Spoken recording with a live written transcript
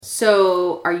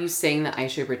So are you saying that I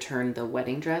should return the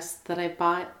wedding dress that I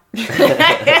bought?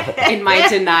 In my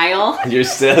denial? You're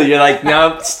like,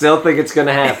 no, still think it's going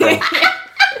to happen.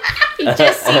 He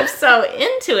just seems so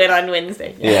into it on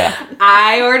Wednesday. Yeah.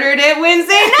 I ordered it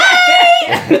Wednesday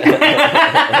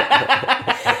night!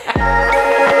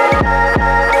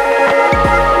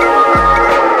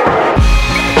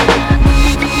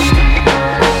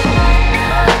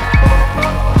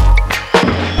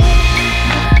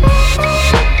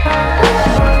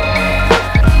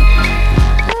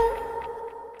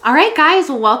 All right, guys,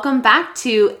 welcome back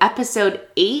to episode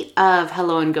 8 of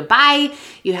Hello and Goodbye.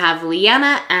 You have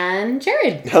Leanna and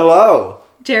Jared. Hello.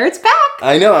 Jared's back.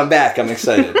 I know, I'm back. I'm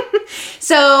excited.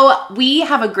 So we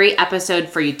have a great episode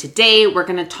for you today. We're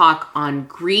going to talk on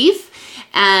grief,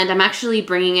 and I'm actually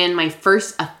bringing in my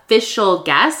first official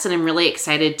guest, and I'm really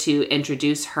excited to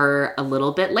introduce her a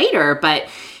little bit later. But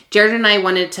Jared and I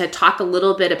wanted to talk a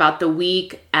little bit about the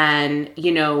week, and,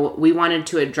 we wanted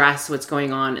to address what's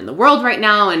going on in the world right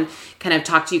now and kind of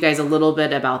talk to you guys a little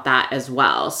bit about that as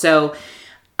well. So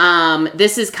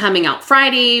this is coming out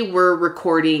Friday. We're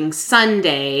recording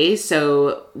Sunday.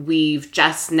 So we've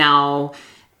just now,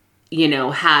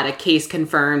 had a case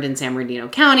confirmed in San Bernardino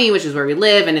County, which is where we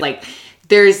live. And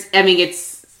it's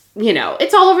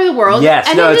all over the world. Yes,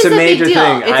 and it's a major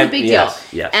thing. It's a big deal.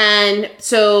 Yes. And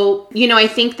so, I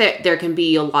think that there can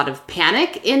be a lot of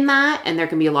panic in that, and there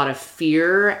can be a lot of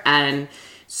fear. And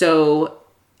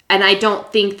I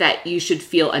don't think that you should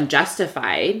feel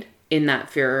unjustified in that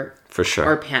fear for sure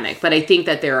or panic. But I think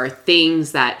that there are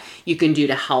things that you can do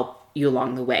to help you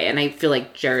along the way. And I feel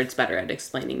like Jared's better at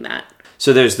explaining that.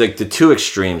 So there's the two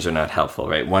extremes are not helpful,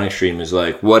 right? One extreme is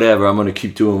like, whatever, I'm going to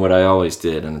keep doing what I always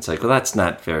did. And it's like, well, that's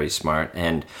not very smart.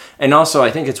 And also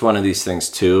I think it's one of these things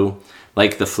too,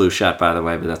 like the flu shot, by the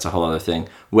way, but that's a whole other thing,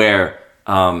 where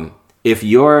if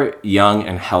you're young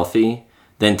and healthy,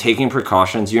 then taking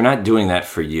precautions, you're not doing that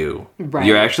for you. Right.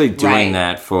 You're actually doing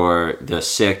that for the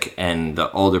sick and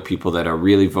the older people that are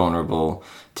really vulnerable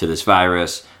to this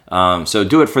virus. So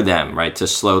do it for them, right? To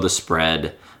slow the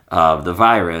spread of the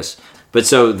virus. But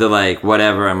so the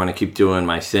whatever, I'm going to keep doing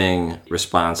my thing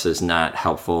response is not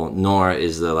helpful, nor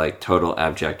is the total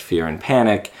abject fear and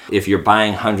panic. If you're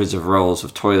buying hundreds of rolls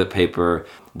of toilet paper,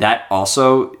 that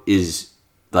also is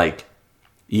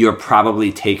you're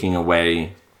probably taking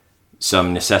away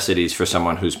some necessities for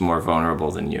someone who's more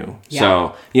vulnerable than you. Yeah.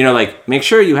 So, make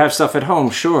sure you have stuff at home.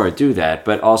 Sure, do that.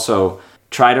 But also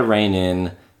try to rein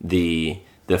in the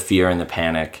fear and the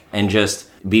panic and just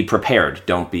be prepared.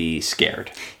 Don't be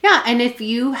scared. Yeah, and if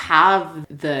you have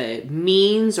the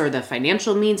means or the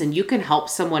financial means and you can help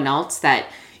someone else that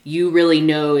you really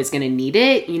know is going to need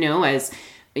it, as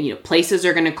places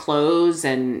are going to close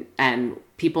and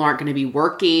people aren't going to be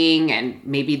working and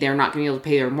maybe they're not going to be able to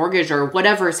pay their mortgage or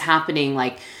whatever is happening,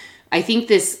 I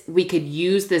think we could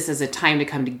use this as a time to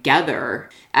come together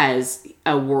as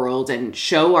a world and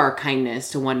show our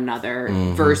kindness to one another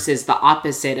versus the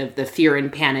opposite of the fear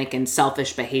and panic and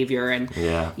selfish behavior. And,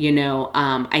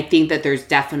 I think that there's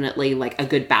definitely a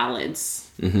good balance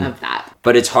of that.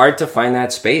 But it's hard to find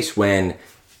that space when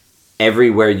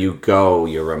everywhere you go,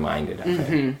 you're reminded of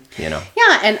it,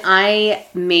 Yeah, and I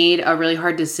made a really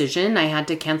hard decision. I had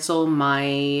to cancel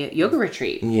my yoga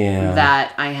retreat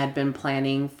that I had been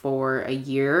planning for a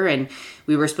year. And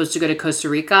we were supposed to go to Costa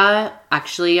Rica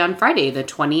actually on Friday, the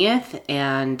 20th.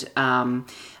 And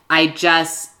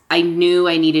I knew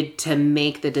I needed to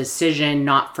make the decision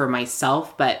not for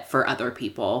myself, but for other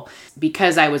people.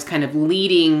 Because I was kind of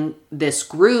leading this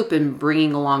group and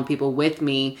bringing along people with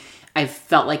me, I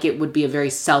felt like it would be a very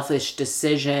selfish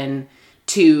decision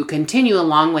to continue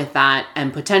along with that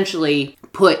and potentially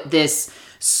put this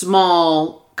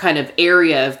small kind of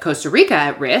area of Costa Rica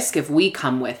at risk if we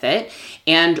come with it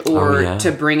or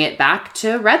to bring it back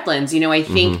to Redlands. I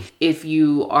think if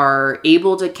you are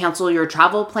able to cancel your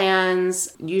travel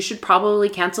plans, you should probably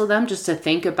cancel them just to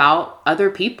think about other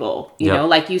people. You know,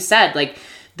 like you said,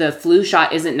 the flu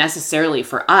shot isn't necessarily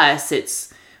for us.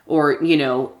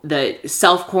 The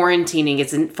self-quarantining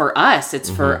isn't for us. It's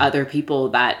for other people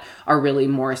that are really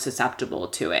more susceptible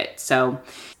to it. So,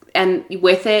 and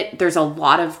with it, there's a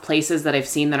lot of places that I've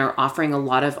seen that are offering a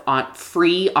lot of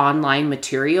free online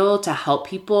material to help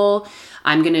people.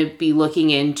 I'm going to be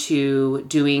looking into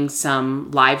doing some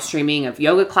live streaming of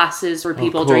yoga classes for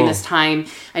people during this time.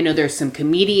 I know there's some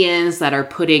comedians that are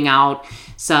putting out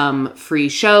some free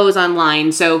shows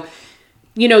online. So,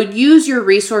 use your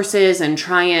resources and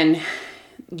try and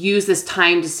use this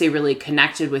time to stay really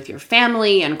connected with your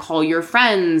family and call your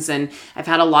friends. And I've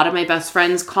had a lot of my best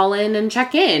friends call in and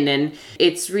check in. And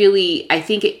it's really, I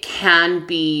think it can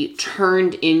be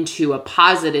turned into a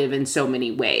positive in so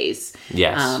many ways.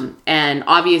 Yes. And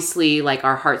obviously, like,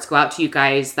 our hearts go out to you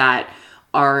guys that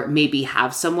are maybe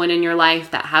have someone in your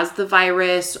life that has the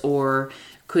virus or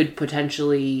could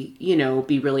potentially,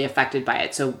 be really affected by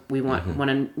it. So we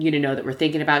want you to know that we're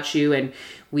thinking about you, and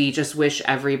we just wish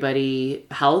everybody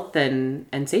health and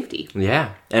safety.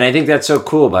 Yeah. And I think that's so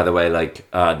cool, by the way, like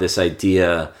this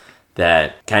idea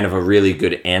that kind of a really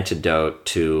good antidote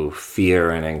to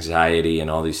fear and anxiety and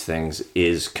all these things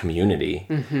is community.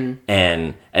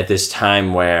 And at this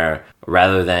time where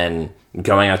rather than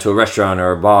going out to a restaurant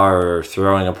or a bar or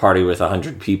throwing a party with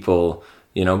 100 people,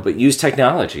 but use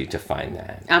technology to find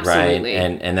that. Absolutely.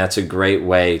 Right? And that's a great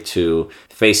way to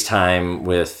FaceTime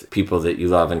with people that you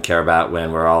love and care about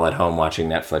when we're all at home watching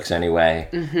Netflix anyway.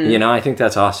 I think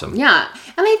that's awesome. Yeah.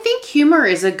 And I think humor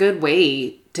is a good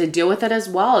way to deal with it as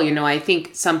well. I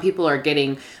think some people are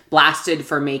getting blasted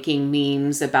for making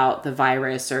memes about the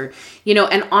virus or,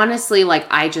 and honestly, like,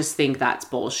 I just think that's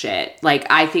bullshit. Like,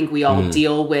 I think we all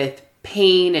deal with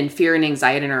pain and fear and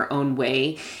anxiety in our own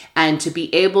way. And to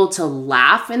be able to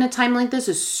laugh in a time like this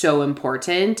is so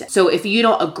important. So if you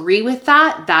don't agree with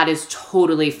that, that is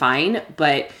totally fine.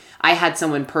 But I had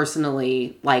someone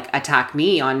personally attack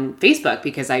me on Facebook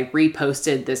because I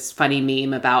reposted this funny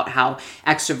meme about how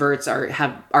extroverts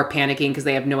are panicking because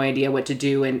they have no idea what to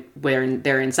do and when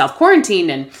they're in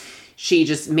self-quarantine. And she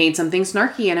just made something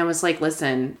snarky. And I was like,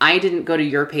 listen, I didn't go to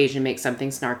your page and make something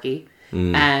snarky.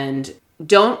 And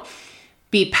don't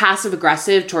be passive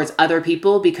aggressive towards other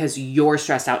people because you're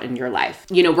stressed out in your life.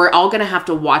 We're all going to have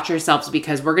to watch ourselves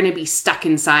because we're going to be stuck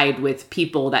inside with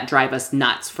people that drive us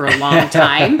nuts for a long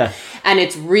time. And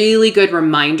it's really good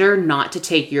reminder not to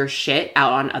take your shit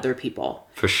out on other people.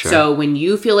 For sure. So when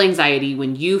you feel anxiety,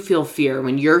 when you feel fear,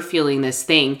 when you're feeling this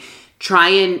thing, try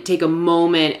and take a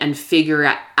moment and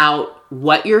figure out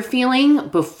what you're feeling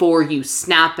before you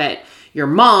snap at your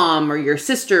mom or your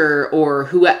sister or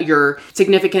your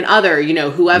significant other,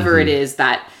 whoever it is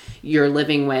that you're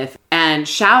living with. And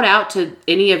shout out to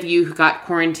any of you who got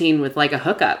quarantined with like a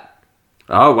hookup.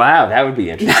 Oh, wow. That would be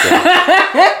interesting.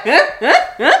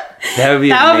 That would be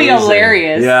be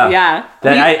hilarious. Yeah.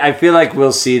 I feel like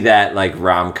we'll see that like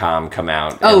rom-com come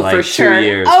out in like for sure. 2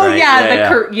 years. Oh, right?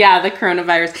 yeah. The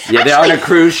coronavirus. Yeah, they're on a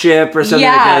cruise ship or something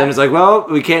like that. And it's like, well,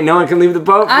 no one can leave the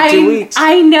boat for 2 weeks.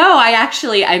 I know.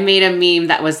 I made a meme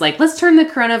that was like, let's turn the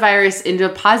coronavirus into a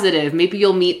positive. Maybe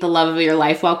you'll meet the love of your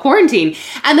life while quarantined.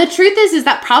 And the truth is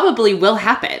that probably will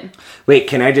happen. Wait,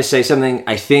 can I just say something?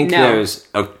 I think there's...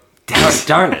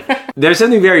 darn it. There's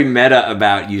something very meta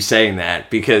about you saying that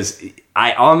because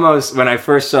I almost, when I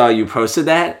first saw you posted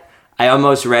that, I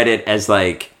almost read it as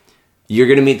like, you're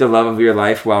going to meet the love of your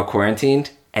life while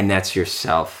quarantined, and that's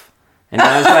yourself. And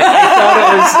I was like,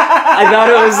 I thought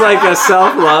it was like a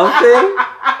self-love thing.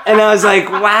 And I was like,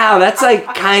 wow, that's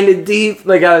like kind of deep.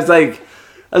 Like, I was like,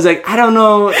 I don't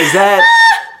know, is that,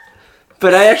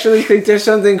 but I actually think there's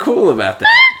something cool about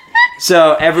that.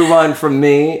 So everyone, from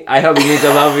me, I hope you meet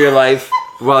the love of your life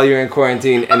while you're in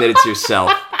quarantine and that it's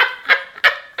yourself.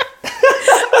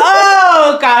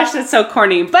 Oh gosh, that's so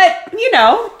corny. But,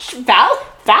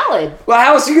 valid. Well,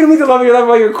 how else are you going to meet the love of your life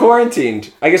while you're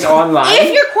quarantined? I guess online?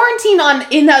 If you're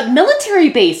quarantined in a military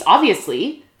base,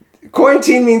 obviously.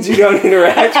 Quarantine means you don't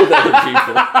interact with other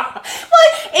people.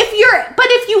 But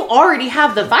if you already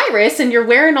have the virus and you're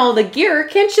wearing all the gear,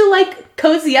 can't you like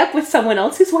cozy up with someone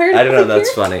else who's wearing I don't know, the gear?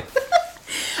 that's funny.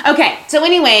 Okay, so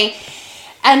anyway,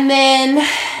 and then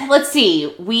let's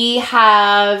see. We've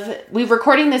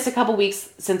recording this a couple weeks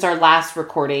since our last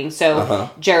recording. So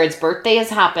Jared's birthday has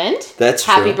happened. That's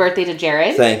Happy true. birthday to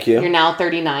Jared. Thank you. You're now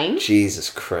 39. Jesus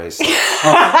Christ.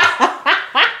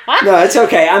 No, it's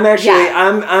okay. I'm actually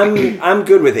I'm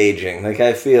good with aging. Like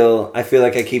I feel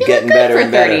like I keep getting better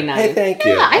and better. 39. Hey, thank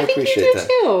you. Yeah, I think appreciate you do that.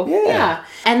 too. Yeah.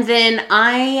 And then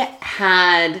I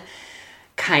had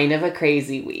kind of a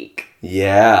crazy week.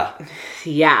 Yeah.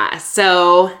 Yeah.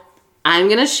 So I'm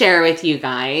going to share with you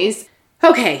guys.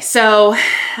 Okay. So,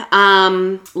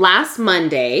 last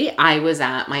Monday I was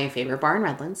at my favorite bar in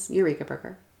Redlands, Eureka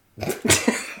Burger.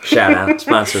 Shout out,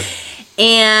 sponsor.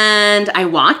 And I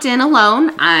walked in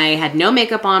alone. I had no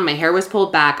makeup on. My hair was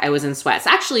pulled back. I was in sweats.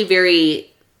 Actually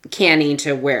very canny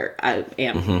to where I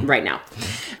am right now.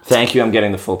 Thank you. I'm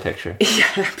getting the full picture. Yeah,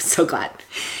 I'm so glad.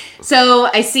 So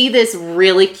I see this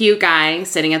really cute guy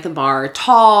sitting at the bar,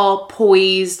 tall,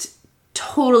 poised,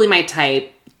 totally my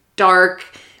type, dark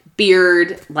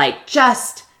beard, like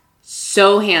just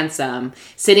so handsome,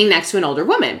 sitting next to an older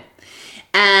woman.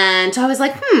 And so I was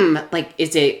like, like,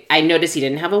 I noticed he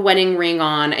didn't have a wedding ring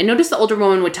on. I noticed the older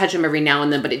woman would touch him every now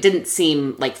and then, but it didn't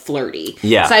seem like flirty.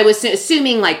 Yeah. So I was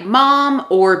assuming like mom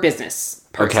or business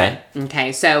person.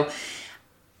 Okay. So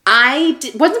I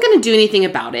wasn't going to do anything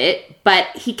about it, but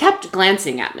he kept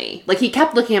glancing at me. Like, he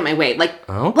kept looking at my way, like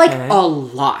a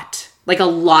lot. Like a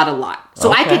lot.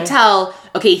 So I could tell,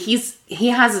 okay, he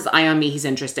has his eye on me. He's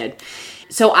interested.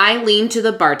 So I leaned to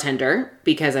the bartender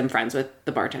because I'm friends with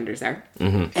the bartenders there.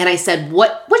 Mm-hmm. And I said,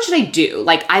 what should I do?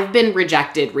 Like, I've been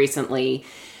rejected recently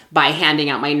by handing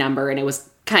out my number, and it was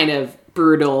kind of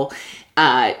brutal.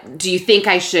 Do you think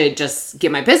I should just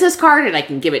get my business card and I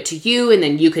can give it to you and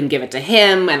then you can give it to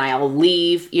him and I'll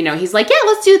leave? You know, he's like, yeah,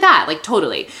 let's do that. Like,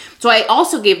 totally. So I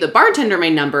also gave the bartender my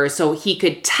number so he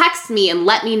could text me and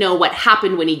let me know what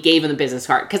happened when he gave him the business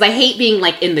card. Because I hate being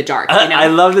like in the dark, you know? I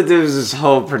love that there's this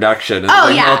whole production. Oh,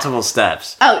 yeah. Multiple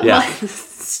steps. Oh, yeah. Well,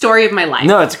 story of my life.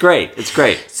 No, it's great. It's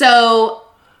great. So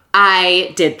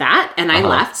I did that and I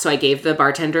left. So I gave the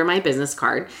bartender my business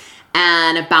card.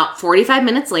 And about 45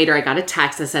 minutes later, I got a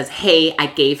text that says, hey, I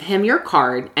gave him your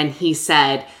card. And he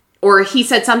said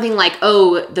something like,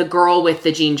 oh, the girl with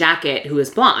the jean jacket who is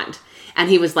blonde. And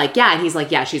he was like, yeah. And he's like,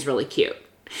 yeah, she's really cute.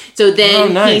 So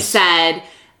then he said,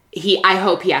 I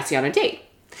hope he asks you on a date.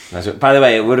 By the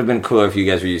way, it would have been cooler if you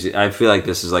guys were using, I feel like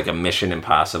this is like a Mission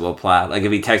Impossible plot. Like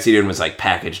if he texted you and was like,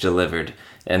 package delivered.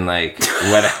 And like,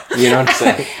 what, you know what I'm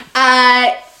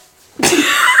saying?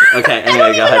 Okay, anyway, I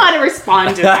don't even know how to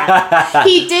respond to that.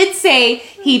 He did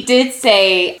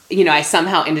say, you know, I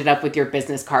somehow ended up with your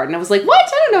business card. And I was like, what?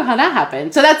 I don't know how that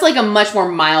happened. So that's like a much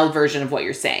more mild version of what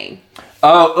you're saying.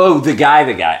 Oh, the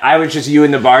guy. I was just, you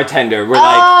and the bartender were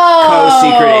like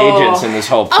co-secret agents in this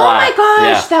whole plot. Oh my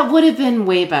gosh, that would have been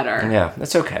way better. Yeah,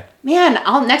 that's okay. Man,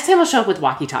 next time I'll show up with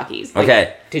walkie-talkies. Like,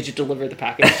 okay. Did you deliver the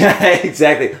package?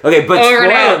 Exactly. Okay,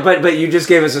 but you just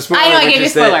gave us a spoiler. I know, I gave you a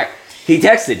spoiler. He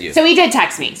texted you. So he did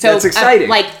text me. So that's exciting.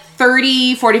 Like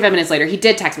 30, 45 minutes later, he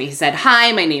did text me. He said,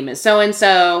 hi, my name is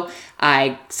so-and-so.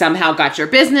 I somehow got your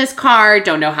business card.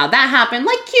 Don't know how that happened.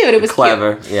 Like, cute. It was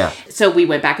clever. Cute. Yeah. So we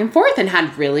went back and forth and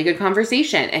had really good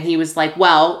conversation. And he was like,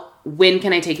 well, when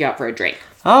can I take you out for a drink?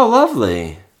 Oh,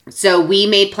 lovely. So we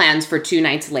made plans for 2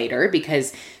 nights later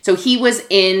because, so he was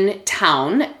in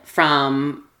town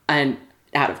from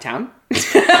out of town.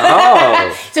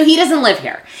 So he doesn't live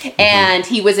here and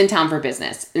he was in town for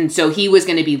business. And so he was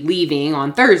going to be leaving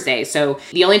on Thursday. So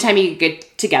the only time he could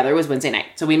get together was Wednesday night.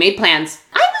 So we made plans.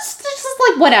 I was just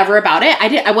like, whatever about it.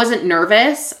 I wasn't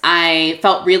nervous. I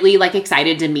felt really like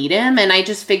excited to meet him. And I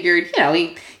just figured, you know,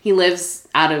 he lives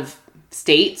out of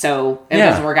state. So if it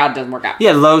doesn't work out, it doesn't work out.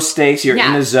 Yeah. Low stakes. You're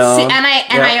in the zone. And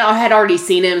I had already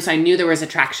seen him. So I knew there was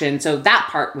attraction. So that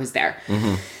part was there.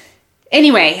 Mm-hmm.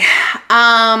 Anyway,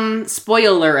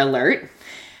 spoiler alert,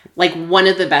 like one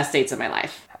of the best dates of my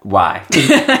life. Why?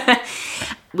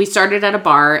 We started at a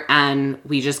bar and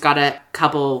we just got a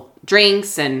couple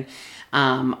drinks and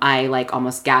I like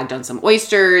almost gagged on some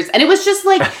oysters. And it was just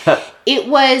like, it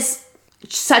was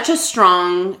such a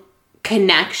strong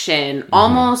connection,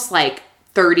 almost like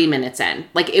 30 minutes in.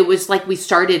 Like it was like we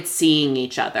started seeing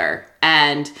each other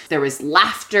and there was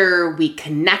laughter, we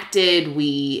connected,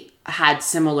 we had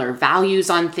similar values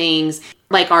on things.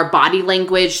 Like our body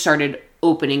language started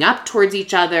opening up towards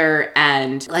each other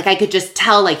and like I could just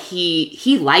tell like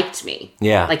he liked me.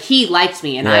 Yeah. Like he liked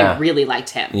me and I really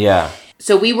liked him. Yeah.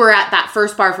 So we were at that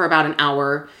first bar for about an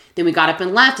hour. Then we got up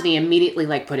and left and he immediately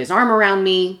like put his arm around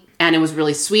me and it was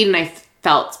really sweet and I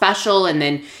felt special. And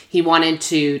then he wanted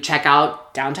to check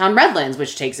out downtown Redlands,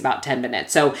 which takes about 10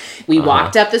 minutes. So we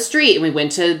walked up the street and we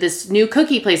went to this new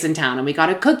cookie place in town and we got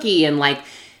a cookie and like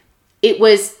it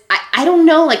was, I don't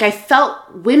know, like I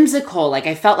felt whimsical. Like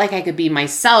I felt like I could be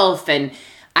myself and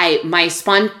my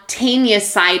spontaneous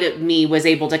side of me was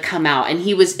able to come out and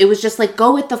it was just like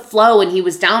go with the flow and he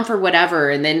was down for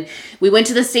whatever. And then we went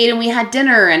to the state and we had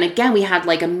dinner and again, we had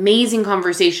like amazing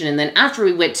conversation. And then after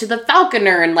we went to the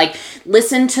Falconer and like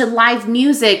listened to live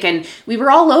music and we were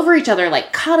all over each other,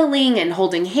 like cuddling and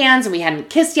holding hands and we hadn't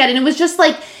kissed yet. And it was just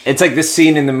like, it's like the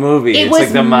scene in the movie. It's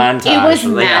like the montage. It was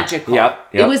magical. Yep.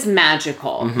 It was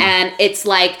magical. Mm-hmm. And it's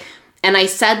like, and I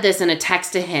said this in a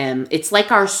text to him, it's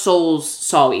like our souls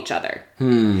saw each other.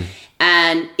 And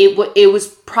it was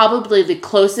probably the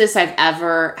closest I've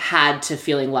ever had to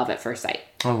feeling love at first sight.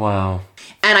 Oh, wow.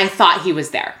 And I thought he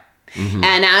was there. Mm-hmm.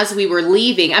 And as we were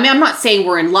leaving, I mean, I'm not saying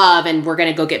we're in love and we're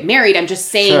going to go get married. I'm just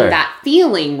saying that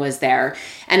feeling was there.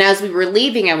 And as we were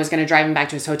leaving, I was going to drive him back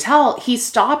to his hotel. He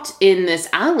stopped in this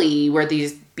alley where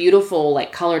these beautiful,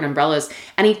 like, colored umbrellas,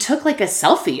 and he took, like, a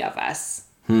selfie of us.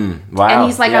 Wow. And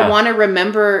he's like, yeah. I want to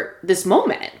remember this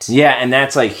moment. Yeah, and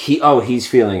that's like he's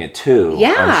feeling it too.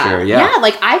 Yeah. I'm sure. Yeah.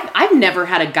 Like I've never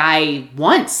had a guy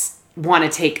once want to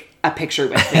take a picture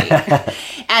with me.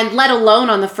 And let alone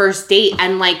on the first date.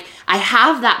 And like I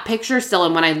have that picture still,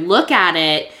 and when I look at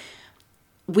it,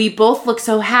 we both look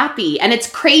so happy. And it's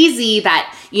crazy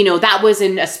that, that was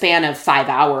in a span of 5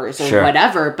 hours or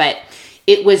whatever, but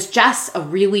it was just a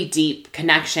really deep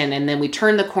connection. And then we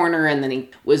turned the corner, and then he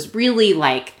was really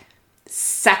like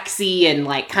sexy and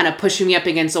like kind of pushing me up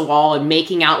against a wall and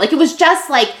making out. Like it was just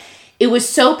like, it was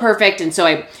so perfect. And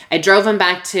so I drove him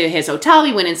back to his hotel.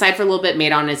 We went inside for a little bit,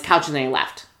 made on his couch, and then I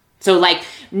left. So like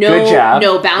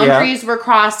no boundaries were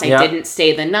crossed. I didn't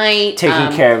stay the night.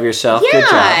 Taking care of yourself. Yeah. Good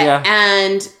job. Yeah.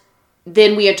 And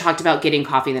then we had talked about getting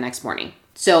coffee the next morning.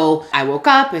 So I woke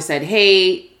up, I said,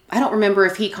 hey, I don't remember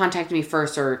if he contacted me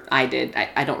first or I did.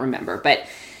 I don't remember. But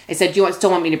I said, do you still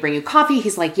want me to bring you coffee?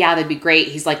 He's like, yeah, that'd be great.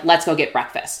 He's like, let's go get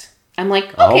breakfast. I'm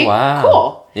like, okay,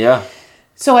 cool. Yeah.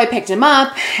 So I picked him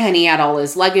up, and he had all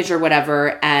his luggage or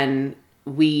whatever, and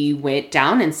we went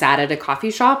down and sat at a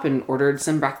coffee shop and ordered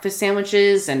some breakfast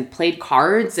sandwiches and played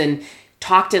cards and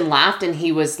talked and laughed. And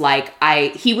he was like,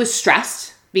 he was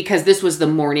stressed because this was the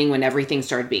morning when everything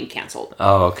started being canceled.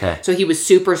 Oh, okay. So he was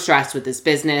super stressed with his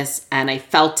business, and I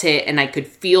felt it, and I could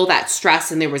feel that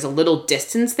stress, and there was a little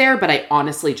distance there, but I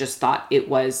honestly just thought it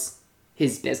was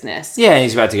his business. Yeah,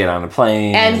 he's about to get on a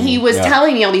plane. And he was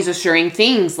telling me all these assuring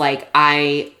things, like,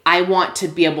 I want to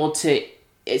be able to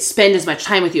spend as much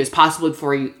time with you as possible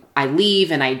before I leave,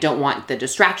 and I don't want the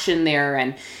distraction there.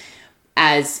 And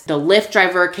as the Lyft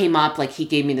driver came up, like, he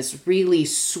gave me this really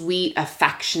sweet,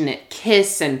 affectionate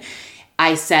kiss, and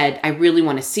I said, I really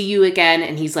want to see you again.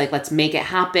 And he's like, let's make it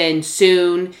happen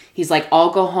soon. He's like, I'll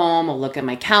go home, I'll look at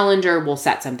my calendar, we'll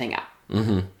set something up.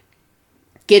 Mm-hmm.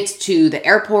 Gets to the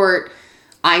airport,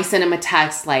 I sent him a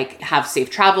text like, have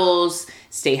safe travels,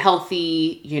 stay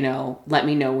healthy, let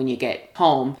me know when you get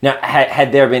home. Now,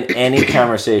 had there been any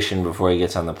conversation before he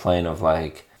gets on the plane of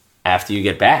like, after you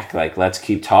get back, like, let's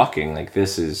keep talking, like,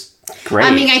 this is great.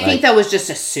 I mean, I think that was just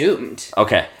assumed.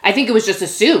 Okay. I think it was just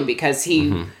assumed because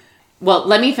he, well,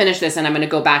 let me finish this and I'm going to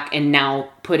go back and now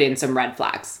put in some red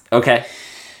flags. Okay.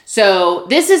 So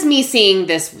this is me seeing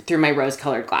this through my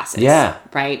rose-colored glasses. Yeah.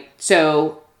 Right?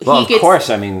 So well, of course.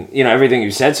 I mean, everything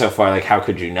you've said so far, like, how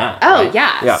could you not? Oh, right?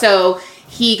 yeah. So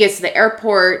he gets to the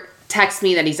airport, texts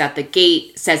me that he's at the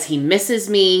gate, says he misses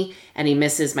me and he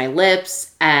misses my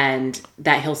lips and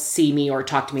that he'll see me or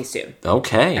talk to me soon.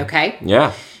 Okay.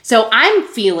 Yeah. So I'm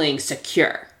feeling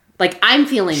secure. Like, I'm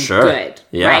feeling good.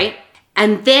 Yeah. Right?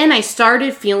 And then I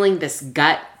started feeling this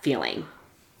gut feeling.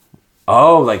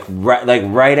 Oh, like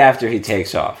right after he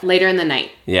takes off. Later in the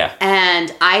night. Yeah.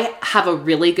 And I have a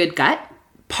really good gut.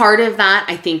 Part of that,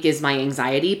 I think, is my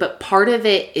anxiety, but part of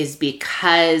it is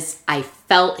because I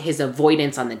felt his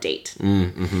avoidance on the date.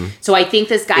 Mm-hmm. So I think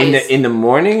this guy in the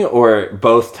morning or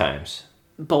both times?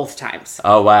 Both times.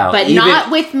 Oh, wow. But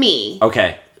not with me.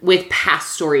 Okay. With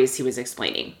past stories he was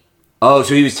explaining. Oh,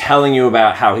 so he was telling you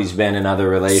about how he's been in other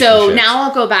relationships. So now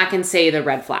I'll go back and say the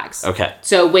red flags. Okay.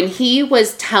 So when he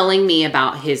was telling me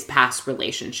about his past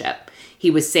relationship, he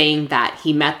was saying that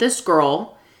he met this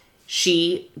girl.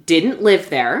 She didn't live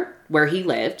there where he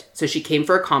lived. So she came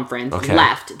for a conference,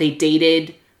 left. They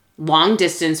dated long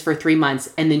distance for 3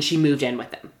 months, and then she moved in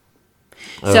with him.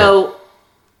 Oh. So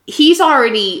he's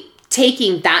already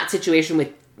taking that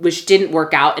situation which didn't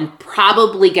work out and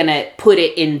probably going to put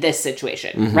it in this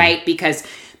situation, right? Because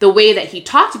the way that he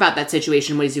talked about that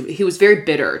situation was he was very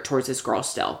bitter towards this girl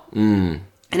still. Mm.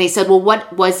 And I said, well,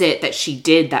 what was it that she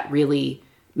did that really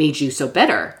made you so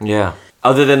bitter? Yeah.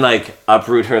 Other than like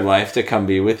uproot her life to come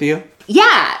be with you?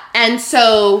 Yeah. And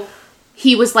so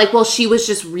he was like, well, she was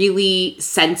just really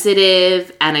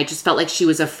sensitive and I just felt like she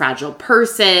was a fragile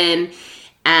person.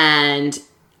 And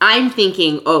I'm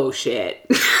thinking, oh shit.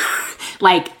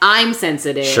 Like, I'm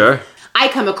sensitive. Sure. I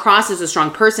come across as a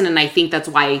strong person and I think that's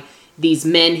why these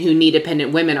men who need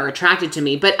dependent women are attracted to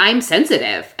me. But I'm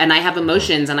sensitive and I have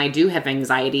emotions and I do have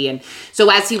anxiety. And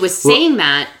so as he was saying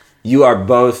that... You are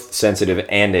both sensitive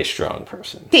and a strong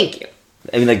person. Thank you.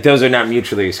 I mean, like, those are not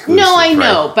mutually exclusive. No, I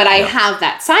know, right? but I have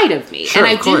that side of me. Sure, and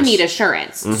I of do course. need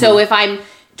assurance. Mm-hmm. So if I'm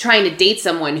trying to date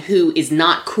someone who is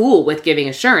not cool with giving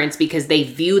assurance because they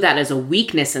view that as a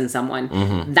weakness in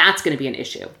someone, that's going to be an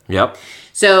issue. Yep.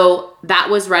 So that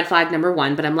was red flag number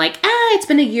 1, but I'm like, it's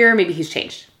been a year, maybe he's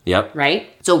changed. Yep. Right?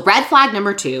 So red flag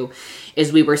number 2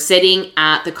 is we were sitting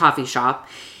at the coffee shop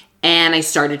and I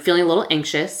started feeling a little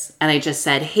anxious and I just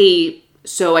said, hey,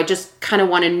 so I just kind of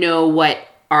want to know what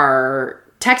our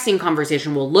texting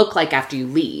conversation will look like after you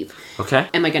leave. Okay.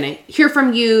 Am I going to hear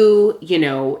from you? You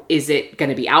know, is it going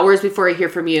to be hours before I hear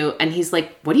from you? And he's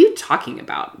like, what are you talking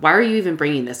about? Why are you even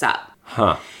bringing this up?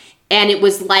 Huh. And it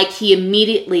was like he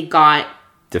immediately got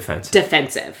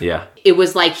defensive. Yeah. It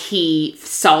was like he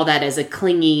saw that as a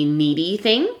clingy, needy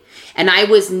thing. And I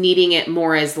was needing it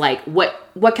more as like,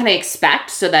 what can I expect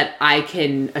so that I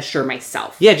can assure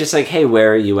myself? Yeah, just like, hey,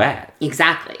 where are you at?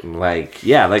 Exactly. Like,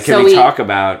 yeah, like, can So we we- talk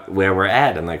about where we're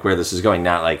at and like where this is going?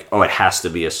 Not like, oh, it has to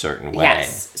be a certain way.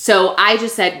 Yes. So I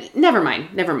just said, never mind.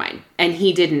 And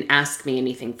he didn't ask me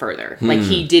anything further. Like,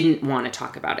 he didn't want to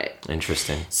talk about it.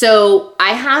 Interesting. So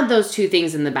I had those two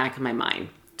things in the back of my mind.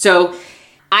 So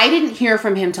I didn't hear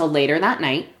from him till later that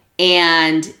night.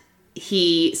 And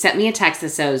he sent me a text that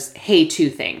says, hey, 2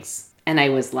 things. And I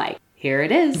was like, here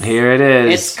it is. Here it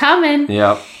is. It's coming.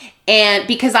 Yep. And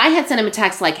because I had sent him a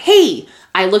text like, hey,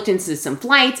 I looked into some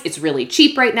flights. It's really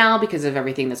cheap right now because of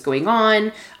everything that's going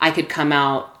on. I could come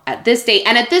out at this date.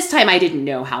 And at this time, I didn't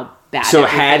know how bad So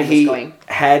everything was going.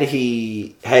 had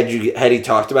he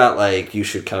talked about like you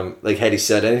should come, like had he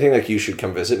said anything like you should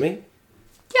come visit me?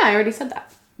 Yeah, I already said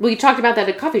that. We talked about that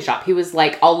at a coffee shop. He was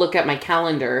like, I'll look at my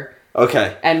calendar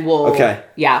Okay. and we'll... Okay.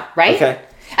 Yeah, right? Okay.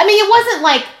 I mean, it wasn't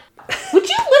like, would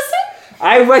you listen?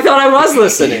 I thought I was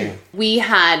listening. We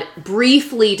had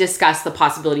briefly discussed the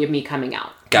possibility of me coming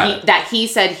out. Got it. That he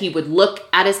said he would look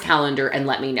at his calendar and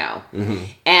let me know. Mm-hmm.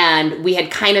 And we had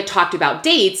kind of talked about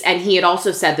dates, and he had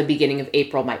also said the beginning of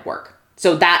April might work.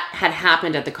 So that had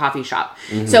happened at the coffee shop.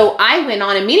 Mm-hmm. So I went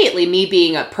on immediately, me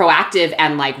being a proactive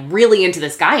and like really into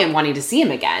this guy and wanting to see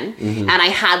him again. Mm-hmm. And I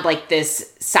had like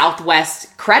this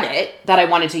Southwest credit that I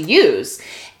wanted to use.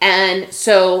 And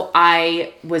so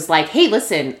I was like, hey,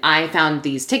 listen, I found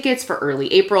these tickets for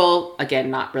early April. Again,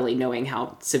 not really knowing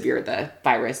how severe the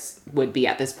virus would be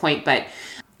at this point, but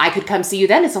I could come see you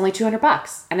then. It's only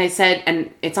 $200. And I said,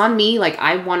 and it's on me. Like,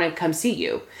 I want to come see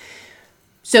you.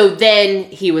 So then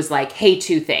he was like, hey,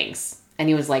 2 things. And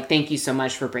he was like, thank you so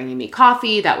much for bringing me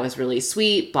coffee. That was really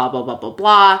sweet, blah, blah, blah, blah,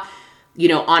 blah. You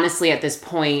know, honestly, at this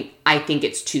point, I think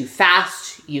it's too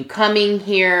fast. You coming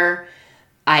here.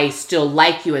 I still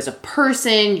like you as a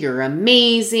person. You're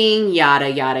amazing, yada,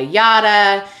 yada,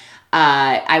 yada.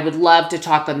 I would love to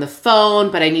talk on the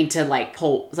phone, but I need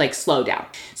to slow down.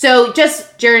 So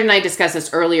just, Jared and I discussed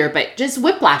this earlier, but just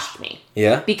whiplashed me.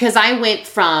 Yeah. Because I went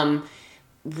from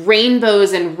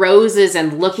rainbows and roses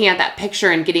and looking at that picture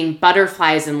and getting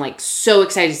butterflies and like so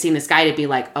excited to see this guy to be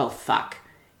like, oh, fuck,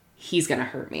 he's going to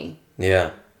hurt me. Yeah.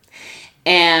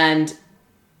 And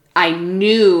I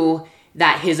knew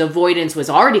that his avoidance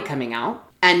was already coming out.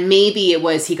 And maybe it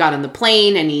was he got on the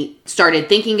plane and he started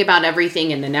thinking about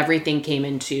everything and then everything came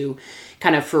into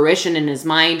kind of fruition in his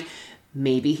mind.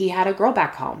 Maybe he had a girl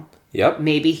back home. Yep.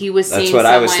 Maybe he was seeing someone.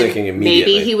 That's what I was someone- thinking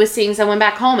immediately. Maybe he was seeing someone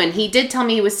back home. And he did tell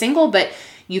me he was single, but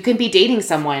you can be dating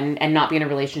someone and not be in a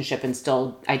relationship and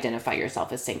still identify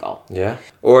yourself as single. Yeah.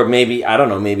 Or maybe, I don't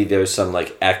know, maybe there's some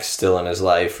like ex still in his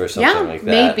life or something like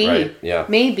that. Maybe. Right? Yeah.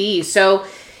 Maybe. So,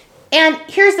 and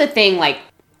here's the thing, like,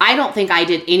 I don't think I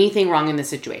did anything wrong in this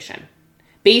situation.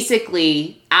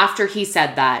 Basically, after he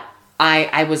said that,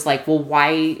 I was like, well,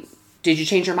 why did you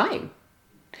change your mind?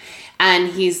 And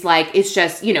he's like, it's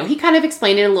just, you know, he kind of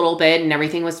explained it a little bit and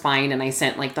everything was fine. And I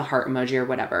sent like the heart emoji or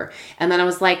whatever. And then I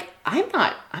was like, I'm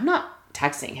not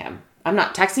texting him. I'm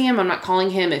not texting him. I'm not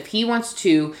calling him. If he wants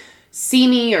to see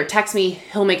me or text me,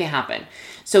 he'll make it happen.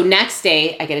 So next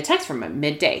day I get a text from him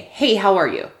midday. Hey, how are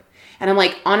you? And I'm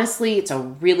like, honestly, it's a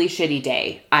really shitty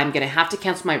day. I'm going to have to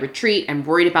cancel my retreat. I'm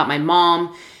worried about my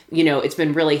mom. You know, it's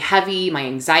been really heavy. My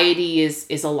anxiety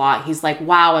is a lot. He's like,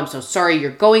 wow, I'm so sorry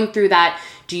you're going through that.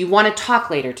 Do you want to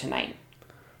talk later tonight?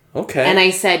 Okay. And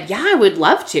I said, yeah, I would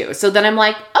love to. So then I'm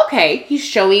like, okay, he's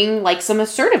showing like some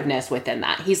assertiveness within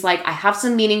that. He's like, I have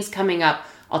some meetings coming up.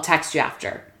 I'll text you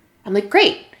after. I'm like,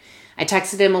 great. I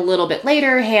texted him a little bit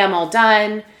later. Hey, I'm all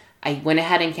done. I went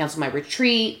ahead and canceled my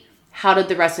retreat. How did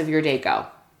the rest of your day go?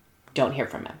 Don't hear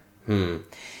from him.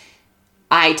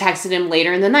 I texted him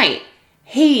later in the night.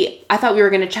 Hey, I thought we were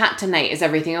going to chat tonight. Is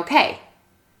everything okay?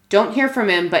 Don't hear from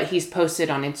him, but he's posted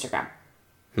on Instagram.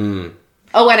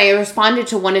 Oh, and I responded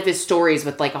to one of his stories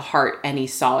with like a heart and he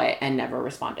saw it and never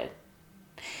responded.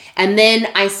 And then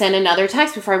I sent another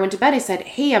text before I went to bed. I said,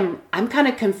 hey, I'm kind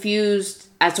of confused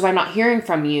as to why I'm not hearing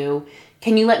from you.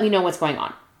 Can you let me know what's going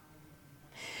on?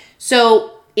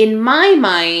 So in my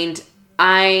mind,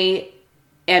 I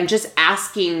am just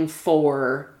asking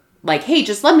for like, hey,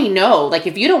 just let me know. Like,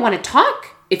 if you don't want to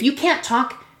talk, if you can't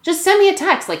talk, just send me a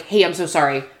text. Like, hey, I'm so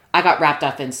sorry. I got wrapped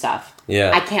up in stuff.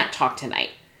 Yeah. I can't talk tonight.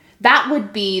 that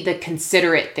would be the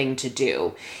considerate thing to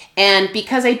do. And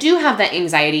because I do have that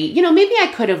anxiety, you know, maybe I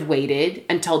could have waited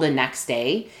until the next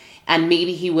day and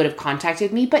maybe he would have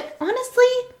contacted me. But honestly,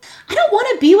 I don't want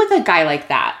to be with a guy like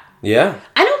that. Yeah.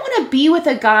 I don't want to be with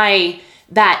a guy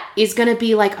that is going to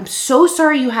be like, I'm so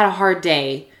sorry you had a hard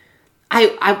day.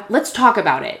 I let's talk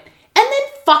about it. And then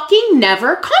fucking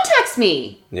never contacts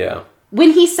me. Yeah.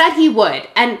 When he said he would.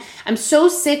 And I'm so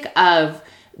sick of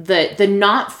the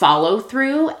not follow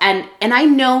through. And I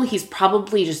know he's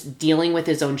probably just dealing with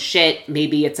his own shit.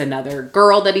 Maybe it's another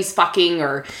girl that he's fucking,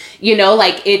 or, you know,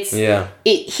 like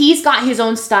he's got his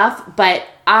own stuff, but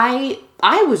I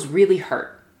was really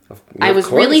hurt. I was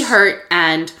really hurt.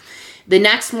 And the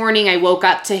next morning I woke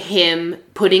up to him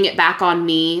putting it back on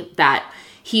me that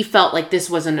he felt like this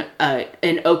was an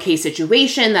okay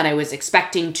situation, that I was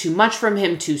expecting too much from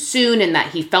him too soon, and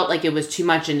that he felt like it was too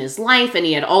much in his life and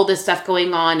he had all this stuff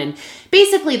going on. And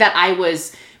basically that I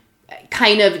was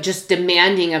kind of just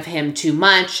demanding of him too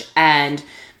much. And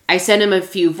I sent him a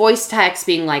few voice texts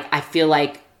being like, I feel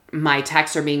like my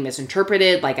texts are being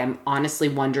misinterpreted. Like, I'm honestly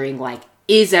wondering, like,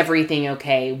 is everything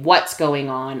okay? What's going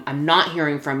on? I'm not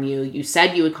hearing from you. You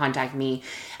said you would contact me.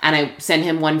 And I sent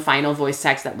him one final voice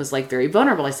text that was like very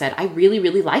vulnerable. I said, I really,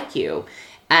 really like you.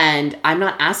 And I'm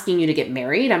not asking you to get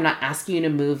married. I'm not asking you to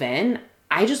move in.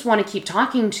 I just want to keep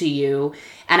talking to you.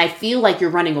 And I feel like you're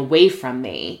running away from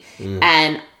me.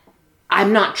 And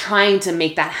I'm not trying to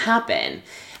make that happen.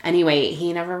 Anyway,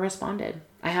 he never responded.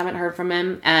 I haven't heard from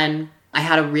him. And I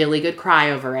had a really good cry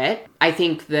over it. I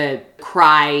think the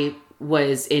cry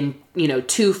was in, you know,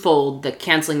 twofold, the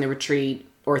canceling the retreat,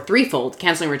 or threefold,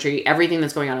 canceling retreat, everything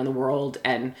that's going on in the world,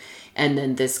 and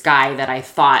then this guy that I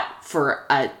thought for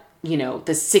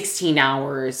the 16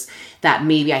 hours that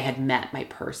maybe I had met my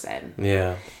person.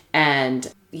 Yeah.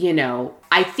 And, you know,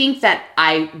 I think that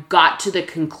I got to the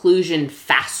conclusion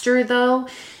faster though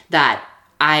that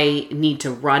I need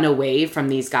to run away from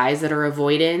these guys that are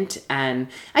avoidant, and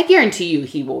I guarantee you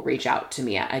he will reach out to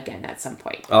me again at some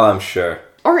point. Oh, I'm sure.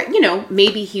 Or, you know,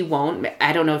 maybe he won't.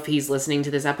 I don't know if he's listening to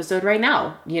this episode right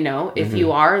now. You know, if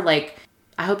you are, like,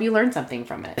 I hope you learned something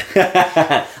from it.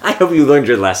 I hope you learned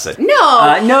your lesson.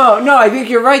 No. No, I think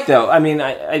you're right, though. I mean,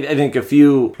 I think if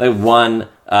you, like, one,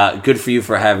 good for you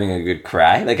for having a good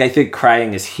cry. Like, I think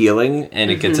crying is healing,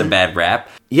 and it gets a bad rap.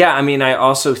 Yeah, I mean, I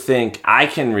also think I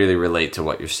can really relate to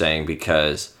what you're saying,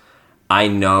 because I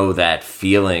know that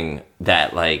feeling,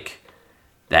 that, like,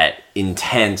 that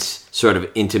intense sort of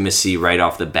intimacy right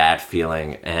off the bat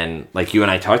feeling. And like you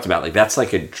and I talked about, like, that's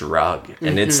like a drug.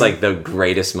 And it's like the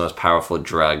greatest, most powerful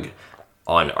drug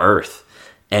on earth.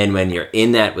 And when you're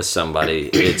in that with somebody,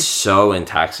 it's so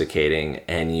intoxicating,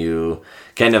 and you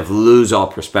kind of lose all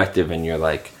perspective, and you're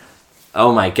like,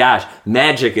 oh my gosh,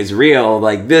 magic is real.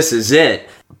 Like, this is it.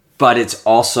 But it's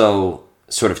also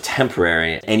sort of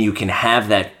temporary, and you can have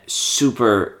that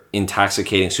super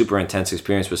intoxicating, super intense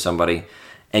experience with somebody,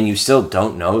 and you still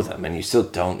don't know them, and you still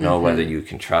don't know whether you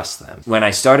can trust them. When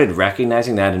I started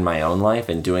recognizing that in my own life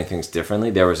and doing things differently,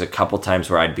 there was a couple times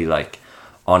where I'd be like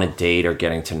on a date or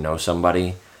getting to know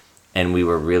somebody, and we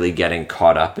were really getting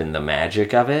caught up in the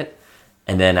magic of it.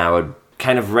 And then I would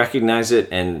kind of recognize it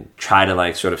and try to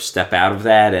like sort of step out of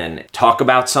that and talk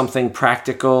about something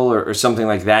practical or something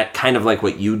like that. Kind of like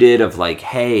what you did of like,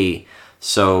 hey,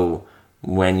 so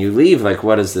when you leave, like,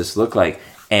 what does this look like?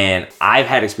 And I've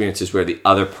had experiences where the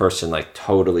other person like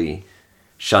totally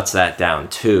shuts that down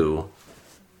too,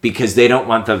 because they don't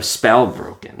want the spell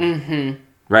broken,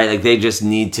 right? Like, they just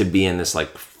need to be in this like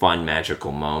fun,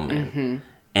 magical moment.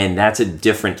 And that's a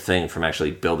different thing from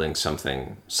actually building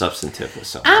something substantive with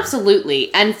someone.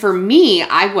 Absolutely. And for me,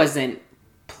 I wasn't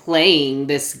playing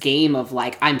this game of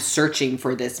like, I'm searching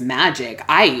for this magic.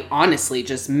 I honestly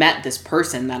just met this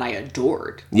person that I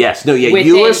adored. Yes. No, yeah.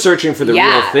 You were searching for the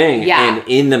real thing. Yeah. And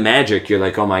in the magic, you're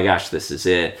like, oh my gosh, this is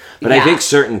it. But I think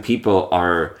certain people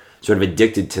are sort of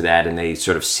addicted to that, and they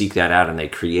sort of seek that out, and they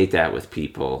create that with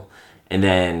people. And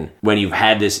then when you've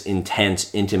had this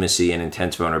intense intimacy and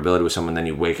intense vulnerability with someone, then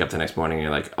you wake up the next morning and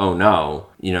you're like, oh no,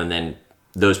 you know, and then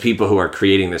those people who are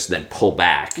creating this then pull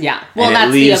back. Yeah. Well,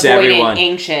 that's the avoidant,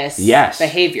 anxious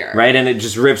behavior. Right. And it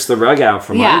just rips the rug out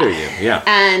from under you. Yeah.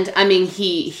 And I mean,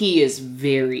 he is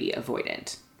very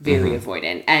avoidant. Very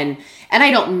avoidant. And I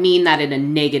don't mean that in a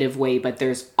negative way, but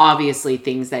there's obviously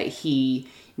things that he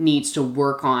needs to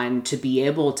work on to be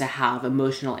able to have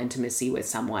emotional intimacy with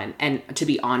someone. And to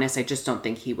be honest, I just don't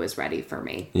think he was ready for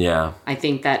me. Yeah. I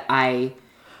think that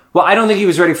Well, I don't think he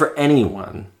was ready for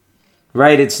anyone.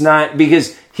 Right? It's not,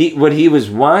 because what he was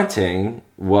wanting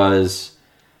was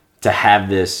to have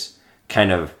this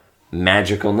kind of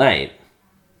magical night.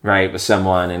 right, with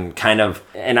someone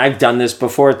and I've done this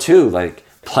before too, like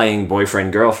playing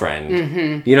boyfriend,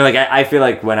 girlfriend. You know, like I feel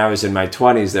like when I was in my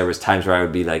 20s, there was times where I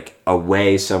would be like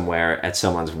away somewhere at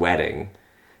someone's wedding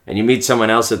and you meet someone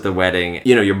else at the wedding,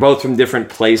 you know, you're both from different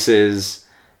places,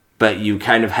 but you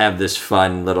kind of have this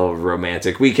fun little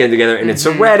romantic weekend together and it's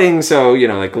a wedding. So, you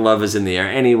know, like love is in the air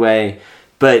anyway,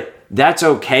 but that's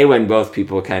okay when both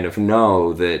people kind of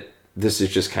know that this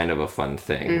is just kind of a fun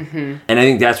thing. And I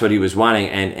think that's what he was wanting.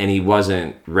 And he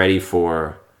wasn't ready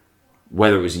for,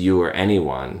 whether it was you or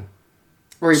anyone,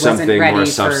 or he something wasn't ready more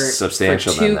for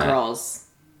substantial two than that. girls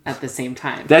at the same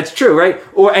time. That's true, right?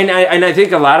 Or and I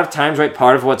think a lot of times, right,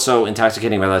 part of what's so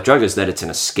intoxicating about that drug is that it's an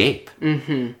escape.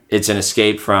 It's an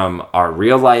escape from our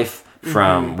real life,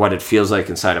 from what it feels like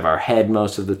inside of our head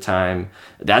most of the time.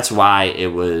 That's why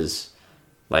it was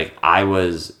like I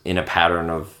was in a pattern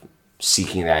of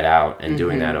seeking that out and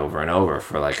doing that over and over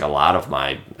for like a lot of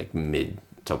my like mid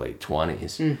to late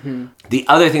 20s. The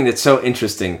other thing that's so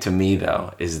interesting to me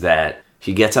though is that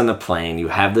he gets on the plane, you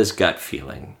have this gut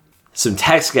feeling, some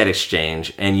texts get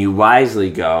exchanged, and you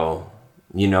wisely go,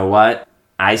 you know what?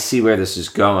 I see where this is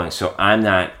going, so I'm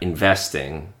not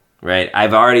investing, right?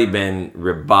 I've already been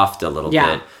rebuffed a little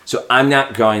bit, so I'm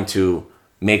not going to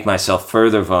make myself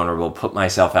further vulnerable, put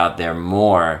myself out there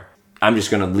more. I'm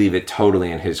just going to leave it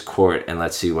totally in his court and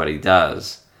let's see what he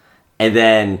does. And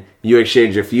then you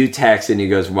exchange a few texts and he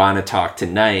goes, want to talk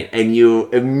tonight? And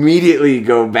you immediately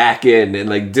go back in and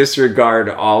like disregard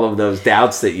all of those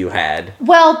doubts that you had.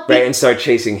 Well, right, and start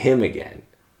chasing him again.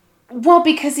 Well,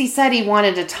 because he said he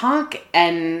wanted to talk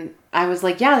and I was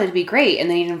like, yeah, that'd be great.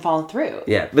 And then he didn't follow through.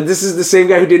 Yeah, but this is the same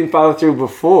guy who didn't follow through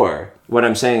before. What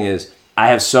I'm saying is I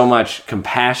have so much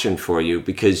compassion for you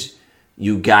because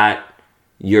you got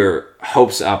your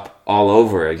hopes up all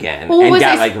over again Well, and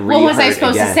got like what was I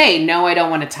supposed again. to say? No, I don't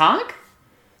want to talk?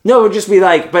 No, it would just be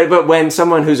like, but when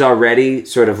someone who's already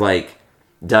sort of like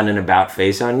done an about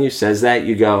face on you says that,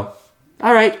 you go,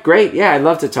 all right, great, yeah, I'd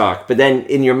love to talk. But then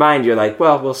in your mind, you're like,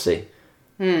 well, we'll see.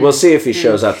 We'll see if he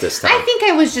shows up this time. I think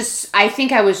I was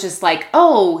just like,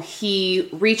 oh, he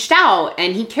reached out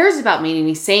and he cares about me and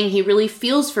he's saying he really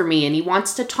feels for me and he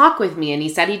wants to talk with me and he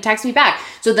said he'd text me back.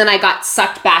 So then I got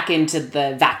sucked back into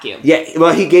the vacuum. Yeah,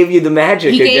 well, he gave you the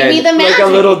magic He again. gave me the magic like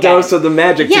a little again. dose of the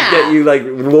magic to get you like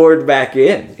lured back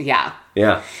in. Yeah.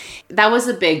 Yeah. That was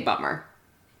a big bummer.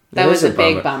 That was a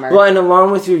big bummer. Well, and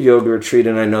along with your yoga retreat,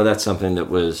 and I know that's something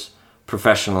that was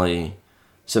professionally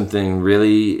something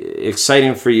really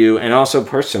exciting for you and also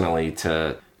personally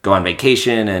to go on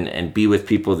vacation and be with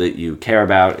people that you care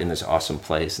about in this awesome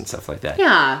place and stuff like that.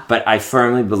 Yeah. But I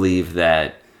firmly believe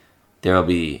that there will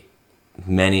be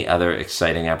many other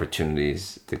exciting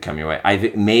opportunities that come your way. I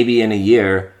think maybe in a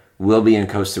year we'll be in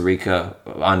Costa Rica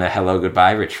on a Hello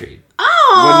Goodbye retreat.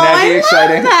 Oh, Wouldn't that be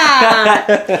exciting?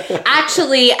 That.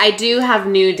 Actually, I do have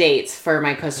new dates for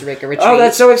my Costa Rica retreat. Oh,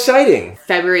 that's so exciting.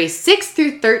 February 6th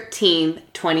through 13th,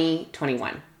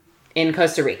 2021 in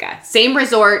Costa Rica. Same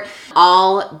resort.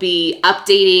 I'll be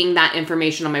updating that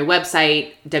information on my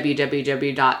website,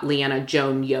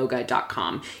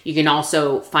 www.leannajoneyoga.com. You can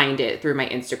also find it through my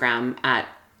Instagram at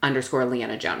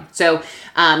 _LeannaJoan. So,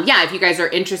 if you guys are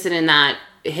interested in that,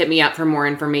 hit me up for more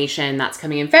information. That's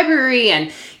coming in February.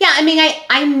 And yeah, I mean,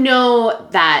 I know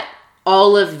that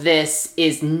all of this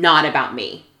is not about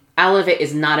me. All of it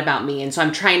is not about me. And so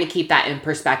I'm trying to keep that in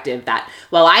perspective that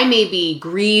while I may be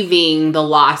grieving the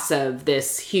loss of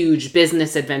this huge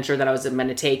business adventure that I was going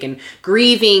to take and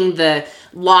grieving the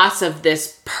loss of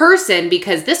this person,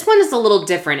 because this one is a little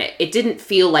different. It didn't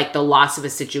feel like the loss of a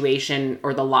situation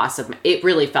or the loss of, it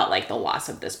really felt like the loss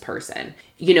of this person.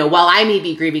 You know, while I may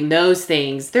be grieving those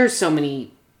things, there's so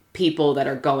many people that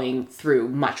are going through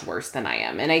much worse than I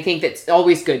am. And I think that's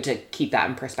always good to keep that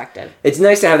in perspective. It's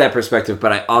nice to have that perspective,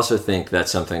 but I also think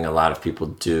that's something a lot of people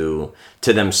do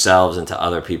to themselves and to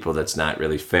other people that's not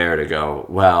really fair to go,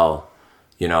 well,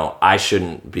 you know, I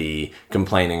shouldn't be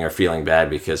complaining or feeling bad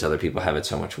because other people have it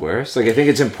so much worse. Like, I think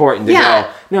it's important to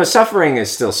go, no, suffering is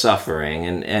still suffering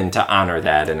and to honor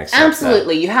that and accept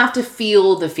Absolutely. that. You have to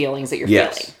feel the feelings that you're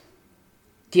feeling.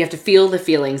 Do you have to feel the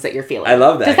feelings that you're feeling? I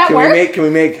love that. Does that work? Can we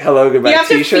make Hello Goodbye You have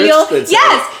to t-shirts?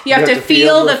 you have to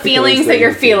feel the feelings that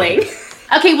you're feeling.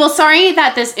 Okay, well, sorry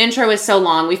that this intro is so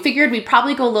long. We figured we'd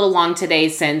probably go a little long today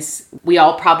since we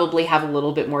all probably have a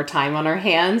little bit more time on our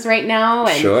hands right now.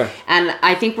 And, Sure. And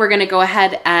I think we're going to go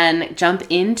ahead and jump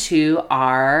into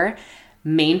our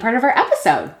main part of our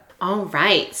episode. All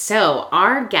right, so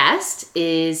our guest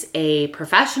is a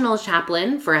professional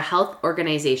chaplain for a health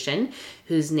organization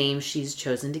whose name she's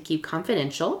chosen to keep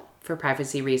confidential. for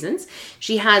privacy reasons.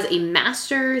 She has a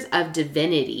Master's of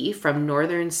Divinity from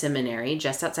Northern Seminary,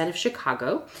 just outside of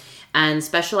Chicago, and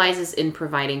specializes in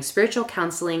providing spiritual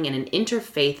counseling in an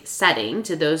interfaith setting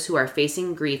to those who are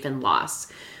facing grief and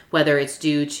loss, whether it's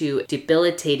due to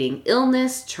debilitating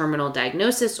illness, terminal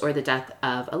diagnosis, or the death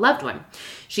of a loved one.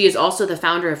 She is also the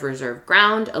founder of Reserve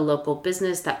Ground, a local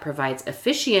business that provides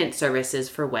officiant services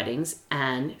for weddings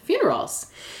and funerals.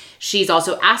 She's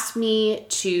also asked me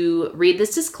to read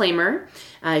this disclaimer.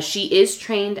 She is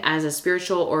trained as a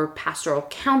spiritual or pastoral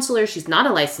counselor. She's not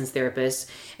a licensed therapist.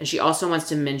 And she also wants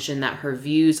to mention that her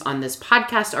views on this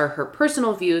podcast are her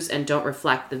personal views and don't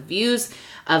reflect the views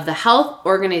of the health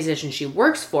organization she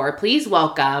works for. Please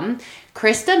welcome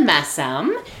Krista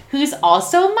Messam, who's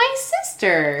also my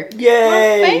sister. Yay!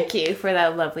 Well, thank you for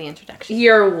that lovely introduction.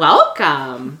 You're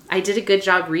welcome. I did a good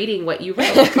job reading what you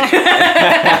wrote.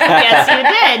 Yes, you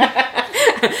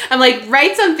did. I'm like,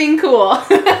 write something cool.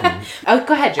 Oh,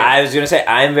 go ahead, Joe. I was going to say,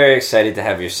 I'm very excited to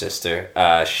have your sister.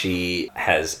 She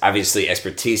has obviously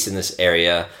expertise in this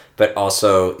area, but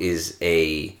also is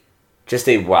just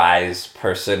a wise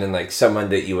person and like someone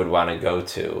that you would want to go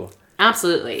to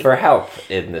Absolutely. for help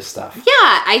in this stuff. Yeah,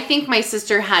 I think my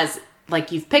sister has,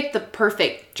 like, you've picked the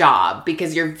perfect job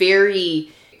because you're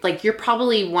very, like, you're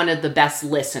probably one of the best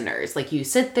listeners. Like, you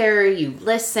sit there, you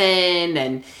listen,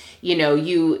 and, you know,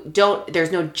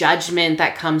 there's no judgment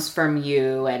that comes from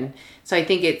you. And so I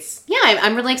think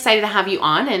I'm really excited to have you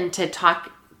on and to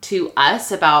talk to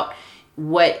us about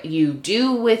what you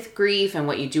do with grief and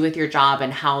what you do with your job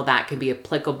and how that can be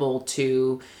applicable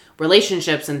to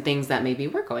relationships and things that maybe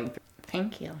we're going through.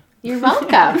 Thank you. You're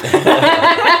welcome.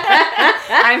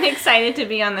 I'm excited to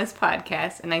be on this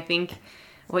podcast, and I think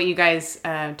what you guys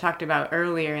talked about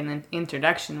earlier in the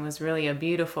introduction was really a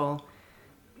beautiful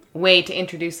way to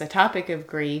introduce the topic of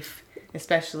grief,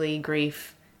 especially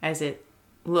grief as it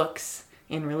looks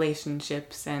in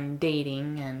relationships and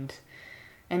dating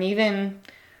and even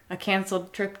a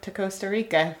canceled trip to Costa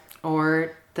Rica.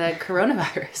 Or the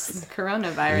coronavirus.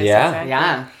 Coronavirus. Yeah. Exactly.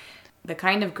 Yeah. The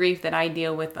kind of grief that I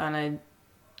deal with on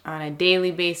a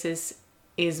daily basis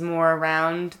is more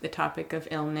around the topic of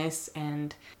illness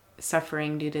and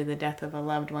suffering due to the death of a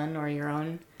loved one or your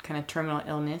own kind of terminal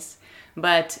illness.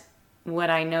 But what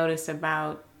I notice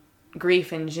about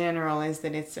grief in general is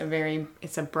that it's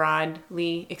a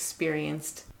broadly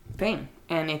experienced thing.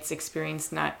 And it's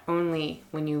experienced not only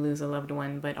when you lose a loved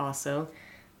one, but also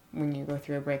when you go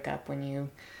through a breakup, when you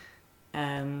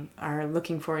are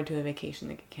looking forward to a vacation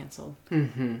that get canceled.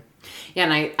 Mm-hmm. Yeah,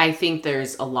 and I think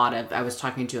there's a lot of, I was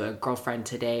talking to a girlfriend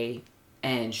today,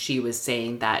 and she was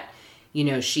saying that, you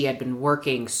know, she had been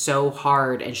working so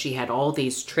hard and she had all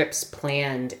these trips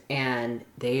planned and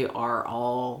they are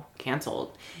all canceled.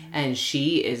 Mm-hmm. And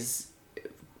she is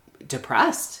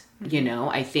depressed, mm-hmm. you know.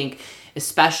 I think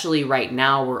especially right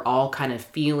now, we're all kind of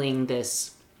feeling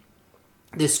this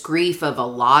grief of a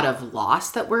lot of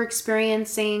loss that we're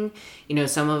experiencing. You know,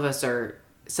 some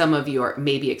of you are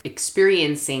maybe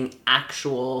experiencing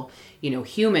actual, you know,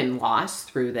 human loss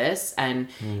through this. And,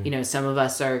 you know, some of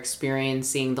us are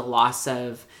experiencing the loss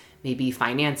of maybe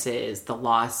finances, the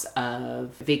loss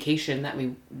of vacation that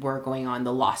we were going on,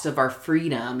 the loss of our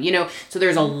freedom, you know. So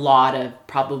there's a lot of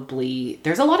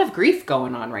grief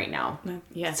going on right now.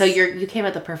 Yes. So you came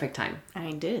at the perfect time.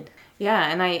 I did.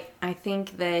 Yeah, and I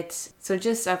think that, so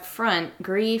just up front,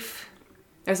 grief,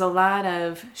 there's a lot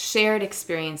of shared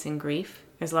experience in grief.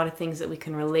 There's a lot of things that we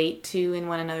can relate to in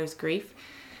one another's grief.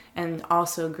 And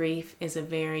also grief is a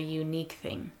very unique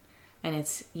thing. And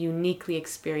it's uniquely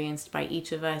experienced by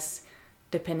each of us,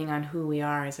 depending on who we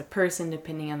are as a person,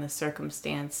 depending on the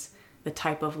circumstance, the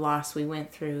type of loss we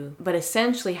went through. But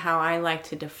essentially how I like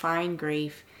to define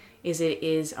grief is it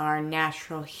is our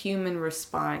natural human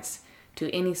response to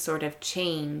any sort of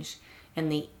change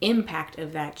and the impact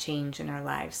of that change in our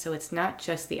lives. So it's not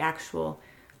just the actual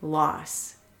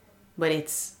loss, but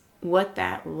it's what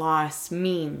that loss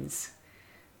means.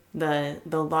 The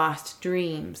lost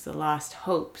dreams, the lost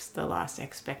hopes, the lost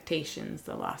expectations,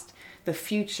 the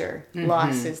future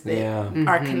losses that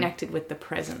are connected with the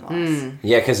present loss.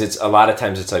 Yeah, because it's a lot of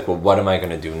times it's like, well, what am I going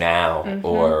to do now?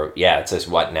 Or it's this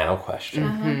what now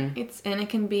question. It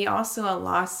can be also a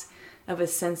loss of a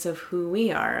sense of who we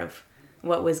are, of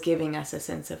what was giving us a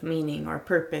sense of meaning or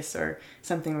purpose or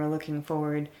something we're looking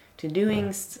forward to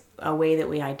doing, a way that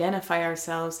we identify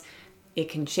ourselves. It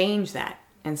can change that.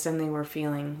 And suddenly we're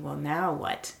feeling, well, now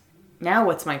what? Now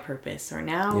what's my purpose? Or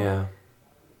now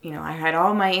I had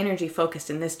all my energy focused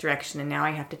in this direction and now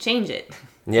I have to change it.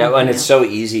 Yeah, and it's so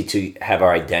easy to have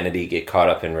our identity get caught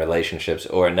up in relationships.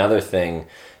 Or another thing,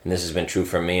 and this has been true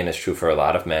for me and it's true for a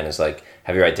lot of men, is like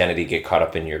have your identity get caught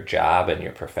up in your job and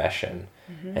your profession.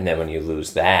 And then when you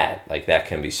lose that, like that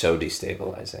can be so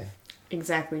destabilizing.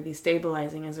 Exactly.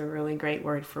 Destabilizing is a really great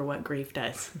word for what grief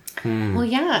does. Well,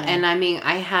 yeah. And I mean,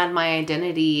 I had my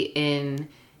identity in,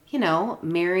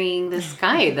 marrying this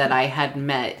guy that I had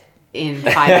met in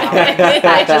 5 hours.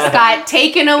 That just got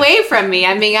taken away from me.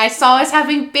 I mean, I saw us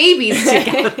having babies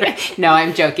together. No,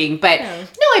 I'm joking. But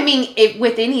no, I mean,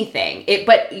 with anything.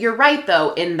 But you're right,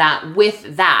 though, in that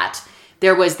with that,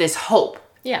 there was this hope.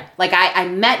 Yeah. Like I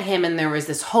met him and there was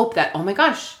this hope that, oh my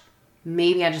gosh,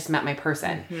 maybe I just met my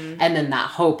person. And then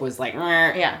that hope was like,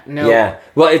 no. Yeah.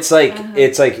 Well, it's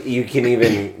like you can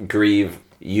even grieve.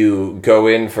 You go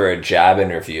in for a job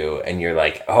interview and you're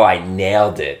like, oh, I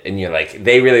nailed it. And you're like,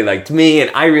 they really liked me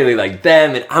and I really liked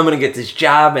them and I'm going to get this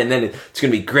job and then it's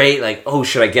going to be great. Like, oh,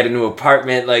 should I get a new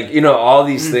apartment? Like, all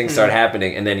these things start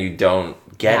happening and then you don't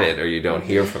get it or you don't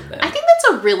hear from them. I think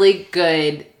that's a really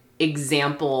good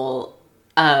example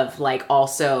of like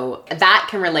also that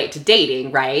can relate to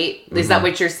dating, right? Is that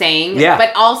what you're saying? Yeah.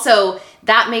 But also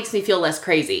that makes me feel less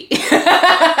crazy.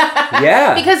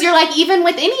 Yeah. Because you're like, even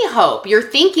with any hope, you're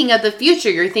thinking of the future.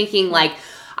 You're thinking like,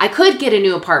 I could get a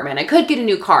new apartment. I could get a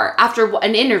new car after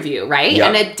an interview, right? Yep.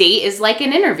 And a date is like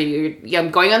an interview.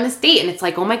 I'm going on this date and it's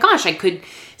like, oh my gosh, I could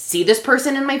see this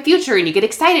person in my future. And you get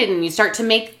excited and you start to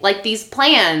make like these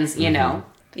plans,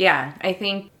 Yeah, I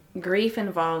think grief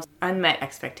involves unmet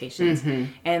expectations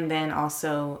and then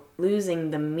also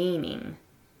losing the meaning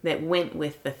that went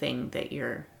with the thing that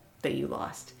you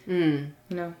lost.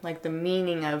 Like the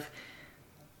meaning of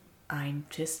I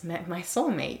just met my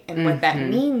soulmate and what that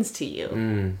means to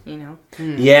you,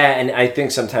 Yeah, and I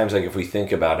think sometimes like if we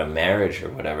think about a marriage or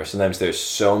whatever, sometimes there's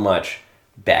so much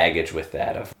baggage with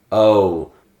that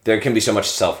of, there can be so much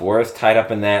self-worth tied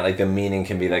up in that. Like the meaning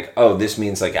can be like, oh, this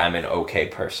means like I'm an okay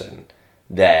person,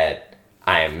 that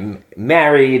I'm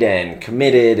married and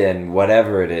committed and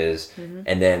whatever it is.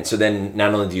 And then, so then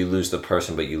not only do you lose the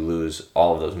person, but you lose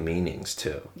all of those meanings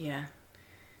too. Yeah.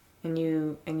 And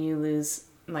you lose,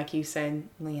 like you said,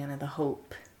 Leanna, the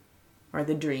hope or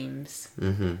the dreams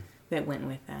that went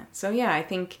with that. So yeah, I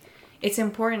think it's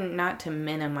important not to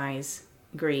minimize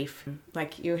grief.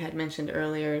 Like you had mentioned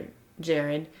earlier,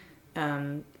 Jared,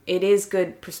 it is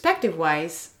good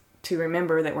perspective-wise to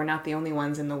remember that we're not the only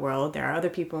ones in the world. There are other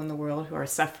people in the world who are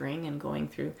suffering and going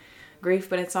through grief,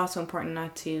 but it's also important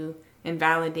not to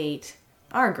invalidate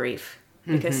our grief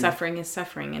because suffering is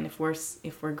suffering, and if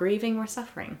we're grieving, we're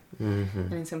suffering.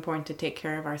 And it's important to take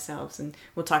care of ourselves, and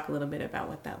we'll talk a little bit about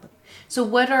what that looks like. So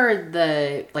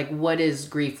what does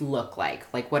grief look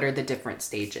like? Like what are the different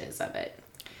stages of it?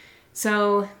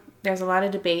 So there's a lot of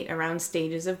debate around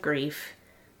stages of grief.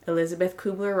 Elizabeth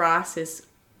Kubler-Ross is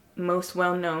most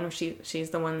well known. She's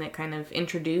the one that kind of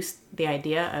introduced the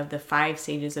idea of the 5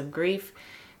 stages of grief,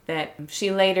 that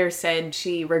she later said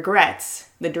she regrets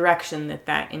the direction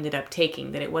that ended up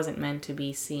taking, that it wasn't meant to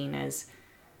be seen as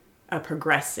a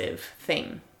progressive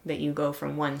thing, that you go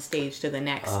from one stage to the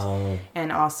next.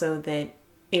 And also that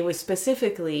it was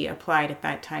specifically applied at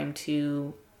that time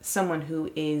to someone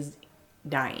who is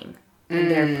dying and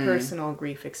their personal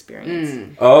grief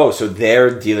experience. Oh, so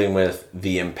they're dealing with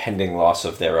the impending loss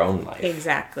of their own life.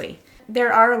 Exactly.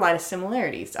 There are a lot of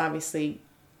similarities. Obviously,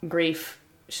 grief,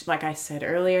 like I said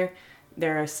earlier,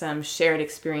 there are some shared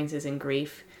experiences in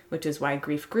grief, which is why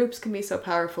grief groups can be so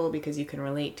powerful, because you can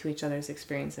relate to each other's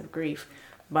experience of grief.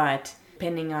 But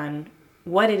depending on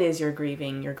what it is you're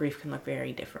grieving, your grief can look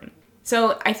very different.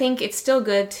 So I think it's still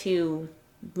good to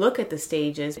look at the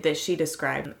stages that she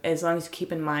described, as long as you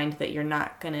keep in mind that you're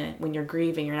not going to, when you're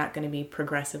grieving, you're not going to be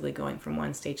progressively going from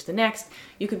one stage to the next.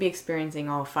 You could be experiencing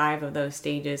all 5 of those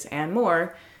stages and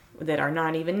more that are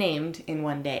not even named in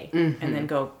one day, and then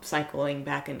go cycling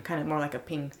back and kind of more like a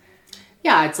ping.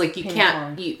 Yeah, it's like you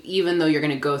can't, even though you're going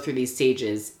to go through these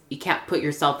stages, you can't put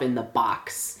yourself in the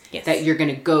box that you're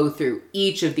going to go through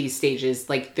each of these stages.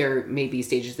 Like there may be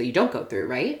stages that you don't go through,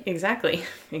 right? Exactly.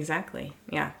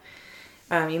 Yeah.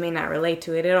 You may not relate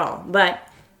to it at all. But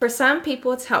for some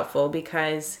people, it's helpful,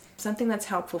 because something that's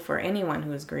helpful for anyone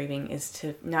who is grieving is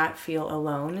to not feel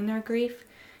alone in their grief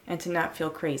and to not feel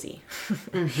crazy.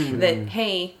 That,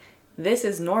 hey, this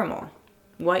is normal.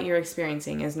 What you're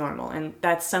experiencing is normal. And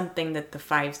that's something that the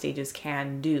 5 stages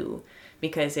can do,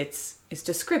 because it's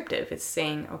descriptive. It's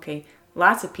saying, okay,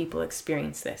 lots of people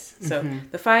experience this. So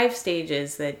the 5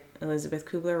 stages that Elizabeth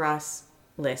Kubler-Ross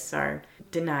lists are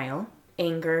denial,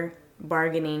 anger,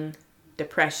 bargaining,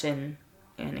 depression,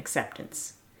 and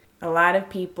acceptance. a lot of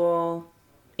people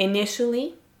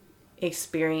initially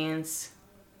experience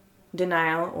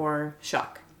denial or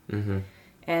shock. Mm-hmm.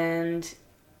 And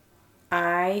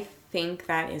I think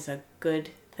that is a good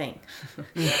thing.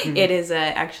 Mm-hmm.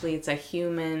 It's a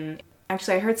human...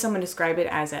 Actually, I heard someone describe it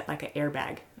as like an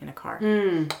airbag in a car.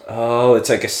 Oh, it's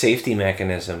like a safety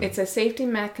mechanism. It's a safety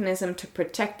mechanism to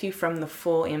protect you from the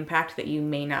full impact that you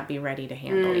may not be ready to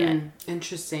handle yet.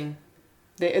 Interesting.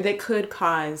 That could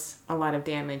cause a lot of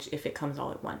damage if it comes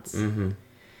all at once. Mm-hmm.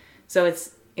 So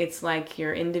it's like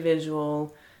your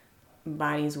individual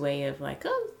body's way of like,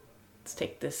 oh, let's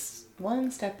take this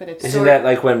one step at a time. Isn't that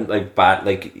like when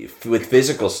with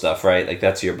physical stuff, right? Like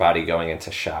that's your body going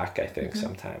into shock, I think,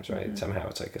 sometimes, right? Somehow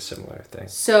it's like a similar thing.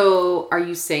 So are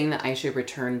you saying that I should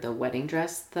return the wedding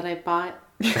dress that I bought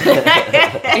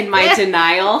in my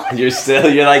denial?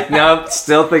 You're like, no,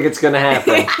 still think it's going to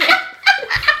happen.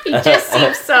 He just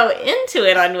seems so into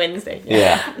it on Wednesday.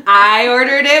 Yeah. I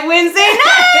ordered it Wednesday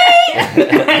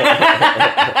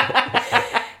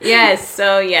night. Yes,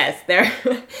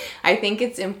 I think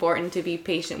it's important to be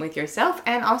patient with yourself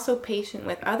and also patient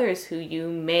with others who you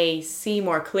may see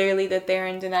more clearly that they're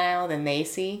in denial than they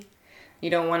see.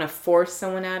 You don't want to force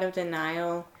someone out of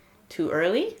denial too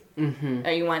early. Mm-hmm.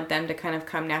 Or you want them to kind of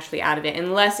come naturally out of it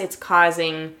unless it's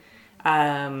causing,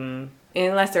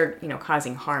 unless they're,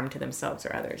 causing harm to themselves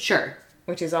or others. Sure.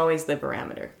 Which is always the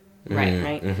barometer. Mm-hmm.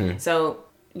 Right? Mm-hmm. So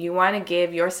you want to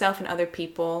give yourself and other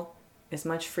people as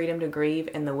much freedom to grieve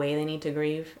in the way they need to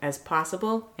grieve as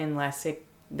possible, unless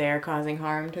they're causing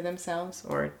harm to themselves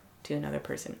or to another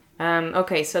person.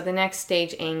 Okay, so the next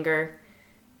stage, anger.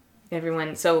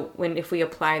 Everyone, if we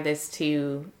apply this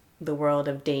to the world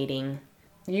of dating,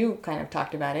 you kind of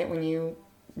talked about it when you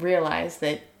realized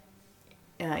that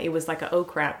it was like a oh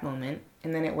crap moment,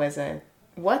 and then it was a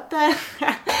what the,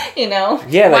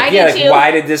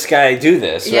 why did this guy do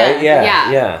this, right?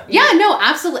 Yeah, no,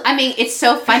 absolutely. I mean, it's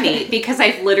so funny because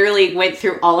I've literally went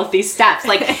through all of these steps.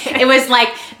 Like, it was like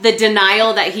the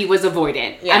denial that he was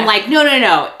avoidant. Yeah. I'm like,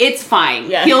 no, it's fine.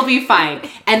 Yeah. He'll be fine.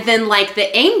 And then like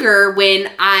the anger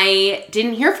when I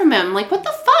didn't hear from him, I'm like, what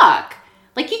the fuck?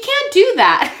 Like, you can't do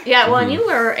that. Yeah, well, and you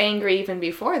were angry even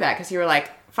before that because you were like,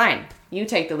 fine, you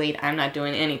take the lead. I'm not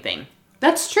doing anything.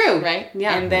 That's true. Right?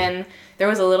 Yeah. And then there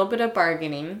was a little bit of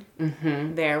bargaining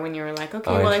there when you were like,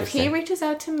 okay, well, if he reaches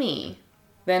out to me,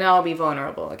 then I'll be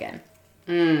vulnerable again.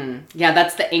 Yeah,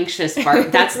 that's the anxious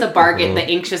that's the bargain, the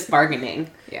anxious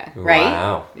bargaining. Yeah. Right?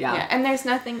 Wow. Yeah. And there's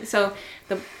nothing,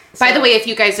 By the way, if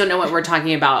you guys don't know what we're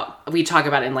talking about, we talk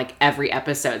about it in like every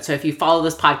episode. So if you follow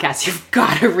this podcast, you've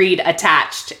got to read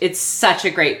Attached. It's such a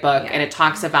great book. And it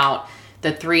talks about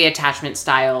the 3 attachment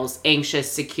styles: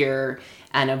 anxious, secure,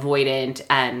 and avoidant.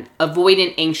 And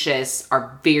avoidant, anxious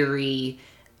are very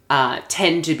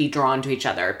tend to be drawn to each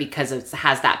other because it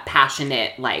has that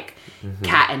passionate like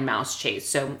cat and mouse chase.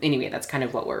 So anyway, that's kind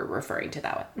of what we're referring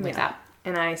to with that.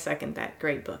 And I second that.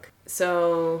 Great book.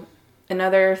 So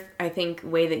another, I think,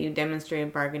 way that you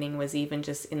demonstrated bargaining was even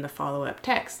just in the follow-up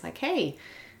text. Like, hey,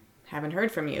 haven't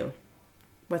heard from you.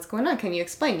 What's going on? Can you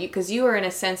explain? Because you were in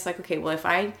a sense like, okay, well,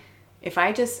 if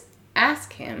I just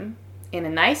ask him in a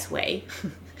nice way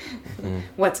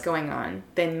what's going on,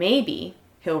 then maybe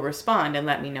he'll respond and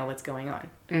let me know what's going on.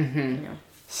 Mm-hmm.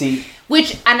 See,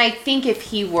 and I think if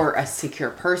he were a secure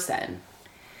person,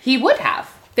 he would have.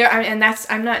 I'm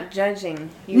not judging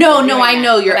you. No, I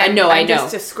know you're. I know. I'm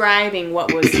just describing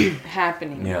what was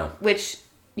happening. Yeah. Which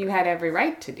you had every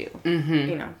right to do.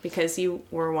 Mm-hmm. Because you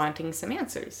were wanting some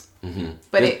answers. Mm-hmm.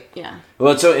 But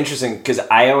Well, it's so interesting because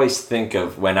I always think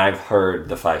of when I've heard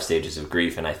the 5 stages of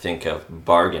grief, and I think of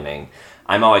bargaining.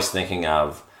 I'm always thinking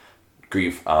of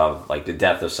grief of like the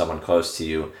death of someone close to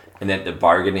you, and that the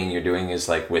bargaining you're doing is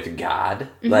like with God.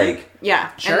 Mm-hmm. Like,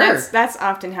 yeah, sure. And that's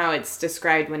often how it's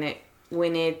described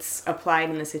when it's applied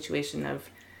in the situation of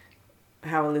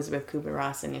how Elizabeth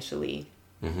Kubler-Ross initially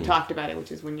talked about it,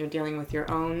 which is when you're dealing with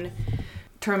your own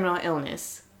terminal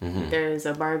illness. Mm-hmm. There's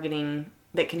a bargaining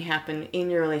that can happen in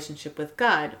your relationship with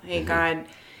God. Hey, God,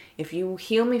 if you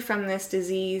heal me from this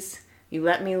disease, you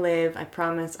let me live, I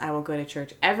promise I will go to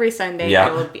church every Sunday.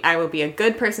 Yeah. I will be a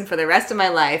good person for the rest of my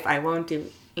life. I won't do,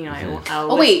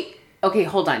 I'll wait. Okay,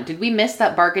 hold on. Did we miss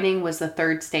that bargaining was the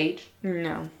 3rd stage?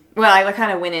 No. Well, I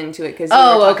kind of went into it because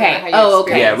okay.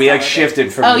 Yeah, we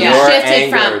shifted from your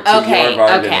anger to your bargaining.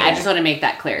 Okay. I just want to make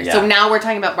that clear. Yeah. So now we're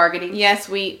talking about bargaining? Yes,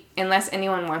 unless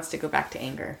anyone wants to go back to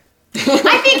anger.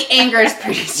 I think anger is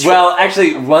pretty strong. Well,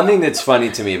 actually, one thing that's funny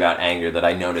to me about anger that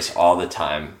I notice all the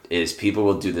time is people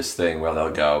will do this thing where they'll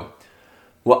go,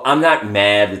 well, I'm not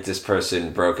mad that this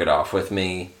person broke it off with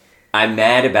me. I'm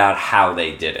mad about how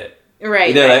they did it.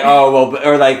 Right. They're right. like, oh well,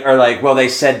 or like, well, they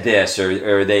said this,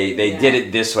 or they did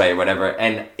it this way, or whatever.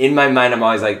 And in my mind, I'm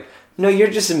always like, no, you're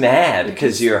just mad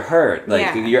because you're hurt,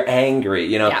 like you're angry,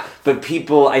 you know. Yeah. But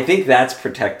people, I think that's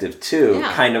protective too,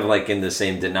 Yeah. kind of like in the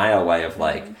same denial way of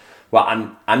like, well,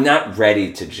 I'm not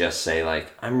ready to just say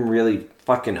like I'm really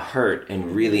fucking hurt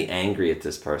and really angry at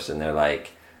this person. They're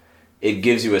like, it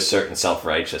gives you a certain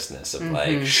self-righteousness of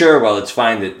like, sure, well, it's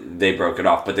fine that they broke it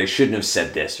off, but they shouldn't have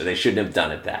said this or they shouldn't have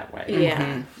done it that way.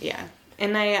 Yeah, yeah.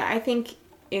 And I think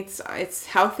it's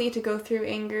healthy to go through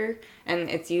anger,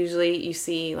 and it's usually, you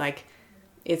see, like,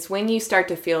 it's when you start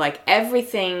to feel like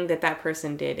everything that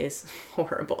person did is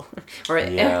horrible, or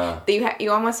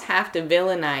you almost have to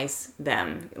villainize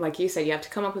them. Like you said, you have to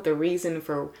come up with a reason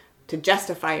to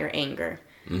justify your anger.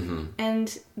 Mm-hmm.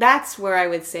 And that's where I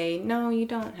would say, no, you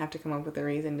don't have to come up with a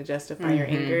reason to justify your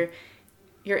anger.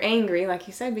 You're angry, like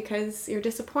you said, because you're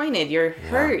disappointed, you're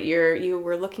hurt, you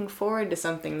were looking forward to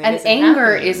something that isn't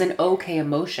anger happening. is an okay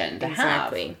emotion to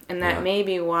Exactly. And that may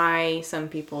be why some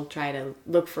people try to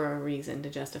look for a reason to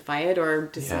justify it or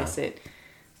dismiss it.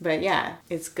 But yeah,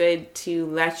 it's good to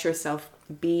let yourself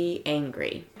be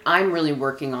angry. I'm really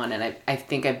working on it. I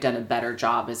think I've done a better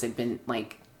job as I've been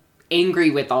like angry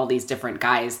with all these different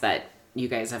guys that you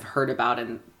guys have heard about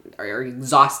and are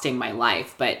exhausting my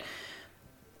life. But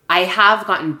I have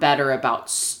gotten better about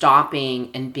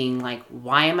stopping and being like,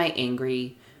 why am I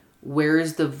angry?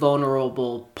 Where's the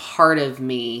vulnerable part of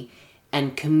me?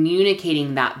 And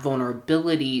communicating that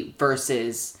vulnerability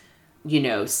versus,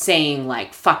 saying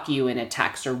like, fuck you in a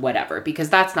text or whatever, because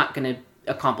that's not going to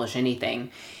accomplish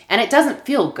anything. And it doesn't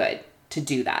feel good to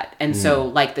do that. And so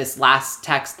like this last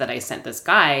text that I sent this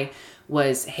guy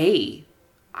was, hey,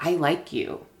 I like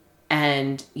you.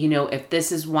 And, if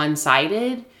this is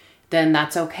one-sided, then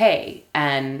that's okay.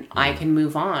 And I can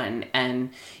move on. And,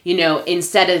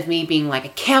 instead of me being like, I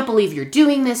can't believe you're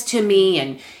doing this to me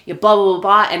and blah, blah, blah,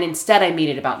 blah. And instead I made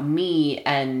it about me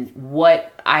and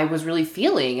what I was really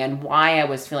feeling and why I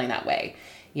was feeling that way,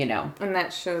 And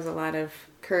that shows a lot of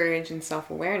courage and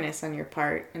self-awareness on your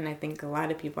part, and I think a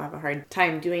lot of people have a hard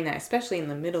time doing that, especially in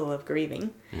the middle of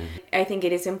grieving. I think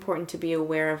it is important to be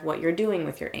aware of what you're doing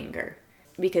with your anger,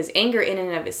 because anger in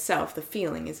and of itself, the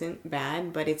feeling isn't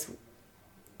bad, but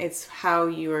it's how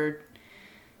you're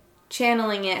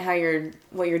channeling it,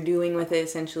 what you're doing with it.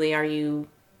 Essentially, are you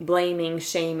blaming,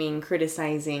 shaming,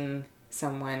 criticizing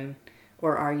someone,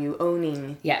 or are you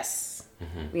owning? Yes.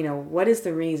 What is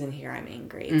the reason here I'm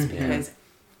angry? It's because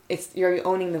you're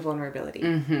owning the vulnerability.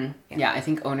 Yeah, I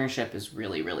think ownership is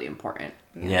really, really important.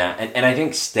 Yeah, and I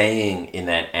think staying in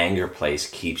that anger place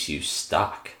keeps you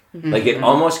stuck. Like, it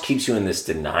almost keeps you in this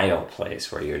denial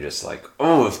place where you're just like,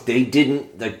 oh, if they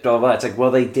didn't, like, blah, blah. It's like,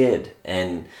 well, they did.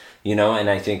 And, and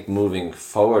I think moving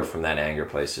forward from that anger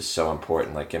place is so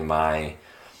important. Like, in my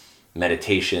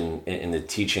meditation, in the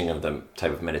teaching of the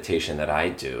type of meditation that I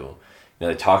do,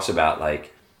 it talks about,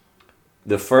 like,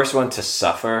 the first one to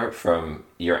suffer from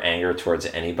your anger towards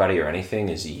anybody or anything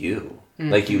is you.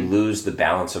 Like, you lose the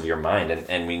balance of your mind.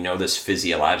 And we know this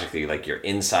physiologically, like your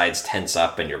insides tense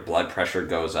up and your blood pressure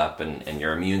goes up and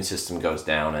your immune system goes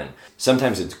down. And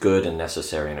sometimes it's good and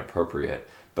necessary and appropriate,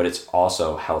 but it's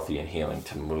also healthy and healing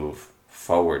to move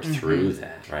forward through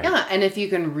that, right? Yeah, and if you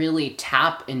can really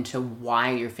tap into why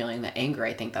you're feeling the anger,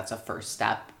 I think that's a first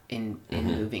step in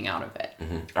moving out of it.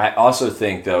 I also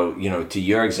think, though, to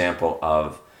your example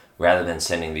of rather than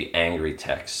sending the angry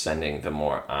text, sending the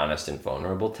more honest and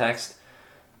vulnerable text,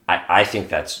 I think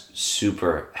that's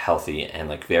super healthy and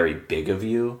like very big of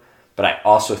you. But I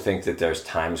also think that there's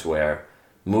times where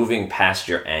moving past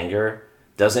your anger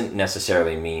doesn't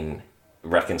necessarily mean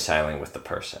reconciling with the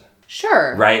person.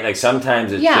 Sure. Right? Like,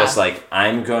 sometimes it's just like,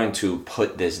 I'm going to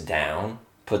put this down,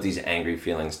 put these angry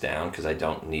feelings down because I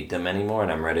don't need them anymore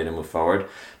and I'm ready to move forward.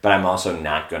 But I'm also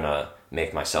not going to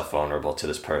make myself vulnerable to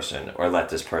this person or let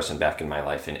this person back in my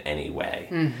life in any way.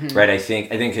 Right? I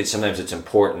think sometimes it's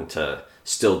important to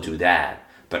still do that,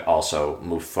 but also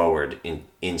move forward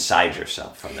inside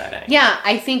yourself from that anger. Yeah,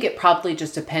 I think it probably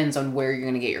just depends on where you're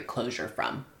going to get your closure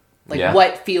from. Like,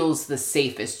 what feels the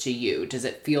safest to you? Does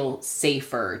it feel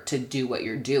safer to do what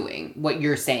you're doing, what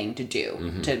you're saying to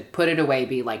do, to put it away,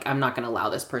 be like, I'm not going to allow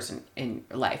this person in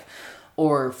your life?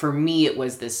 Or for me, it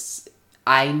was this,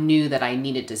 I knew that I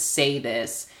needed to say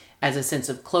this as a sense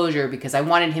of closure because I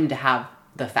wanted him to have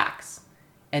the facts.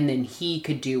 And then he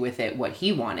could do with it what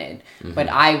he wanted. But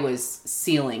I was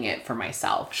sealing it for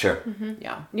myself. Sure.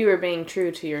 Yeah. You were being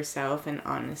true to yourself and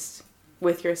honest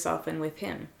with yourself and with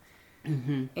him.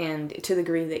 And to the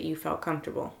degree that you felt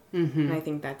comfortable. And I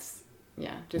think that's,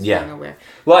 just being aware.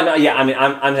 Well, no, yeah, I mean,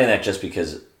 I'm saying that just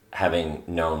because having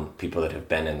known people that have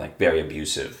been in like very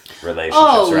abusive relationships,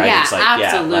 Oh, right? yeah, It's like,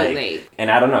 absolutely.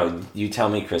 and I don't know, you tell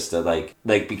me, Krista, like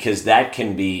because that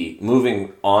can be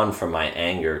moving on from my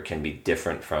anger can be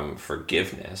different from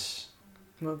forgiveness.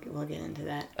 We'll get into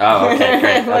that. Oh, okay,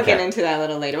 great. We'll Okay. get into that a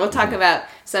little later. We'll talk about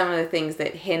some of the things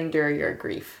that hinder your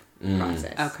grief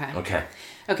process. Okay.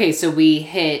 Okay. So we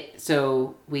hit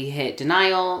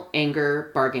denial,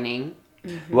 anger, bargaining.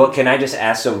 Well, can I just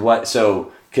ask,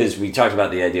 because we talked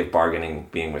about the idea of bargaining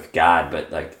being with God,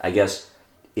 but like, I guess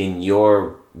in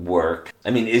your work, I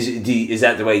mean, is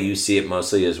that the way you see it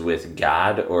mostly, is with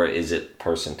God, or is it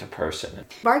person to person?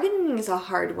 Bargaining is a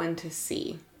hard one to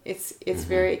see. It's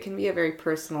it can be a very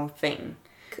personal thing.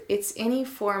 It's any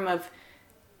form of,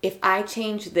 if I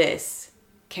change this,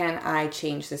 can I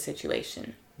change the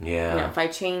situation? Yeah. You know, if I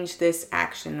change this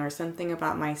action or something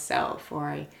about myself,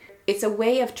 it's a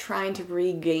way of trying to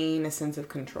regain a sense of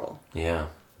control. Yeah.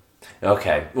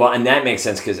 Okay. Well, and that makes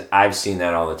sense, because I've seen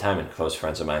that all the time in close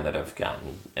friends of mine that have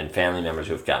gotten, and family members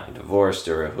who have gotten divorced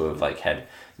or who have like had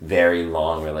very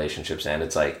long relationships, and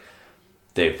it's like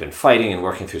they've been fighting and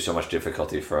working through so much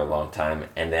difficulty for a long time,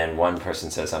 and then one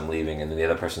person says, I'm leaving, and then the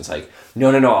other person's like,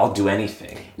 no, I'll do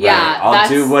anything. Right? Yeah, I'll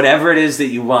do whatever it is that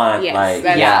you want. Yes, like,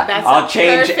 that's I'll a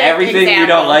change perfect everything you example.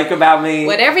 don't like about me.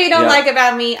 Whatever you don't Yeah. like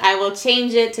about me, I will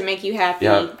change it to make you happy.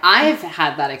 Yeah. I've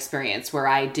had that experience where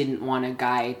I didn't want a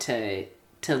guy to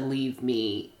leave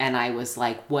me, and I was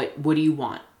like, what do you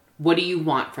want? What do you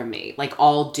want from me? Like,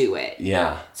 I'll do it.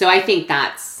 Yeah. So I think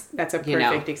that's That's a perfect you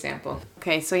know. example.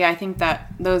 Okay, so yeah, I think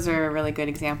that those are really good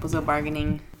examples of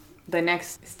bargaining. The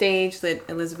next stage that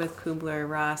Elizabeth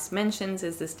Kubler-Ross mentions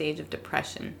is the stage of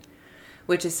depression,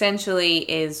 which essentially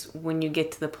is when you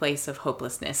get to the place of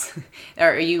hopelessness,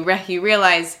 or you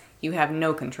realize you have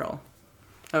no control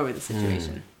over the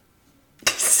situation.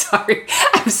 Sorry,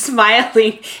 I'm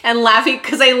smiling and laughing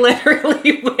because I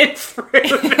literally went through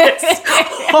this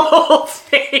whole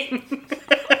thing.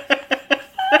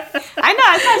 I know,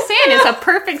 that's what I'm saying. It's a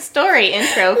perfect story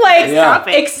intro for Like, this Yeah.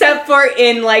 topic. except for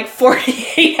in like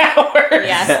 48 hours.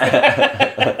 Yes.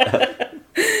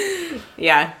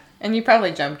 Yeah. And you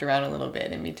probably jumped around a little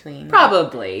bit in between.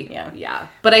 Probably. Yeah. Yeah.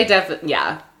 But I definitely,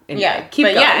 yeah. Anyway, Yeah. keep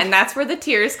but going. yeah, and that's where the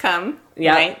tears come.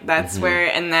 Yeah. Right? That's where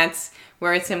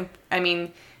it's, I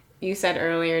mean, you said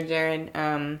earlier, Jared,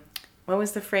 what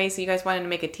was the phrase that you guys wanted to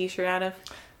make a t-shirt out of?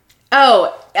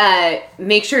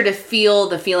 Make sure to feel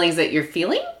the feelings that you're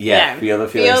feeling. Yeah. Yeah. Feel the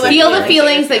feelings. Feel the feelings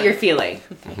feelings that that you're feeling.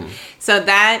 So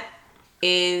that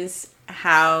is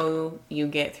how you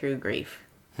get through grief.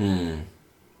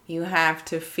 You have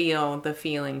to feel the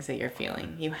feelings that you're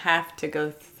feeling. You have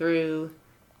to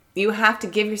you have to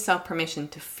give yourself permission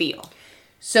to feel.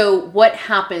 So what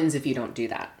happens if you don't do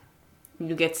that?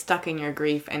 You get stuck in your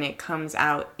grief and it comes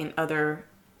out in other,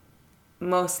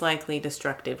 most likely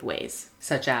destructive ways.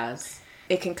 Such as?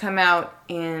 It can come out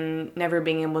in never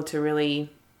being able to really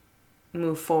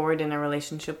move forward in a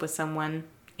relationship with someone.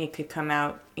 It could come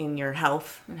out in your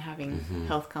health and having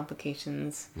health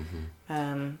complications.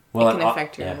 Well, it can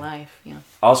affect your yeah. life. Yeah.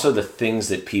 Also, the things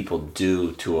that people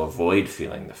do to avoid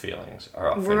feeling the feelings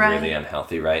are often Right. really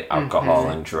unhealthy, right? Alcohol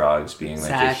and drugs being like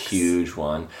a Sex. huge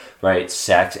one, right?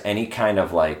 Sex, any kind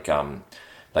of like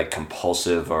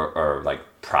compulsive or like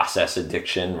process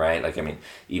addiction, right? Like, I mean,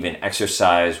 even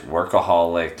exercise,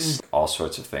 workaholics, all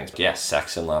sorts of things. Yeah,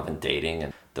 sex and love and dating,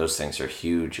 and those things are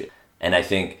huge. And I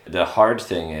think the hard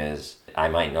thing is, I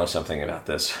might know something about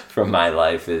this from my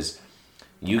life, is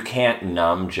you can't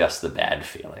numb just the bad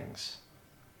feelings,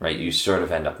 right? You sort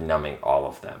of end up numbing all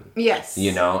of them. Yes.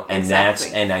 You know, and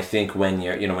Exactly. and I think when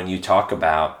when you talk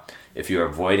about, if you're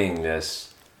avoiding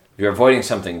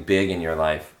something big in your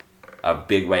life, a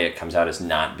big way it comes out is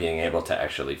not being able to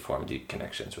actually form deep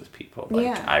connections with people. Like,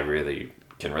 Yeah. I really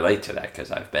can relate to that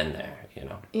because I've been there,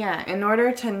 Yeah, in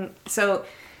order to... So,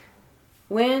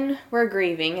 when we're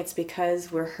grieving, it's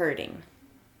because we're hurting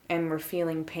and we're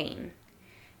feeling pain.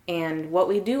 And what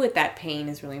we do with that pain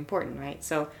is really important, right?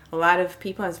 So, a lot of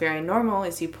people, it's very normal,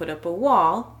 is you put up a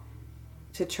wall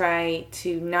to try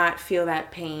to not feel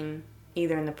that pain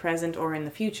either in the present or in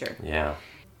the future. Yeah.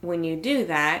 When you do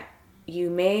that, you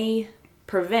may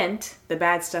prevent the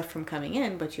bad stuff from coming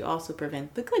in, but you also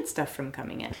prevent the good stuff from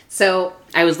coming in. So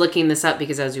I was looking this up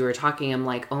because as you were talking, I'm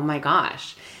like, oh my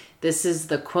gosh, this is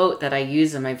the quote that I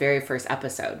used in my very first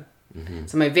episode.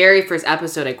 So my very first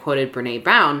episode, I quoted Brene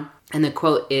Brown, and the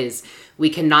quote is, we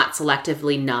cannot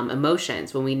selectively numb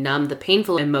emotions. When we numb the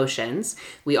painful emotions,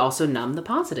 we also numb the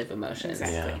positive emotions.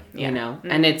 Exactly. Yeah. You know?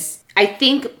 And I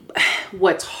think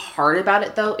what's hard about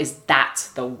it though, is that's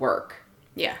the work.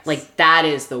 Yes. Like that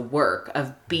is the work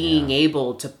of being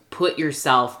able to put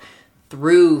yourself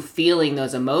through feeling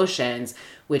those emotions,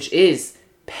 which is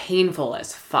painful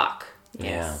as fuck.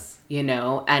 Yes. You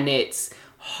know, and it's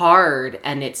hard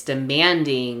and it's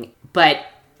demanding. But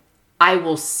I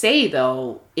will say,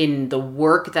 though, in the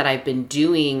work that I've been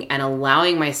doing and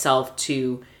allowing myself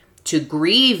to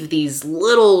grieve these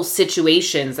little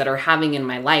situations that are happening in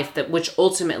my life, that which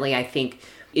ultimately I think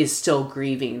is still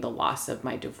grieving the loss of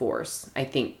my divorce. I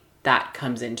think that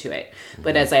comes into it.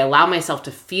 But as I allow myself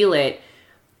to feel it,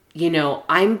 you know,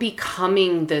 I'm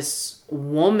becoming this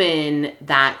woman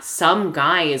that some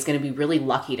guy is going to be really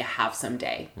lucky to have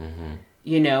someday.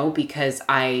 You know, because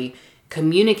I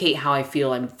communicate how I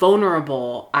feel. I'm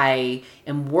vulnerable. I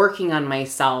am working on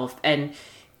myself. And,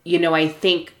 you know, I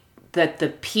think that the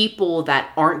people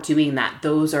that aren't doing that,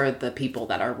 those are the people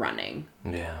that are running.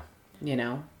 Yeah. You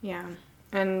know? Yeah.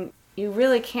 And you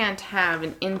really can't have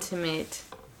an intimate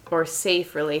or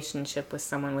safe relationship with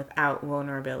someone without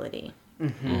vulnerability.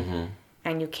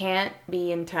 And you can't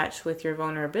be in touch with your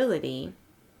vulnerability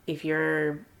if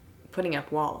you're putting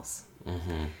up walls.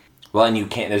 Well, and you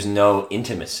can't, there's no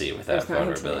intimacy without There's no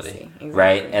vulnerability. intimacy, exactly.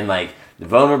 Right? And like, the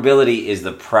vulnerability is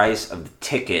the price of the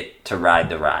ticket to ride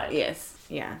the ride. Yes.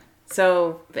 Yeah.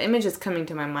 So the image that's coming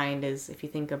to my mind is if you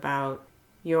think about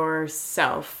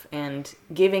yourself and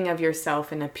giving of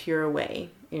yourself in a pure way,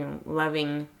 you know,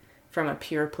 loving from a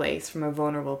pure place, from a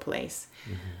vulnerable place.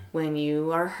 When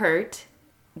you are hurt,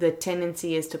 the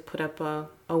tendency is to put up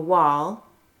a wall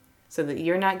so that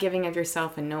you're not giving of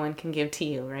yourself and no one can give to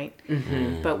you, right?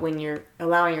 But when you're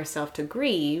allowing yourself to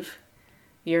grieve,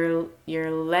 you're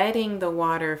letting the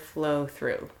water flow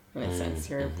through, in a sense.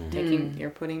 You're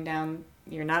putting down,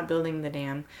 you're not building the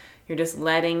dam. You're just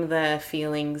letting the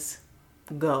feelings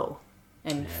go.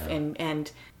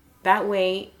 And that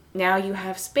way, now you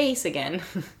have space again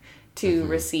to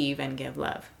receive and give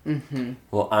love.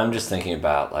 Well, I'm just thinking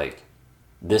about, like,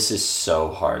 this is so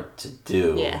hard to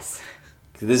do. Yes.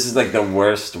 This is like the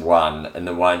worst one, and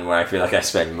the one where I feel like I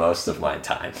spend most of my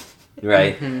time,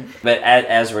 right? But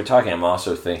as we're talking, I'm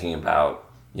also thinking about,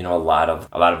 you know, a lot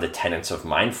of the tenets of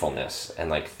mindfulness and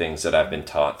like things that I've been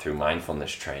taught through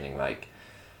mindfulness training, like,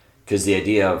 because the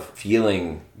idea of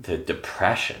feeling the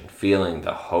depression, feeling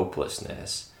the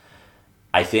hopelessness,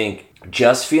 I think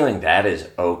just feeling that is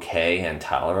okay and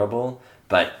tolerable.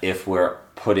 But if we're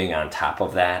putting on top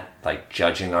of that, like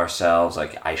judging ourselves,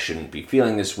 like I shouldn't be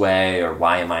feeling this way, or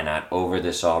why am I not over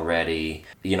this already?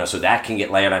 You know, so that can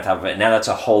get layered on top of it. Now that's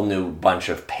a whole new bunch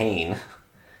of pain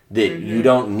that you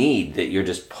don't need, that you're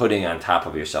just putting on top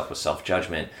of yourself with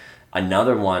self-judgment.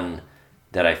 Another one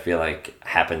that I feel like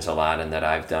happens a lot and that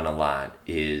I've done a lot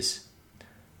is,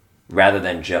 rather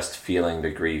than just feeling the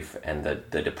grief and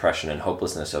the depression and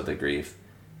hopelessness of the grief,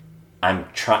 I'm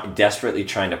desperately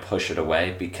trying to push it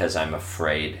away because I'm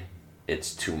afraid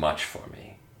it's too much for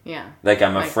me. Yeah. Like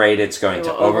I'm afraid it's going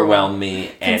to overwhelm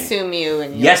me and consume you,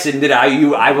 and yes, and that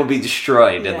I will be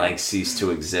destroyed and like cease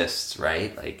to exist,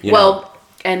 right? Like, you know.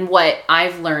 And what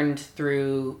I've learned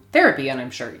through therapy, and I'm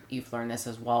sure you've learned this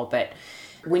as well, but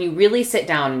when you really sit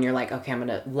down and you're like, okay, I'm going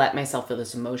to let myself feel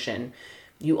this emotion,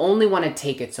 you only want to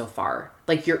take it so far.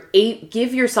 Like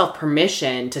give yourself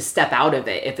permission to step out of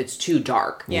it if it's too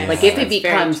dark. Yes. Like if it That's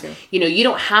becomes, you know, you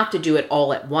don't have to do it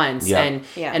all at once. Yeah.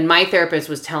 And my therapist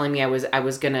was telling me I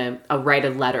was going to write a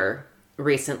letter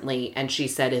recently, and she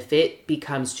said if it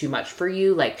becomes too much for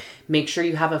you, like make sure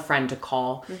you have a friend to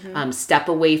call, step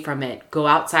away from it, go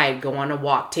outside, go on a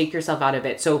walk, take yourself out of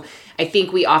it. So I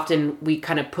think we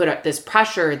kind of put up this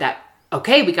pressure that,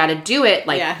 okay, we got to do it,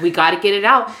 like we got to get it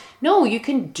out. No, you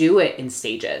can do it in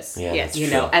stages. Yes, you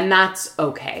know, and that's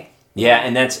okay. Yeah,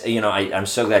 and that's, you know, I'm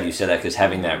so glad you said that, because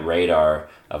having that radar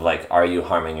of like, are you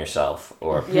harming yourself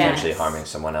or potentially harming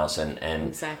someone else? And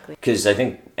exactly, because I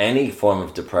think any form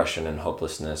of depression and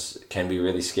hopelessness can be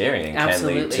really scary and can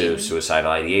lead to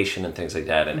suicidal ideation and things like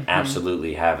that. And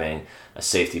absolutely having a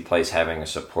safety place, having a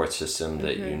support system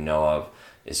that you know of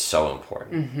is so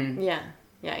important.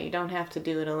 Yeah, you don't have to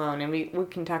do it alone. And we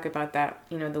can talk about that,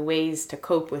 you know, the ways to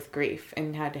cope with grief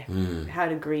and how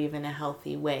to grieve in a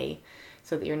healthy way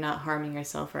so that you're not harming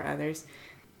yourself or others.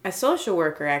 A social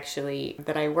worker, actually,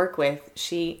 that I work with,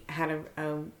 she had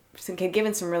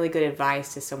given some really good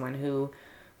advice to someone who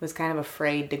was kind of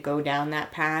afraid to go down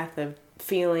that path of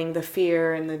feeling the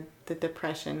fear and the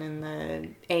depression and the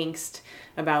angst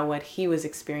about what he was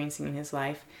experiencing in his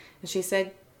life. And she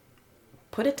said,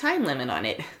 put a time limit on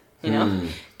it. You know,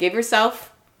 give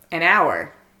yourself an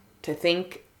hour to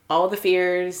think all the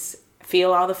fears,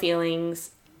 feel all the feelings,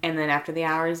 and then after the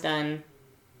hour is done,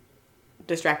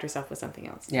 distract yourself with something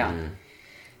else. Yeah.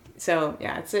 So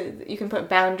yeah, you can put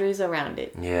boundaries around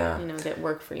it. Yeah. That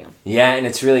work for you. Yeah, and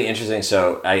it's really interesting.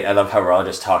 So I love how we're all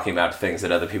just talking about things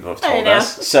that other people have told know.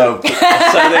 us. So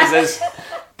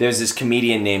there's this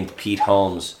comedian named Pete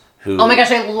Holmes who. Oh my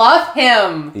gosh, I love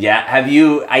him. Yeah, have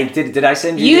you? Did I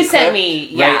send you? You the sent clip? me,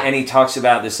 yeah. Right, and he talks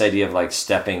about this idea of like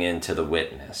stepping into the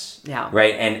witness. Yeah.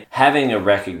 Right, and having a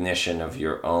recognition of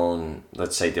your own,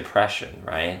 let's say, depression.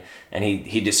 Right, and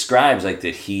he describes like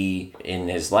that he in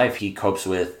his life he copes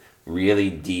with really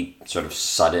deep, sort of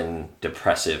sudden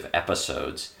depressive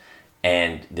episodes.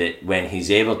 And that when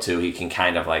he's able to, he can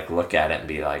kind of like look at it and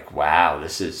be like, wow,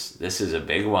 this is a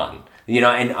big one.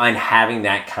 And having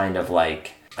that kind of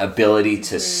like ability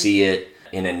to see it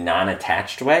in a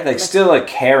non-attached way, like still a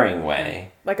caring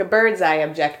way. Like a bird's eye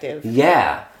objective.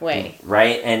 Yeah. Way.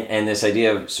 Right? And this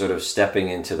idea of sort of stepping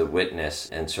into the witness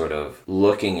and sort of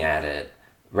looking at it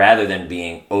rather than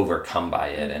being overcome by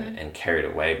it and carried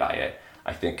away by it,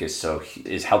 I think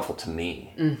is helpful to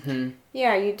me. Mm-hmm.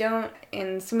 Yeah, you don't,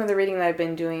 in some of the reading that I've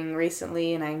been doing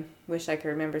recently, and I wish I could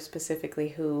remember specifically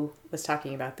who was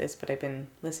talking about this, but I've been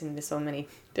listening to so many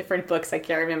different books, I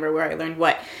can't remember where I learned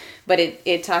what. But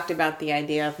it talked about the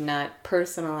idea of not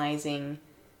personalizing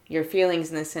your feelings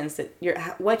in the sense that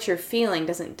what you're feeling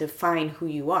doesn't define who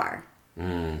you are.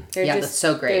 That's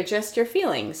so great. They're just your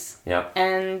feelings. Yep.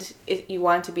 And you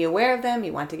want to be aware of them,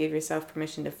 you want to give yourself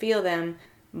permission to feel them,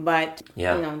 but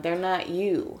they're not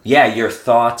you. Yeah, your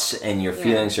thoughts and your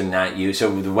feelings are not you.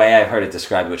 So the way I've heard it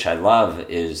described, which I love,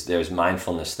 is there's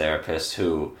mindfulness therapists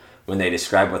who, when they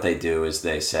describe what they do, is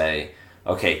they say,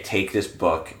 okay, take this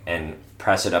book and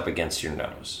press it up against your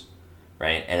nose,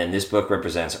 right? And then this book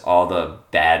represents all the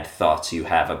bad thoughts you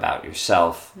have about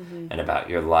yourself and about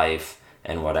your life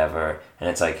and whatever. And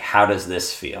it's like, how does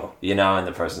this feel? And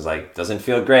the person's like, doesn't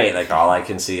feel great. Like, all I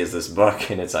can see is this book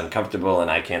and it's uncomfortable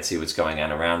and I can't see what's going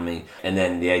on around me. And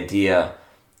then the idea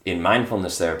in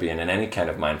mindfulness therapy and in any kind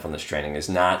of mindfulness training is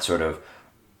not sort of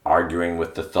arguing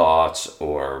with the thoughts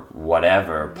or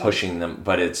whatever, pushing them,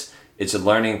 but it's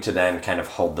learning to then kind of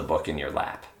hold the book in your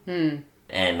lap.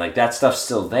 And like that stuff's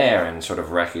still there and sort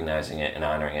of recognizing it and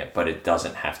honoring it, but it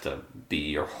doesn't have to be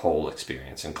your whole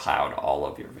experience and cloud all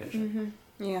of your vision.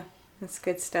 Yeah, that's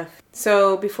good stuff.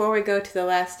 So before we go to the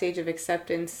last stage of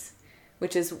acceptance,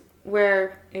 which is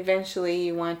where eventually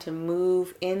you want to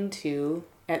move into,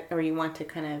 or you want to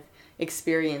kind of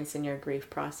experience in your grief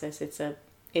process,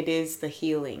 it is the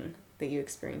healing that you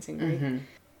experience in grief.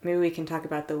 Maybe we can talk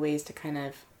about the ways to kind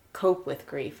of cope with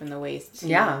grief and the ways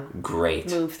to Great.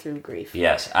 move through grief.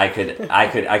 Yes, I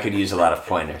could use a lot of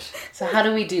pointers. So how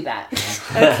do we do that?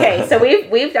 Okay, so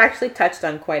we've actually touched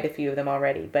on quite a few of them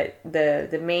already, but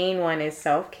the main one is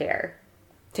self-care.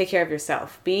 Take care of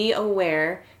yourself. Be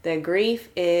aware that grief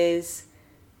is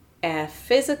a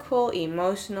physical,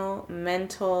 emotional,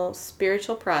 mental,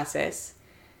 spiritual process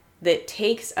that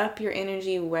takes up your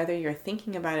energy whether you're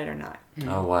thinking about it or not.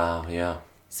 Oh, wow, yeah.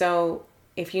 So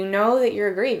if you know that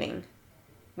you're grieving,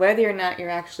 whether or not you're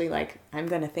actually like, I'm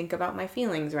going to think about my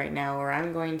feelings right now, or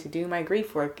I'm going to do my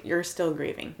grief work, you're still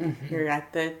grieving.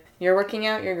 You're working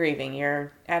out, you're grieving.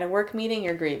 You're at a work meeting,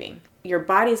 you're grieving. Your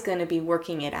body's going to be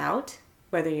working it out,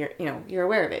 whether you're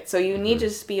aware of it. So you need to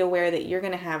just be aware that you're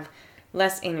going to have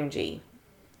less energy.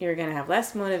 You're going to have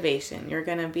less motivation. You're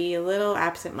going to be a little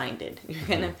absent-minded. You're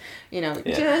going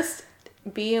to, just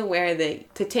be aware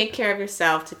that to take care of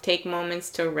yourself, to take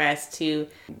moments to rest, to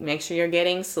make sure you're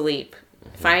getting sleep.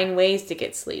 Find ways to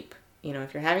get sleep.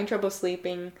 If you're having trouble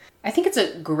sleeping. I think it's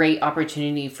a great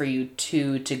opportunity for you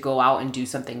to go out and do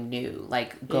something new.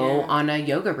 Like go on a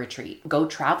yoga retreat. Go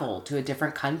travel to a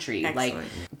different country. Excellent.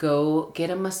 Like go get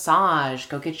a massage.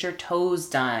 Go get your toes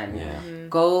done. Yeah.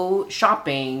 Go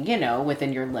shopping,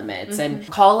 within your limits. And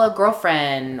call a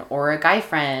girlfriend or a guy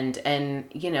friend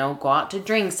and, go out to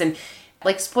drinks and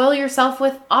like spoil yourself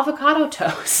with avocado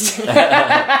toast.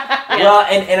 Well,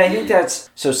 and I think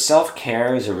so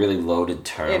self-care is a really loaded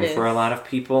term for a lot of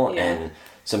people. Yeah. And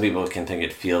some people can think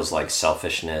it feels like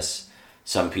selfishness.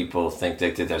 Some people think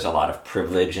that there's a lot of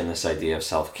privilege in this idea of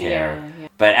self-care. Yeah.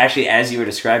 But actually, as you were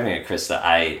describing it, Krista,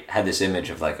 I had this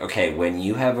image of like, okay, when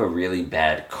you have a really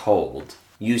bad cold,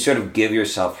 you sort of give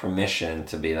yourself permission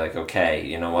to be like, okay,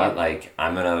 you know what? Like,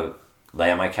 I'm going to lay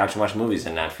on my couch and watch movies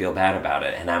and not feel bad about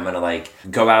it. And I'm going to like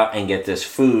go out and get this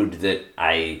food that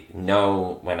I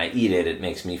know when I eat it, it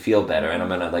makes me feel better. And I'm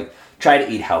going to like try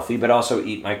to eat healthy, but also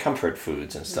eat my comfort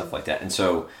foods and stuff like that. And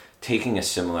so taking a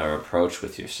similar approach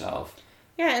with yourself.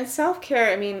 Yeah, and self-care,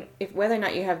 I mean, whether or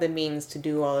not you have the means to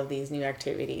do all of these new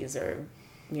activities or,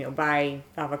 buy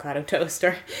avocado toast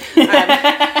or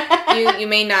you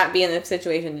may not be in the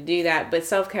situation to do that, but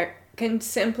self-care can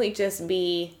simply just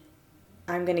be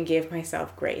I'm going to give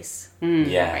myself grace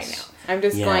Yes. right now. I'm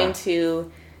just going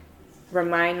to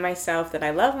remind myself that I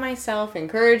love myself,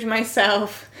 encourage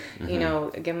myself,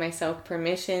 give myself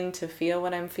permission to feel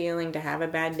what I'm feeling, to have a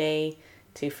bad day,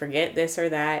 to forget this or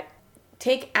that.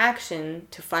 Take action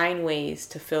to find ways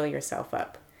to fill yourself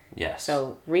up. Yes.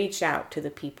 So reach out to the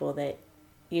people that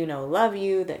love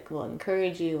you, that will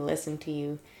encourage you, listen to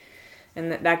you.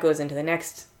 And that goes into the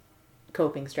next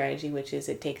coping strategy, which is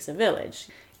it takes a village.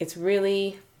 It's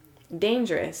really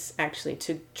dangerous, actually,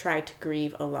 to try to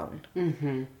grieve alone.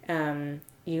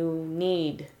 You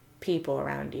need people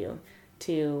around you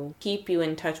to keep you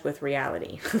in touch with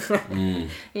reality,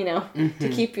 to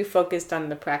keep you focused on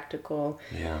the practical,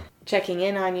 checking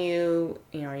in on you.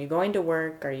 Are you going to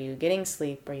work? Are you getting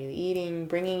sleep? Are you eating?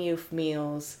 Bringing you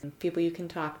meals? People you can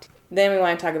talk to. Then we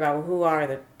want to talk about who are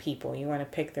the people. You want to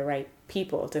pick the right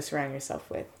people to surround yourself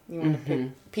with. You want to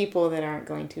pick people that aren't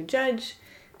going to judge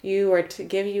you or to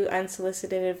give you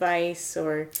unsolicited advice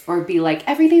or be like,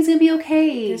 everything's gonna be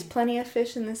okay. There's plenty of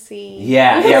fish in the sea.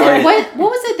 Yeah. What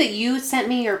was it that you sent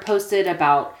me or posted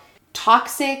about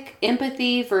toxic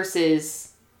empathy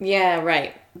versus... Yeah,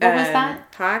 right. What was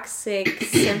that? Toxic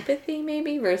sympathy,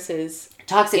 maybe, versus...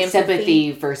 Toxic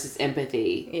sympathy versus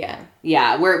empathy. Yeah.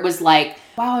 Yeah, where it was like,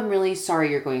 wow, I'm really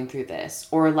sorry you're going through this.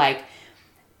 Or like,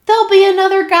 there'll be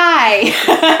another guy.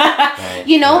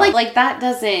 Right, like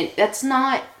that's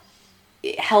not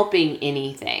helping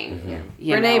anything.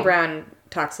 Brene Brown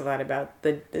talks a lot about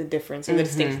the difference or the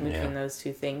distinction between those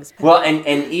two things. Well, and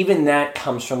even that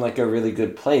comes from like a really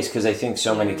good place, because I think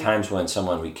so many times when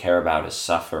someone we care about is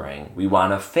suffering, we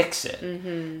want to fix it.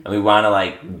 And we want to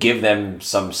like give them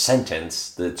some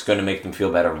sentence that's going to make them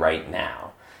feel better right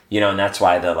now. And that's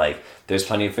why there's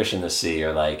plenty of fish in the sea,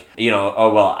 or like,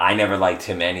 oh, well, I never liked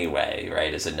him anyway,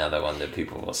 right, is another one that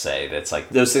people will say. That's like,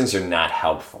 those things are not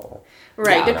helpful.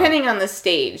 Right, depending on the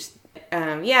stage.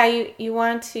 You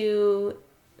want to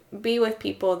be with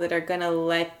people that are going to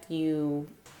let you,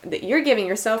 that you're giving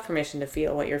yourself permission to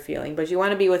feel what you're feeling, but you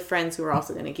want to be with friends who are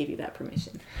also going to give you that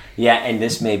permission. Yeah, and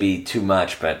this may be too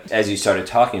much, but as you started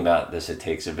talking about this, it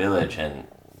takes a village, and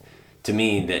to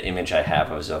me, the image I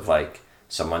have was of like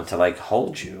someone to like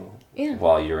hold you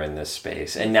while you're in this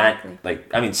space, and not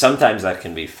like, sometimes that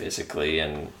can be physically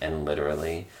and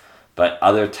literally, but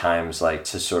other times like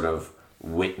to sort of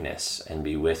witness and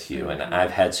be with you. And I've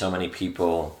had so many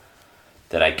people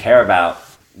that I care about,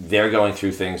 they're going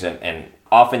through things, and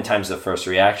oftentimes the first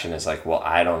reaction is like, well,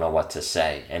 I don't know what to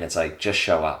say. And it's like, just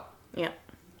show up. Yeah.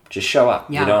 Just show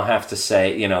up. You don't have to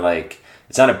say,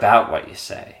 it's not about what you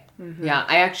say. Yeah,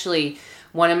 I actually,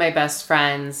 one of my best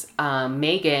friends,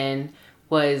 Megan,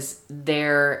 was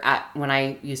there when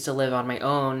I used to live on my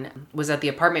own, was at the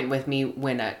apartment with me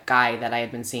when a guy that I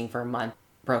had been seeing for a month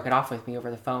broke it off with me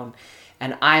over the phone.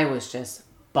 And I was just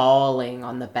bawling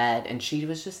on the bed, and she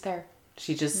was just there.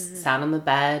 She just sat on the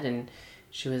bed, and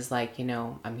she was like,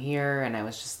 I'm here. And I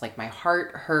was just like, my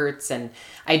heart hurts. And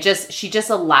she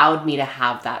just allowed me to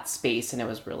have that space, and it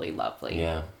was really lovely.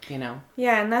 Yeah.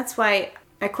 Yeah, and that's why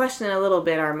I question a little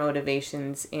bit our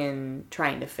motivations in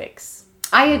trying to fix.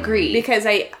 I agree. Because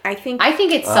I think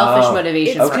it's selfish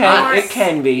motivation for us. It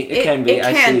can be. It can be. It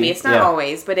can be. It's not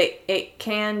always, but it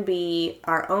can be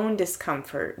our own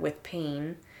discomfort with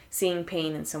pain, seeing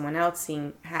pain in someone else,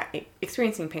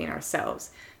 experiencing pain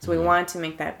ourselves. So we want to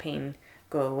make that pain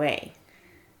go away.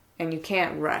 And you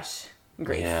can't rush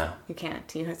grief. Yeah. You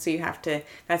can't. So you have to,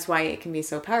 that's why it can be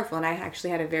so powerful. And I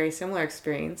actually had a very similar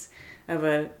experience of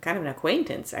a kind of an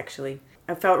acquaintance, actually.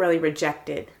 I felt really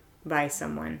rejected by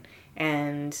someone,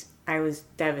 and I was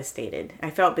devastated.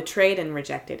 I felt betrayed and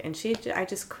rejected, and I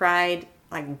just cried,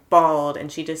 like bawled,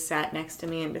 and she just sat next to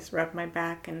me and just rubbed my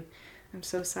back, and I'm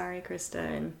so sorry, Krista,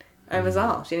 and it was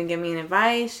all. She didn't give me an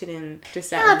advice. She didn't just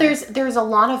sat there's a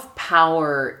lot of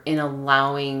power in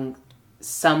allowing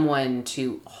someone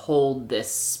to hold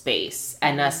this space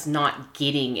and us not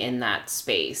getting in that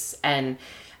space. And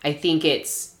I think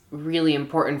it's really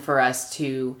important for us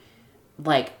to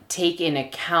like take in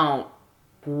account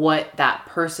what that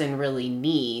person really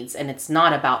needs, and it's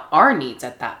not about our needs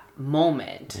at that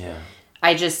moment. Yeah.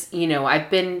 I just, I've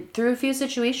been through a few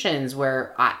situations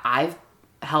where I've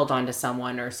held on to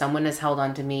someone, or someone has held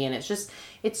on to me, and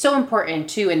it's so important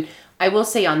too. And I will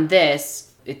say on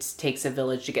this, it takes a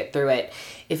village to get through it.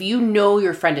 If you know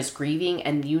your friend is grieving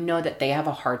and you know that they have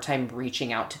a hard time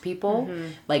reaching out to people,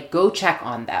 like go check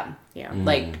on them. Yeah.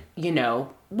 Like,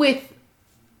 with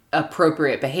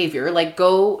appropriate behavior, like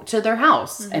go to their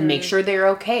house and make sure they're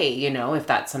okay, if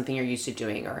that's something you're used to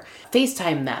doing, or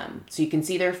FaceTime them so you can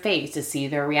see their face, to see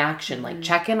their reaction, like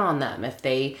check in on them if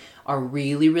they are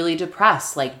really, really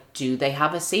depressed, like do they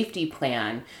have a safety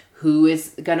plan? Who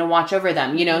is going to watch over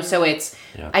them? So it's,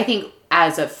 I think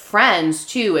as a friends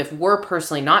too, if we're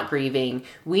personally not grieving,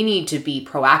 we need to be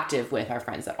proactive with our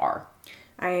friends that are.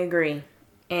 I agree.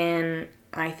 And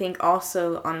I think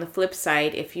also on the flip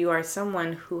side, if you are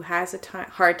someone who has a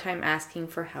hard time asking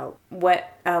for help,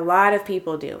 what a lot of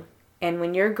people do, and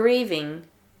when you're grieving,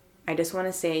 I just want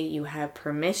to say you have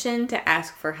permission to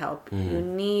ask for help. You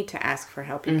need to ask for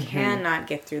help. You cannot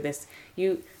get through this.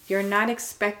 You're not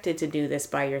expected to do this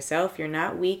by yourself. You're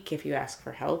not weak if you ask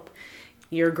for help.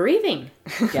 You're grieving.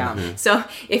 Yeah. So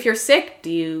if you're sick,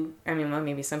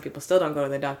 maybe some people still don't go to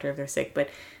the doctor if they're sick, but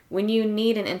when you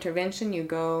need an intervention, you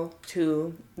go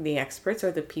to the experts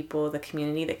or the people, the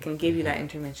community that can give you that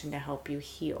intervention to help you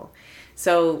heal.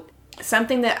 So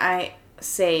something that I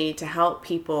say to help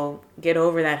people get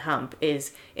over that hump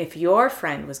is, if your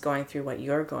friend was going through what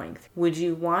you're going through, would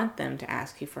you want them to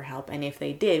ask you for help? And if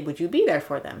they did, would you be there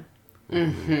for them?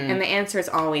 And the answer is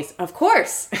always, of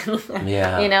course.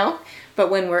 Yeah. But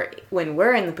when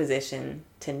we're in the position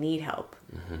to need help,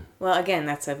 well, again,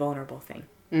 that's a vulnerable thing.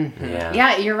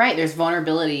 Yeah, you're right. There's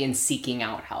vulnerability in seeking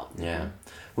out help. Yeah.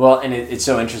 Well, and it's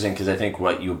so interesting because I think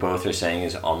what you both are saying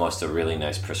is almost a really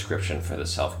nice prescription for the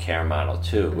self-care model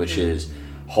too, which is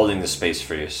holding the space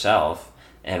for yourself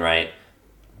and,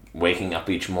 waking up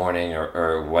each morning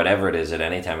or whatever it is at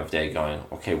any time of day going,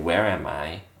 okay, where am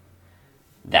I?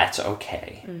 That's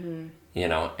okay. And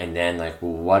then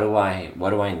what do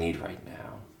I need right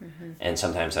now? And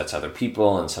sometimes that's other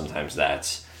people, and sometimes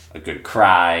that's a good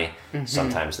cry.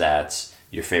 Sometimes that's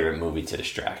your favorite movie to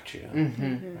distract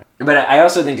you. But I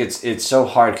also think it's so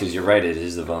hard because you're right, it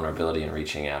is the vulnerability in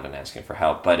reaching out and asking for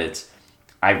help. But it's,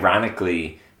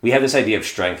 ironically, we have this idea of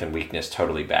strength and weakness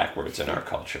totally backwards in our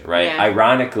culture, right? Yeah.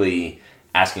 Ironically,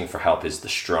 asking for help is the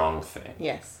strong thing.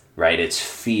 Yes. Right? It's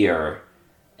fear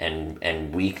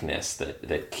and weakness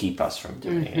that keep us from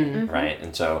doing it, right?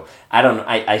 And so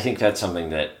I think that's something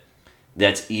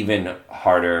that's even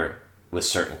harder with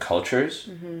certain cultures,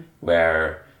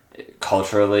 where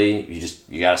culturally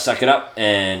you gotta suck it up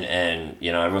and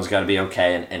everyone's gotta be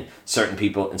okay, and certain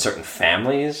people in certain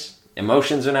families,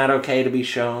 emotions are not okay to be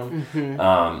shown.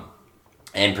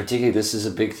 And particularly this is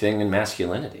a big thing in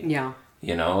masculinity. Yeah.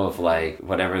 Of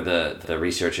whatever the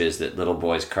research is, that little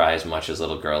boys cry as much as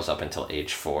little girls up until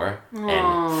age 4. Aww.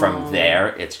 And from there,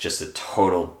 it's just a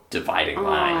total dividing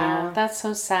line. Oh, that's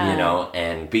so sad.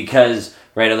 And because,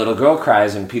 a little girl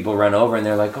cries and people run over and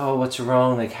they're like, oh, what's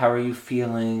wrong? How are you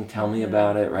feeling? Tell me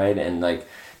about it, right? And but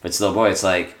it's the little boy, it's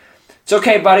like, it's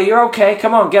okay, buddy, you're okay.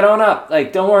 Come on, get on up.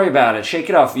 Don't worry about it. Shake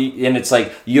it off. And it's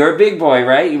like, you're a big boy,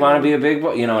 right? You want to be a big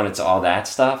boy? And it's all that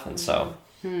stuff. And so,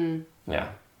 yeah.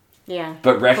 Yeah.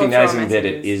 But recognizing that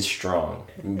it is strong.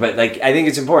 But I think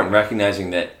it's important recognizing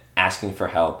that asking for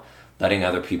help, letting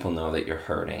other people know that you're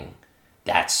hurting,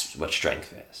 that's what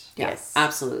strength is. Yes,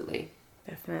 absolutely.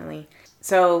 Definitely.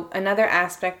 So another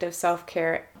aspect of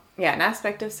self-care,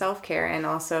 and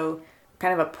also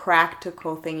kind of a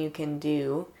practical thing you can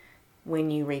do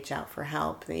when you reach out for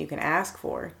help that you can ask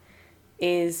for,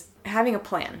 is having a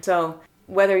plan. So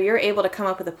whether you're able to come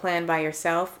up with a plan by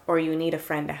yourself or you need a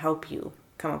friend to help you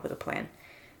come up with a plan.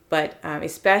 But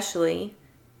especially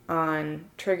on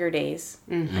trigger days,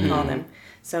 I call them.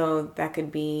 So that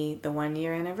could be the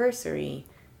 1-year anniversary.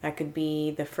 That could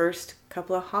be the first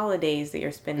couple of holidays that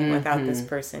you're spending without this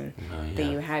person that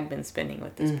you had been spending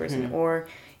with this person. Or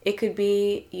it could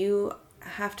be you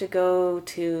have to go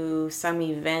to some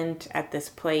event at this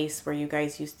place where you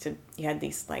guys you had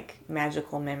these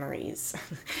magical memories,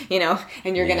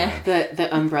 and you're gonna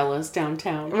The umbrellas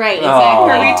downtown. Right, exactly.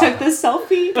 Where we took the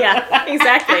selfie. Yeah,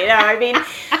 exactly. No, I mean,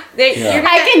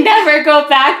 I can never go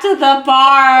back to the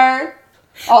bar.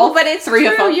 But it's 3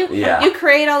 of true. them. You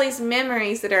create all these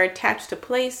memories that are attached to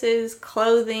places,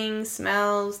 clothing,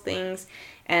 smells, things,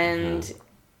 and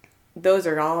those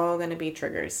are all going to be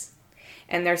triggers.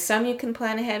 And there's some you can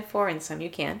plan ahead for and some you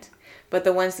can't. But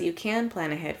the ones that you can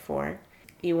plan ahead for,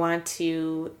 you want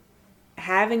to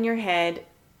have in your head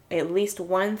at least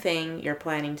one thing you're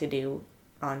planning to do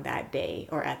on that day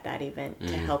or at that event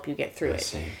to help you get through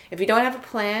it. If you don't have a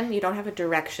plan, you don't have a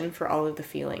direction for all of the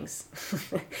feelings.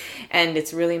 And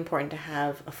it's really important to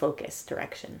have a focused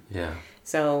direction. Yeah.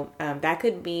 So that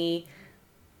could be,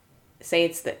 say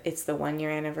it's the 1-year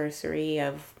anniversary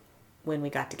of when we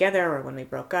got together or when we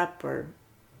broke up or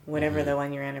whatever the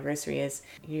 1-year anniversary is.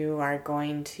 You are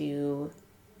going to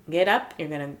get up, you're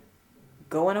going to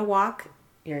go on a walk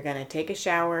you're going to take a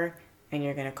shower, and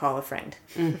you're going to call a friend.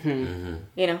 You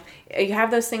know, you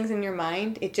have those things in your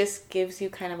mind. It just gives you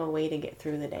kind of a way to get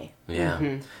through the day.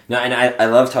 Yeah. No, and I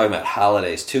love talking about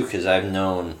holidays too, because I've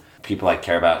known people I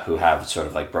care about who have sort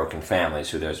of like broken families,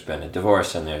 who there's been a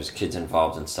divorce and there's kids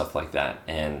involved and stuff like that.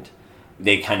 And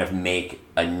they kind of make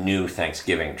a new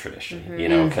Thanksgiving tradition, you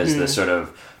know, because the sort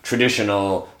of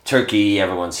traditional turkey,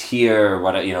 everyone's here,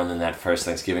 what, you know, and then that first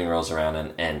Thanksgiving rolls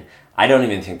around. And I don't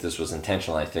even think this was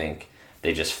intentional. I think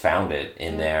they just found it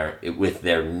in with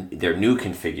their new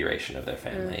configuration of their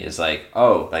family. It's like,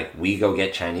 oh, like we go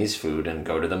get Chinese food and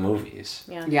go to the movies.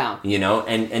 Yeah. You know,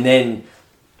 and then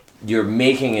you're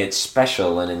making it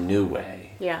special in a new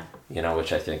way. Yeah. You know,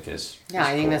 which I think is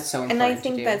I think cool. that's so important. And I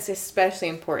think to do. that's especially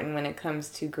important when it comes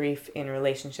to grief in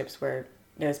relationships where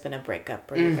there's been a breakup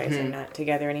or you guys are not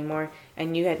together anymore.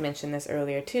 And you had mentioned this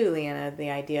earlier too, Leanna, the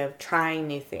idea of trying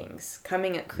new things,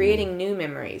 creating new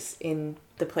memories in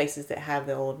the places that have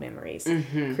the old memories,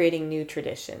 creating new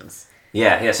traditions.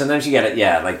 Yeah. Sometimes you gotta,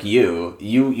 like you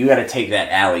gotta take that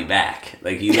alley back.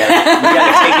 Like you gotta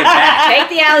take it back.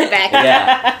 Take the alley back.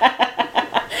 Yeah.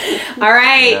 All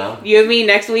right, You know? and me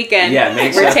next weekend. Yeah,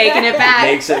 we're taking it back.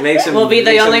 Make some. We'll be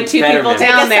the only two people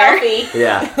down there. Selfie.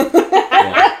 Yeah.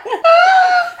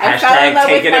 I fell in love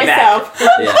with taking it myself.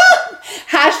 back. Yeah.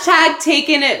 Hashtag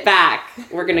taking it back.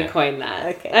 We're gonna coin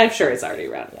that. Okay. I'm sure it's already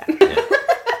around.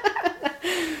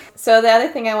 So the other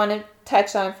thing I want to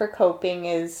touch on for coping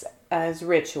is as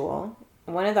ritual.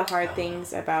 One of the hard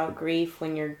things about grief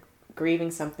when you're grieving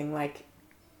something like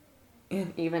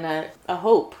even a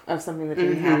hope of something that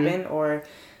didn't happen or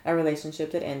a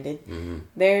relationship that ended,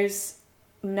 there's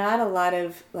not a lot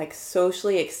of like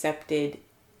socially accepted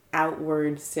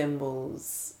outward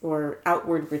symbols or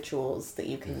outward rituals that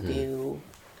you can do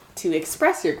to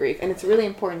express your grief. And it's really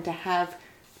important to have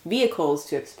vehicles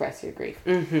to express your grief.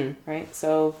 Right?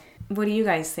 So what do you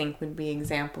guys think would be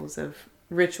examples of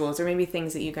rituals or maybe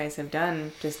things that you guys have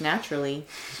done just naturally?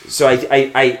 So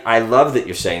I love that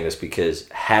you're saying this, because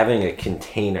having a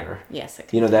container, Yes.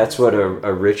 you know, that's what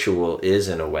a ritual is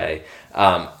in a way.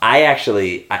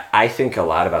 I think a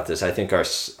lot about this. I think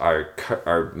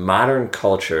our modern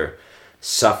culture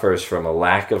suffers from a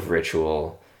lack of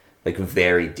ritual, like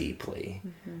very deeply,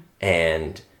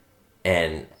 and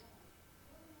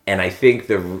I think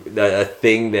the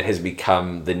thing that has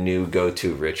become the new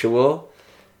go-to ritual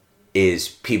is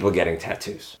people getting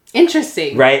tattoos.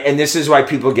 Interesting. Right? And this is why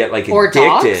people get like Or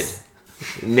addicted. dogs?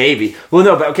 Maybe. Well,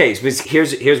 no, but okay, so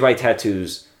here's why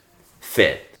tattoos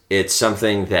fit. It's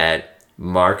something that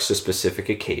marks a specific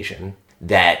occasion,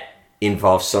 that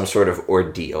involves some sort of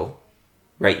ordeal,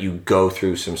 right? You go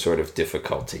through some sort of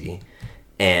difficulty,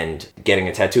 and getting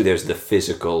a tattoo, there's the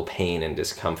physical pain and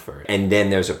discomfort. And then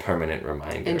there's a permanent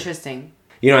reminder. Interesting.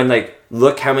 You know, and like,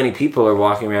 look how many people are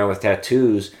walking around with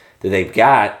tattoos that they've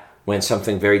got when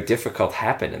something very difficult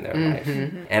happened in their life.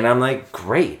 And I'm like,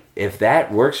 great, if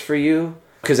that works for you.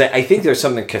 Because I think there's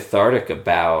something cathartic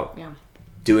about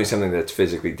doing something that's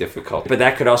physically difficult. But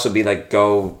that could also be like,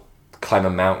 go climb a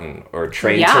mountain or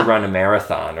train to run a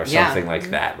marathon or something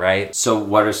like that, right? So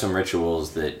what are some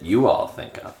rituals that you all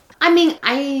think of? I mean,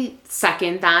 I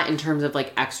second that in terms of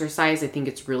like exercise. I think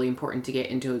it's really important to get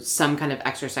into some kind of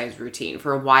exercise routine.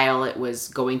 For a while, it was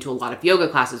going to a lot of yoga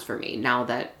classes for me. Now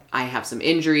that I have some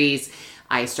injuries,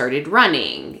 I started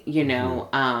running, you know,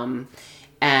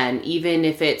 and even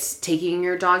if it's taking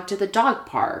your dog to the dog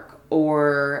park,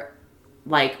 or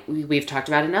like we've talked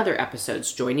about in other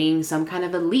episodes, joining some kind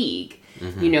of a league,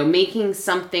 you know, making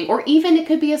something, or even it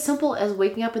could be as simple as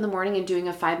waking up in the morning and doing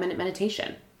a 5-minute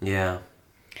meditation. Yeah.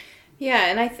 Yeah,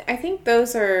 and I think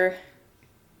those are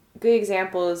good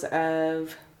examples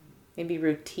of maybe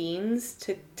routines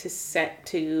to set,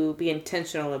 to be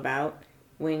intentional about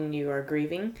when you are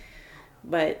grieving.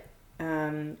 But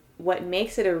what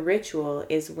makes it a ritual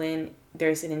is when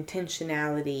there's an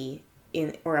intentionality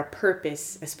in, or a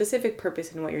purpose, a specific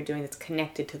purpose in what you're doing that's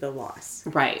connected to the loss.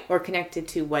 Right. Or connected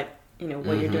to what, you know,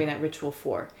 what you're doing that ritual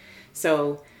for.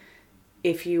 So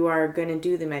if you are going to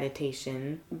do the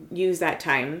meditation, use that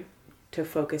time to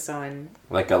focus on,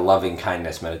 like a loving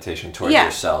kindness meditation towards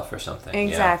yourself or something.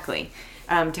 Exactly.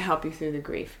 To help you through the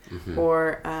grief.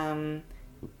 Or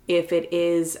if it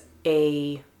is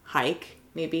a hike,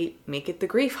 maybe make it the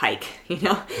grief hike, you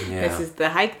know? Yeah. This is the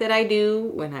hike that I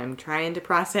do when I'm trying to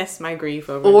process my grief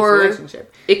over Or this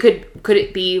relationship. it could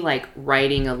it be like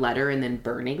writing a letter and then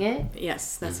burning it?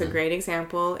 Yes, that's a great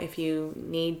example. If you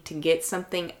need to get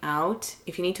something out,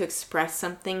 if you need to express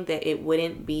something that it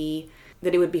wouldn't be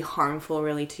that it would be harmful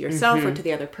really to yourself or to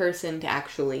the other person to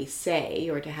actually say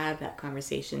or to have that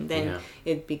conversation, then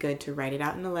it'd be good to write it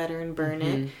out in a letter and burn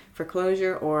it for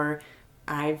closure. Or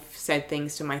I've said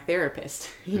things to my therapist,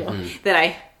 that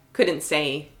I couldn't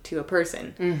say to a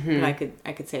person, but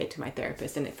I could say it to my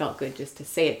therapist, and it felt good just to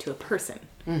say it to a person,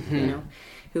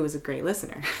 who was a great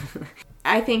listener.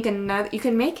 I think you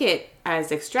can make it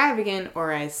as extravagant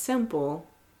or as simple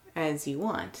as you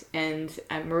want. And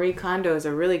Marie Kondo is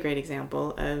a really great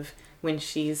example of when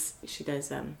she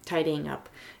does tidying up,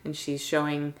 and she's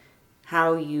showing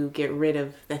how you get rid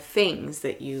of the things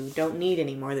that you don't need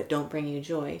anymore, that don't bring you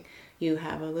joy. You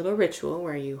have a little ritual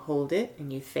where you hold it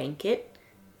and you thank it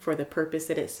for the purpose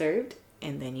that it served,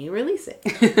 and then you release it.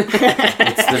 It's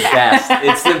the best.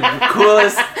 It's the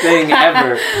coolest thing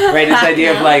ever. Right? This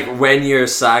idea of like when your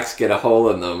socks get a hole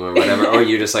in them or whatever, or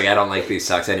you're just like, I don't like these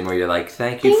socks anymore. You're like,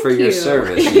 thank you for your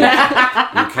service. You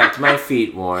kept my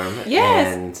feet warm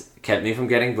and kept me from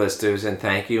getting blisters, and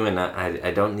thank you, and I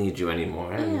don't need you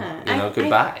anymore. And,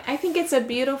 goodbye. I think it's a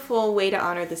beautiful way to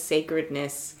honor the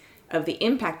sacredness of the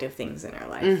impact of things in our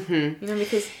life.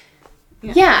 Because...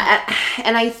 Yeah,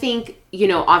 and I think,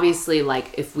 obviously,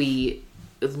 like, if we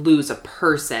lose a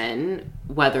person,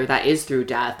 whether that is through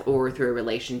death or through a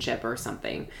relationship or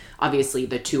something, obviously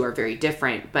the two are very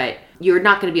different, but you're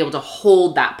not going to be able to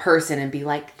hold that person and be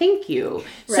like, thank you.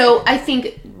 Right. So I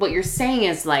think what you're saying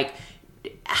is, like,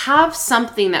 have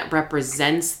something that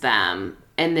represents them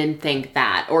and then thank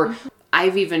that. Or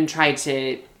I've even tried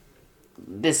to,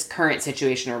 this current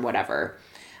situation or whatever,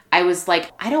 I was like,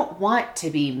 I don't want to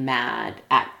be mad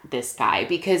at this guy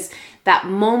because that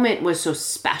moment was so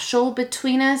special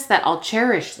between us that I'll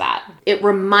cherish that. It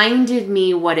reminded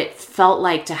me what it felt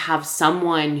like to have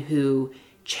someone who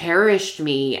cherished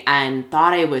me and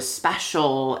thought I was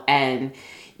special. And,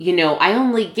 I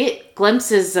only get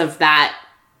glimpses of that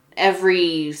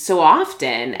every so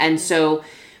often. And so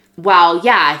while,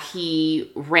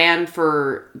 he ran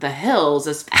for the hills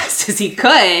as fast as he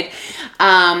could,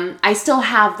 I still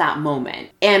have that moment.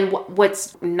 And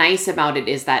what's nice about it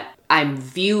is that I'm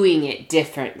viewing it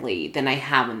differently than I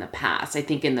have in the past. I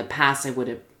think in the past I would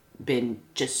have been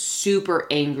just super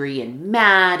angry and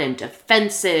mad and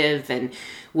defensive and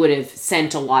would have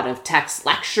sent a lot of texts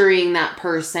lecturing that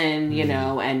person,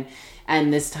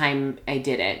 and this time I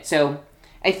didn't. So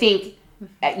I think...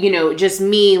 just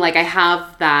me, like I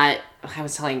have that, I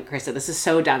was telling Krista, this is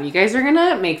so dumb. You guys are going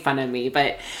to make fun of me,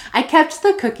 but I kept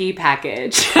the cookie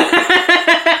package. For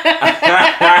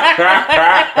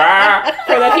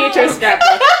the future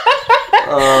scrapbook.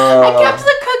 I kept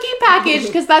the cookie package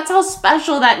because that's how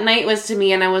special that night was to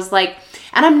me. And I was like,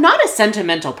 and I'm not a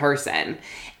sentimental person.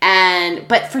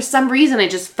 But for some reason, I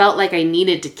just felt like I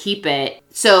needed to keep it.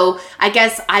 So I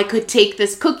guess I could take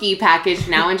this cookie package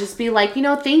now and just be like,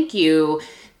 thank you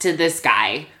to this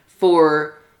guy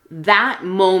for that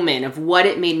moment of what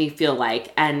it made me feel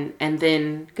like. And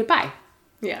then goodbye.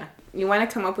 Yeah. You want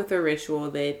to come up with a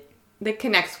ritual that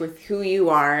connects with who you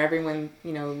are. Everyone,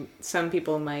 some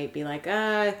people might be like,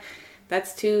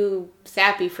 that's too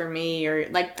sappy for me. Or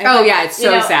like, it's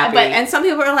so sappy. And some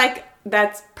people are like,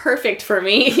 that's perfect for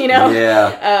me,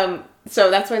 Yeah.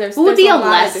 So that's why there's... What would be a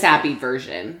less sappy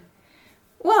version?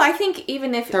 Well, I think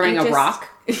even if... Throwing a rock?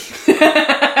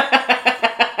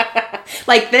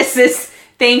 Like, this is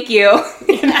thank you.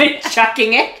 And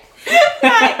chucking it?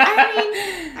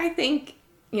 I think,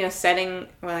 setting...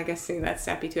 Well, I guess that's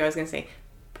sappy too. I was going to say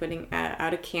putting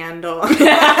out a candle. I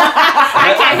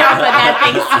can't help but that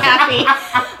thing's sappy.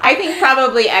 I think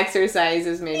probably exercise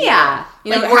is maybe... Yeah.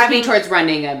 Working towards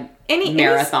running a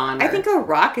marathon. I think a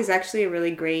rock is actually a really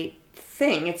great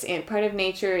thing. It's part of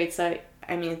nature. It's all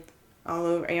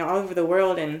over the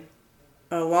world, and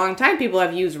a long time people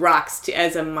have used rocks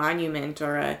as a monument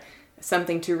or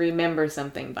something to remember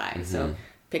something by. Mm-hmm. So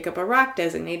pick up a rock,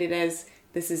 designate it as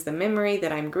this is the memory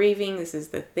that I'm grieving. This is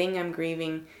the thing I'm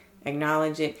grieving.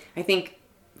 Acknowledge it. I think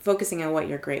focusing on what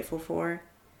you're grateful for,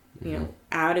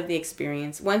 out of the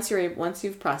experience. Once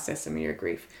you've processed some of your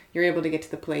grief, you're able to get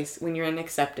to the place when you're in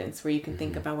acceptance where you can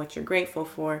think about what you're grateful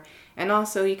for, and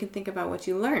also you can think about what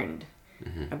you learned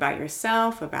about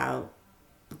yourself, about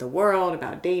the world,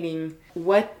 about dating.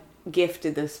 What gift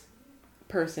did this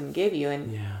person give you?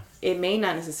 And it may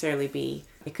not necessarily be.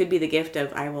 It could be the gift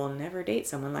of, I will never date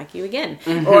someone like you again.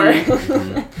 Mm-hmm. Or,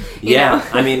 yeah.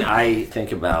 I mean, I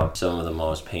think about some of the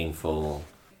most painful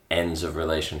ends of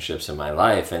relationships in my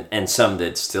life, and some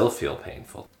that still feel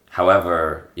painful.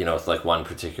 However, it's like one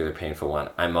particular painful one.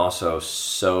 I'm also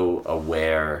so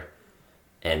aware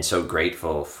and so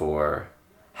grateful for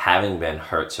having been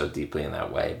hurt so deeply in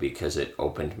that way, because it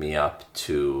opened me up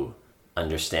to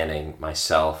understanding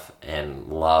myself and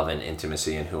love and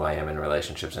intimacy and who I am in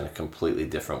relationships in a completely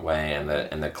different way,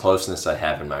 and the closeness I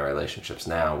have in my relationships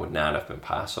now would not have been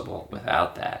possible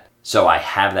without that. So I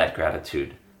have that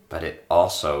gratitude, but it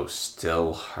also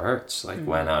still hurts, like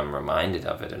when I'm reminded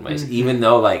of it in ways, even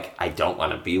though like I don't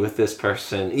want to be with this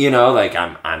person, you know, like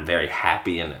I'm very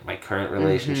happy in my current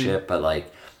relationship, but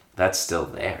like that's still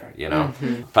there, you know?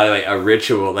 By the way, a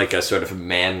ritual, like a sort of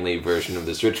manly version of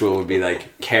this ritual would be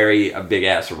like carry a big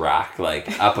ass rock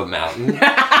like up a mountain.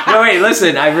 No, wait,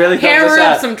 listen, I really thought Hammer this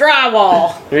up out. some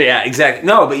drywall. Yeah, exactly.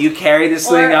 No, but you carry this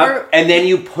thing up and then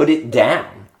you put it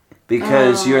down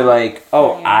because you're like,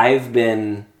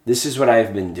 this is what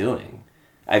I've been doing.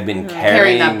 I've been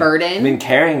carrying that burden. I've been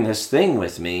carrying this thing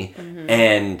with me,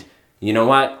 and you know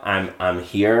what? I'm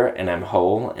here and I'm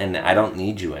whole and I don't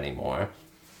need you anymore.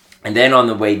 And then on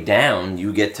the way down,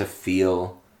 you get to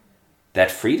feel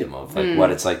that freedom of like what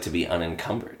it's like to be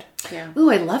unencumbered. Yeah. Ooh,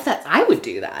 I love that. I would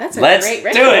do that. That's a Let's great do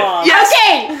ritual. it. Yes!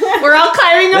 Okay! We're all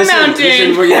climbing a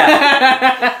mountain.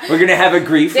 We're gonna have a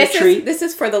grief retreat. This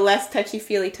is for the less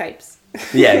touchy-feely types.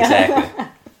 Yeah, exactly.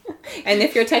 And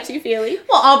if you're touchy-feely,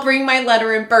 Well, I'll bring my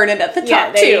letter and burn it at the top,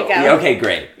 Yeah, there too. you go. Yeah, okay,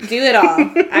 great. do it all.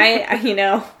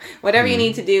 I whatever you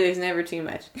need to do is never too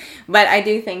much. But I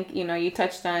do think, you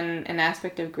touched on an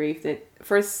aspect of grief that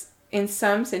in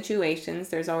some situations,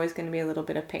 there's always going to be a little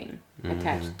bit of pain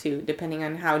attached to, depending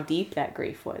on how deep that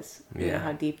grief was. Yeah.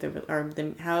 How deep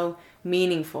how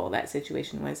meaningful that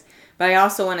situation was. But I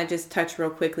also want to just touch real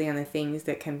quickly on the things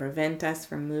that can prevent us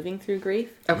from moving through grief.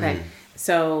 Okay.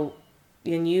 So,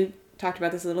 and you talked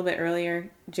about this a little bit earlier,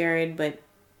 Jared, but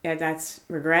that's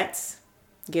regrets,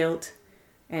 guilt,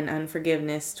 and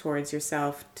unforgiveness towards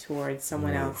yourself, towards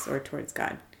someone else, or towards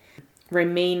God.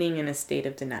 Remaining in a state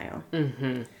of denial.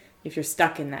 Mm-hmm. If you're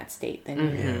stuck in that state,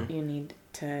 then you need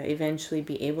to eventually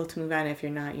be able to move out. And if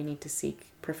you're not, you need to seek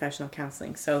professional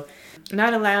counseling. So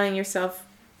not allowing yourself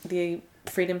the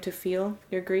freedom to feel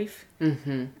your grief,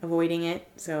 avoiding it.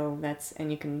 So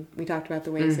we talked about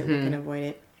the ways that we can avoid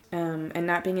it. And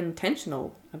not being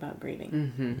intentional about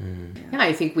grieving. Yeah,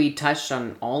 I think we touched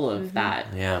on all of that.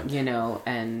 Yeah.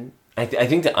 And I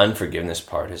think the unforgiveness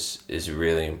part is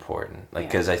really important. Like,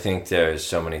 because I think there's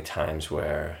so many times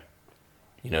where,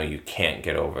 you can't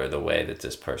get over the way that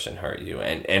this person hurt you.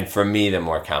 And for me, the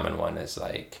more common one is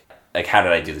like, how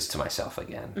did I do this to myself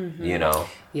again?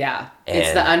 yeah,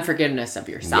 it's the unforgiveness of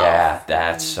yourself. Yeah,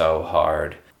 that's so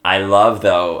hard. I love,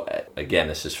 though, again,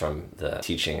 this is from the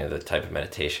teaching of the type of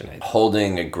meditation,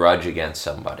 holding a grudge against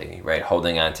somebody, right?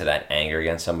 Holding on to that anger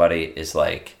against somebody is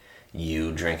like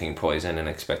you drinking poison and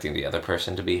expecting the other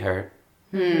person to be hurt.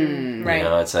 Right.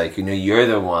 It's like, you're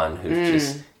the one who's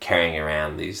just carrying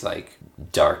around these like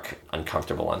dark,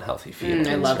 uncomfortable, unhealthy feelings.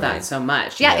 I love right? that so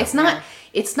much. Yeah, it's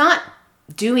not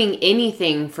doing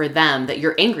anything for them that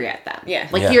you're angry at them. Yeah.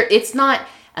 Like it's not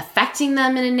affecting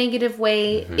them in a negative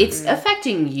way. It's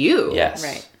affecting you. Yes.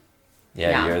 Right.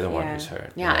 Yeah, you're the one who's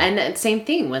hurt. Yeah, and same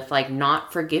thing with like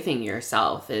not forgiving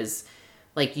yourself is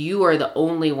like you are the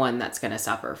only one that's going to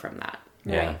suffer from that.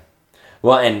 Yeah. Right.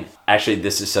 Well, and actually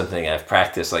this is something I've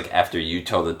practiced, like after you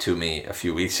told it to me a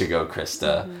few weeks ago,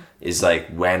 Krista, is like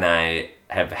when I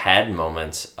have had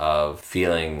moments of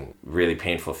feeling really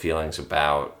painful feelings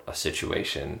about a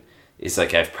situation, it's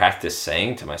like I've practiced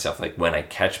saying to myself, like when I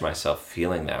catch myself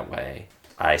feeling that way,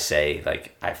 I say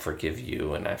like, I forgive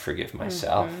you and I forgive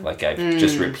myself. Like I've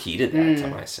just repeated that to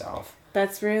myself.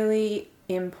 That's really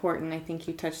important. I think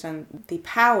you touched on the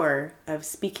power of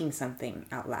speaking something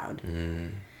out loud.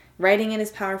 Writing it is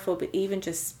powerful, but even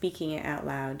just speaking it out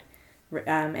loud.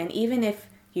 And even if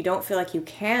you don't feel like you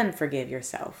can forgive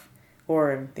yourself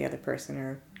or the other person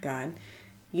or God,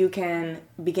 you can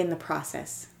begin the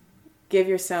process. Give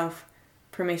yourself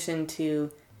permission to,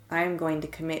 I'm going to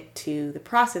commit to the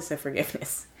process of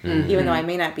forgiveness, even though I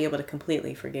may not be able to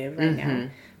completely forgive right now,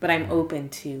 but I'm open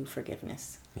to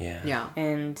forgiveness. Yeah.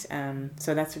 And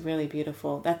so that's really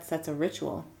beautiful. That's a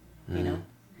ritual,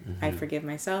 I forgive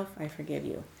myself, I forgive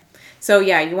you. So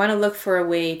you want to look for a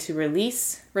way to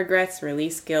release regrets,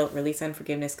 release guilt, release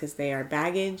unforgiveness, because they are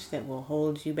baggage that will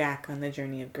hold you back on the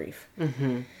journey of grief.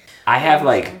 I have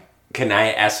can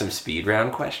I ask some speed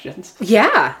round questions?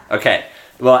 Yeah. Okay.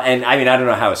 Well, and I mean, I don't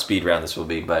know how a speed round this will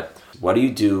be, but what do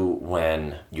you do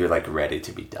when you're like ready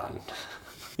to be done?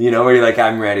 Where you're like,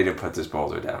 I'm ready to put this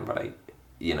boulder down, but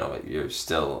you're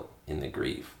still in the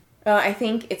grief. I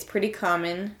think it's pretty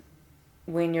common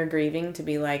when you're grieving to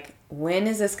be like, when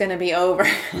is this going to be over?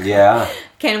 Yeah.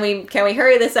 Can we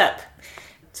hurry this up?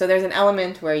 So there's an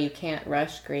element where you can't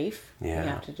rush grief. Yeah. You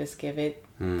have to just give it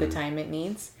the time it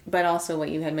needs. But also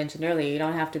what you had mentioned earlier, you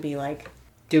don't have to be like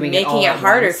making it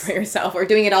harder for yourself or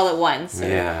doing it all at once.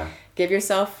 Yeah. Give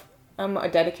yourself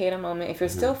dedicate a moment. If you're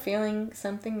still feeling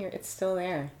something, it's still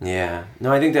there. Yeah.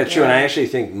 No, I think that's true. And I actually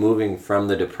think moving from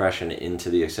the depression into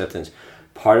the acceptance,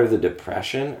 part of the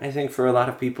depression, I think, for a lot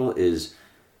of people is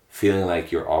feeling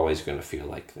like you're always going to feel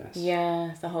like this.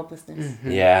 Yeah, the hopelessness.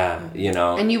 Yeah, you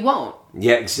know. And you won't.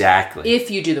 Yeah, exactly.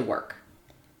 If you do the work.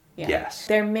 Yeah. Yes.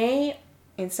 There may,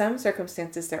 in some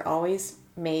circumstances, there always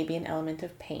may be an element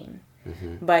of pain.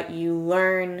 But you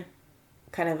learn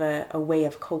kind of a way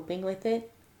of coping with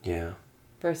it. Yeah.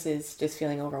 Versus just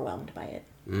feeling overwhelmed by it.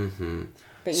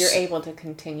 But you're able to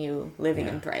continue living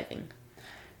and thriving.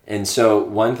 And so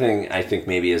one thing I think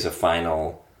maybe as a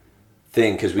final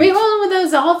thing, because we... Wait, hold on, were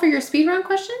those all for your speed round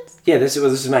questions? Yeah, this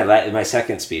is my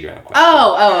second speed round question.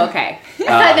 Oh, okay. I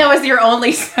thought that was your only...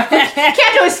 You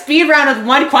can't do a speed round with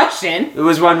one question. It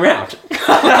was one round.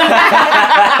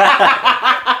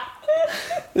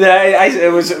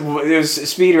 It was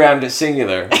speed round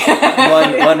singular.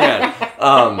 one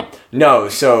round. No,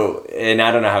 so, and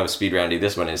I don't know how speed roundy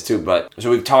this one is too, but so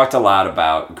we've talked a lot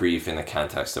about grief in the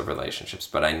context of relationships,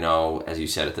 but I know, as you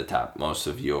said at the top, most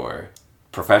of your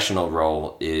professional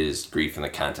role is grief in the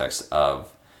context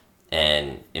of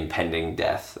an impending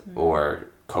death or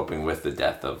coping with the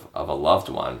death of a loved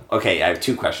one. Okay, I have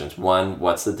two questions. One,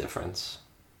 what's the difference?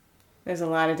 There's a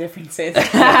lot of differences.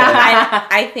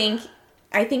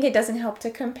 I think it doesn't help to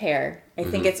compare. I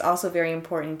think it's also very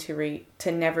important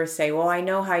to never say, well, I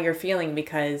know how you're feeling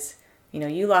because,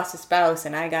 you lost a spouse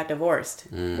and I got divorced.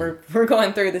 We're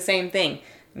going through the same thing.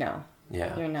 No,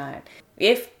 you're not.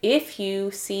 If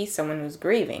you see someone who's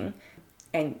grieving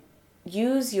and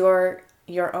use your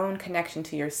own connection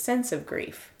to your sense of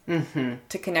grief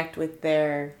to connect with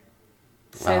their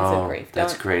sense of grief.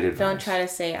 That's great advice. Don't try to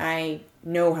say, I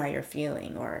know how you're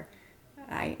feeling or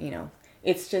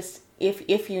it's just,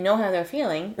 if you know how they're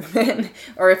feeling, then,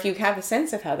 or if you have a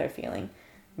sense of how they're feeling,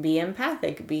 be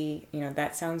empathic.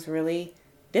 That sounds really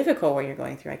difficult what you're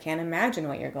going through. I can't imagine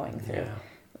what you're going through. Yeah.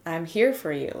 I'm here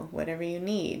for you, whatever you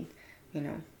need,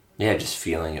 Yeah, just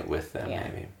feeling it with them, Yeah.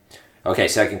 maybe. Okay,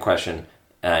 second question,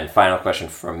 and final question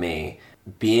from me.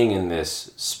 Being in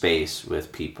this space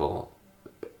with people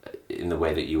in the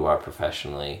way that you are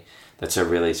professionally, that's a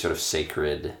really sort of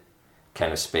sacred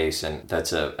kind of space, and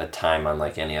that's a time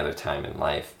unlike any other time in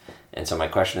life. And so my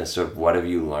question is sort of, what have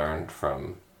you learned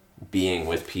from being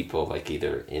with people, like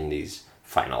either in these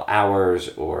final hours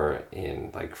or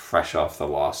in like fresh off the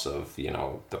loss of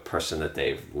the person that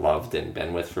they've loved and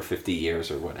been with for 50 years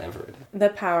or whatever it is? The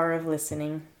power of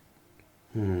listening.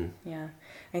 Yeah,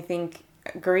 I think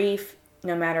grief,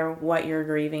 no matter what you're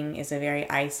grieving, is a very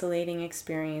isolating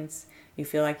experience. You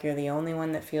feel like you're the only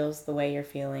one that feels the way you're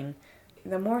feeling.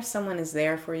 The more someone is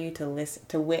there for you to listen,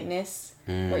 to witness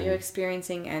what you're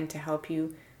experiencing and to help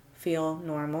you feel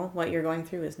normal, what you're going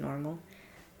through is normal.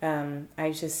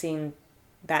 I've just seen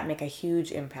that make a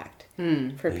huge impact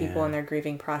for people in their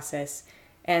grieving process.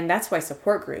 And that's why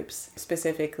support groups,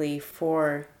 specifically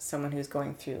for someone who's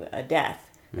going through a death,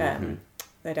 the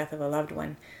death of a loved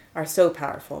one, are so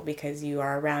powerful because you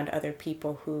are around other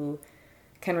people who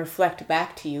can reflect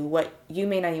back to you what you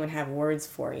may not even have words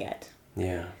for yet.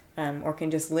 Yeah. Or can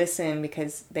just listen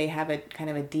because they have a kind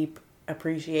of a deep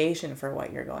appreciation for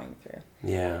what you're going through.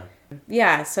 Yeah.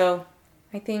 Yeah, so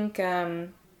I think the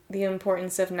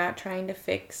importance of not trying to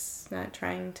fix, not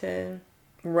trying to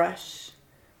rush,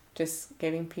 just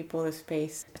giving people the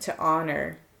space to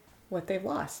honor what they've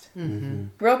lost.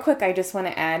 Real quick, I just want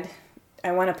to add,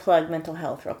 I want to plug mental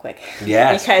health real quick.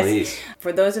 Yes, because please.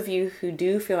 For those of you who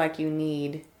do feel like you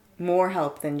need more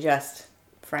help than just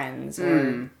friends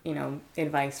or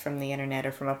advice from the internet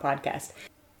or from a podcast,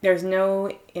 there's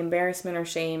no embarrassment or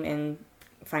shame in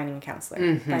finding a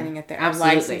counselor, finding a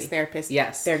licensed therapist.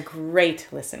 Yes, they're great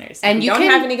listeners. And if you don't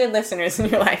have any good listeners in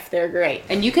your life, they're great.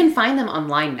 And you can find them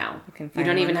online now. You them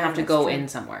don't even online, have to that's go true. in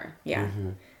somewhere. Yeah.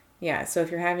 Yeah, so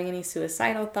if you're having any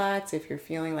suicidal thoughts, if you're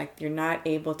feeling like you're not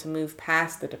able to move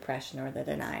past the depression or the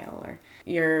denial, or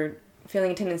you're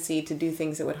feeling a tendency to do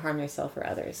things that would harm yourself or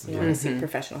others, you want to seek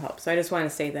professional help. So I just want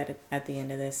to say that at the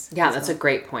end of this. Yeah, that's a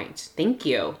great point. Thank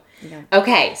you. Yeah.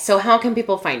 Okay, so how can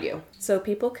people find you? So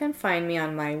people can find me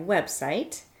on my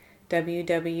website,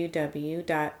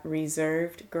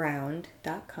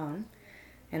 www.reservedground.com.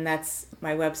 And that's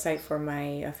my website for my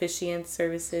officiant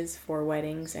services for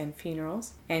weddings and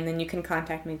funerals. And then you can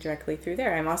contact me directly through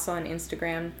there. I'm also on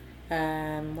Instagram.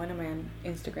 What am I on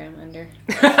Instagram under?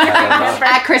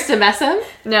 At Krista Messam?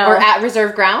 No. Or at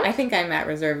Reserve Ground? I think I'm at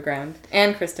Reserve Ground.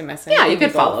 And Krista Messam. Yeah, you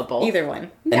could follow both. Either one.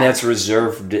 And that's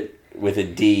reserved with a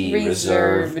D.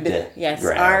 Reserved. Yes.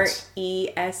 Grounds.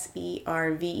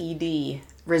 RESERVED.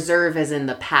 reserve as in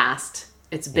the past.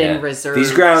 It's been reserved.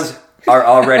 These grounds are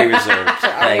already reserved.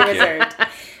 Thank you. Reserved.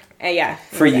 Yeah.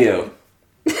 For you.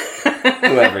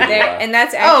 Whoever you are. And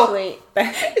that's actually...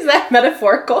 Is that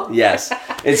metaphorical? Yes.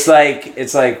 It's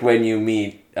like when you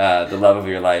meet the love of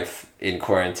your life in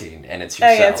quarantine and it's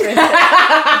yourself. Oh, yeah,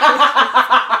 that's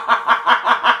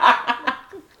right.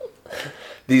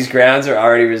 These grounds are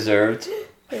already reserved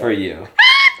for you.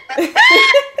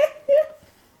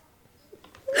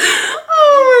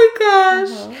 Oh my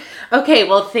gosh. Okay,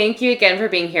 well, thank you again for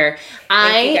being here.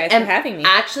 Thank you guys for having me.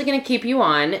 Actually going to keep you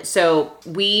on. So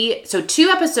 2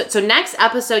 episodes. So next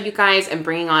episode, you guys, I'm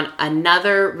bringing on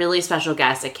another really special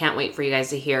guest. I can't wait for you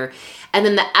guys to hear. And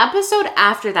then the episode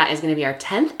after that is going to be our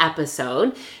 10th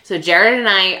episode. So Jared and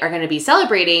I are going to be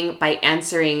celebrating by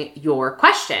answering your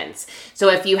questions. So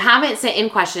if you haven't sent in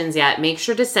questions yet, make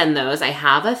sure to send those. I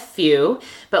have a few,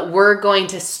 but we're going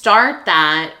to start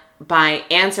that by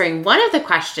answering one of the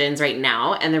questions right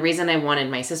now. And the reason I wanted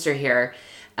my sister here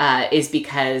is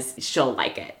because she'll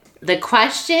like it. The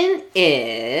question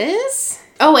is...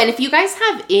 Oh, and if you guys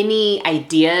have any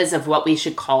ideas of what we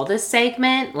should call this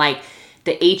segment, like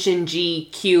the H&G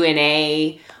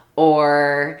Q&A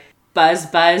or Buzz,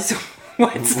 what's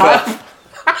up?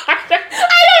 I don't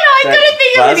know. I couldn't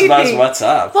think of anything. Buzz, what's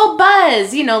up? Well,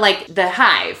 Buzz, like the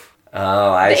hive.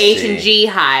 Oh, I see. The H&G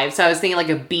hive. So I was thinking like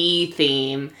a bee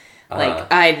theme.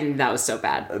 That was so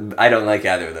bad. I don't like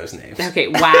either of those names. Okay,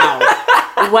 wow.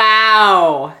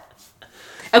 Wow.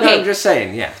 Okay. No, I'm just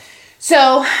saying, yeah.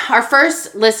 So our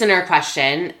first listener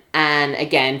question, and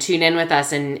again, tune in with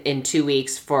us in 2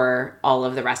 weeks for all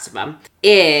of the rest of them,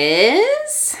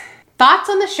 is thoughts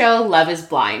on the show Love is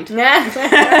Blind. So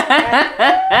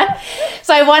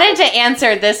I wanted to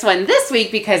answer this one this week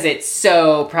because it's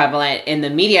so prevalent in the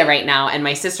media right now, and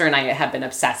my sister and I have been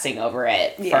obsessing over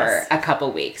it for a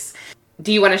couple weeks.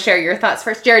 Do you want to share your thoughts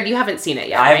first? Jared, you haven't seen it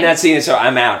yet, I have not seen it, so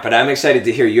I'm out, but I'm excited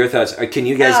to hear your thoughts. Can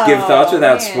you guys give thoughts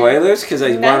without spoilers? Because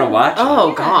I want to watch it.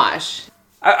 Oh, gosh.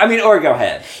 I mean, or go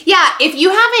ahead. Yeah, if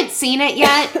you haven't seen it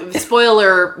yet,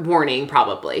 spoiler warning,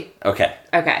 probably. Okay.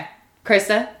 Okay.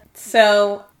 Krista?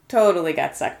 So, totally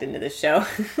got sucked into this show.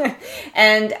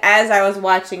 And as I was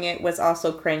watching it, was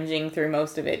also cringing through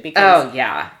most of it. Because oh,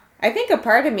 yeah. I think a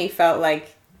part of me felt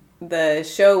like the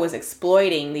show was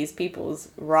exploiting these people's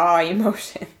raw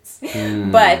emotions.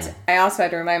 But I also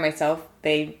had to remind myself,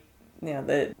 the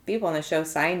people on the show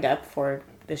signed up for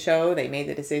the show. They made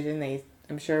the decision.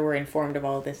 I'm sure were informed of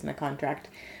all of this in the contract.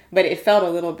 But it felt a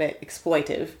little bit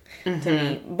exploitive to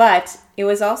me. But it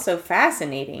was also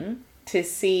fascinating to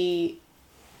see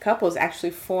couples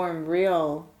actually form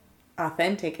real,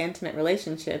 authentic, intimate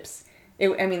relationships.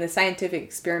 The scientific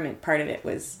experiment part of it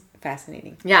was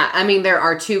fascinating. Yeah, I mean, there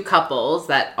are 2 couples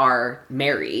that are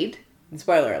married.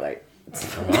 Spoiler alert.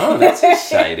 Oh, that's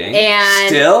exciting.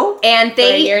 And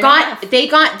they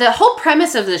got the whole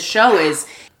premise of the show is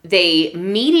they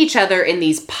meet each other in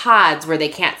these pods where they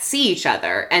can't see each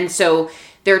other. And so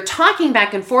they're talking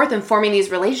back and forth and forming these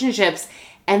relationships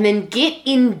and then get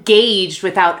engaged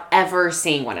without ever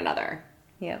seeing one another.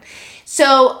 Yeah.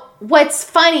 So what's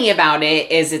funny about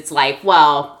it is it's like,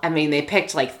 well, I mean, they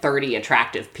picked like 30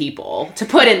 attractive people to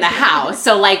put in the house.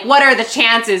 So like, what are the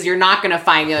chances you're not going to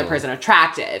find the other person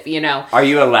attractive, Are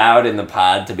you allowed in the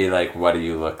pod to be like, what do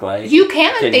you look like? You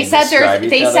can. They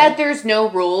said there's no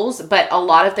rules, but a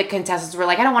lot of the contestants were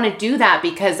like, I don't want to do that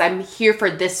because I'm here for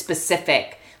this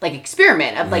specific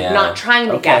experiment of not trying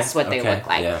to guess what they look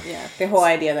like. Yeah. The whole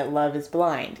idea that love is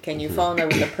blind. Can you fall in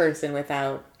love with a person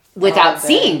without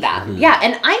seeing them? Yeah,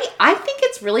 and I think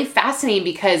it's really fascinating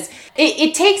because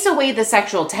it takes away the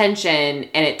sexual tension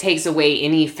and it takes away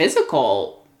any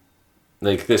physical,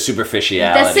 like the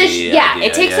superficiality.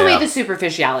 It takes away the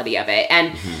superficiality of it,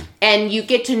 and you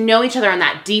get to know each other on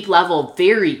that deep level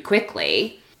very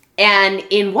quickly. And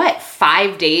in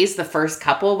 5 days, the first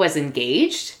couple was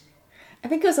engaged. I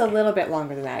think it was a little bit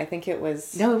longer than that. I think it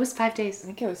was... No, it was 5 days. I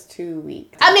think it was 2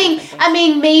 weeks. I mean,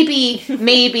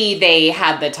 maybe they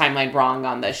had the timeline wrong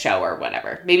on the show or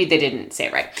whatever. Maybe they didn't say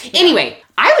it right. Yeah. Anyway,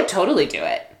 I would totally do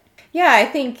it. Yeah, I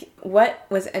think what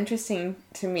was interesting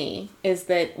to me is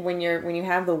that when you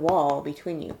have the wall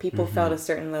between you, people felt a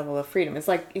certain level of freedom. It's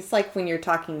like when you're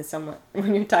talking to someone,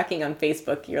 when you're talking on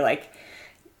Facebook, you're like,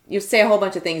 you say a whole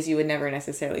bunch of things you would never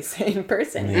necessarily say in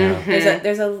person. Yeah.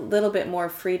 There's a little bit more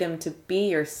freedom to be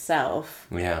yourself.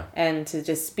 Yeah. And to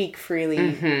just speak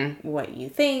freely what you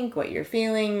think, what you're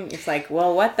feeling. It's like,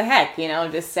 well, what the heck,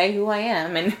 just say who I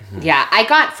am. And Yeah, I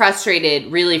got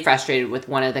really frustrated with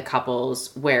one of the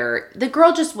couples where the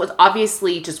girl just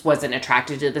wasn't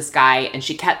attracted to this guy, and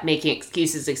she kept making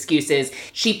excuses.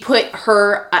 She put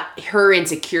her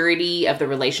insecurity of the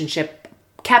relationship,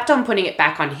 kept on putting it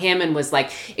back on him, and was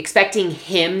like expecting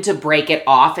him to break it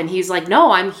off. And he's like,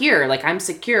 no, I'm here. Like, I'm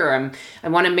secure. I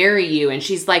want to marry you. And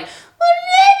she's like,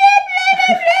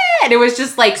 and it was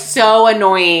just like so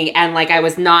annoying. And like, I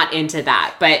was not into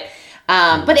that, but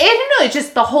I don't know. It's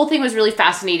just, the whole thing was really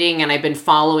fascinating. And I've been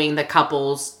following the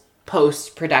couple's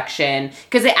post-production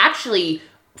because they actually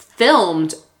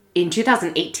filmed in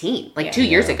 2018, like 2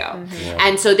 years ago. Mm-hmm.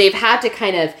 And so they've had to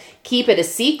kind of keep it a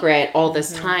secret all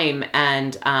this time.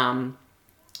 And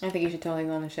I think you should totally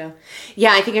go on the show.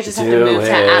 Yeah, I think I just have to move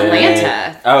to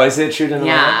Atlanta. Oh, is it shooting in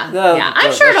Atlanta? No, yeah.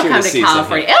 I'm sure it'll come to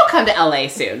California. It'll come to LA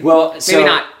soon. Well, maybe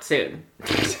not soon.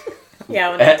 Yeah,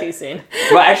 well, not too soon.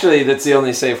 Well, actually, that's the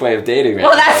only safe way of dating right now.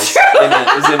 Well, that's true.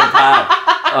 Is in a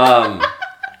pod.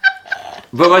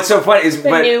 But what's so funny is...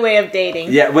 the new way of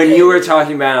dating. Yeah, when you were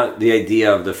talking about the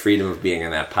idea of the freedom of being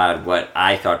in that pod, what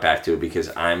I thought back to, because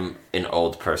I'm an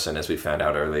old person, as we found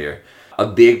out earlier, a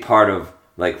big part of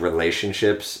like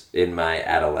relationships in my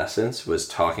adolescence was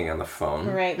talking on the phone.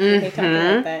 Right, they talk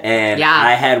about that. And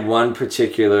I had one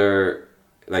particular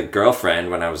like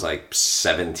girlfriend when I was like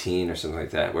 17 or something like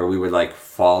that, where we would like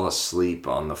fall asleep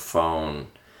on the phone.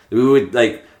 We would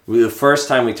the first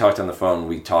time we talked on the phone,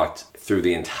 we talked through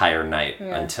the entire night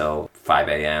until 5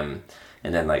 a.m.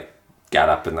 and then like got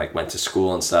up and like went to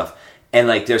school and stuff. And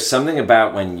like there's something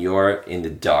about when you're in the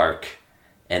dark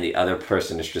and the other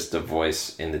person is just a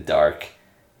voice in the dark,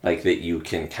 like that you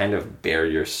can kind of bare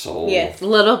your soul a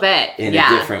little bit in a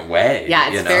different way.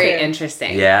 Yeah, it's very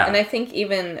interesting. Yeah. And I think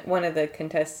even one of the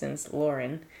contestants,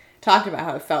 Lauren, talked about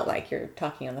how it felt like you're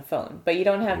talking on the phone, but you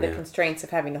don't have the constraints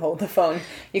of having to hold the phone.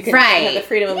 You can have the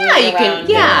freedom of moving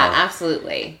around.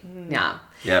 Absolutely. Yeah.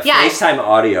 Yeah, FaceTime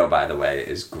audio, by the way,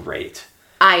 is great.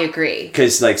 I agree.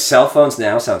 Because like cell phones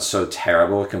now sound so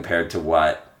terrible compared to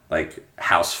what like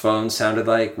house phones sounded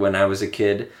like when I was a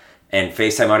kid. And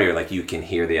FaceTime audio, like you can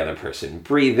hear the other person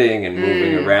breathing and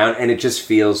moving around, and it just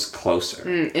feels closer.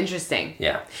 Interesting.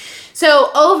 Yeah. So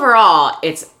overall,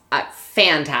 it's a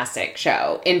fantastic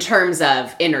show in terms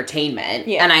of entertainment.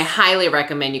 Yes. And I highly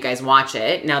recommend you guys watch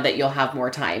it now that you'll have more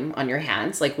time on your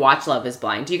hands. Like, watch Love is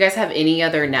Blind. Do you guys have any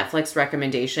other Netflix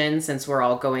recommendations since we're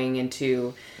all going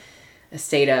into a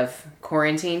state of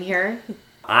quarantine here?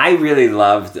 I really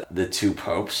loved The Two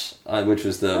Popes, which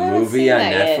was the movie on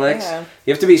Netflix. Yeah.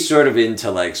 You have to be sort of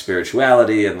into like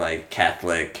spirituality and like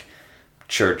Catholic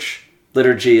church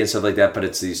liturgy and stuff like that, but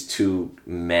it's these two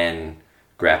men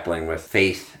grappling with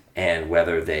faith and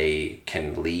whether they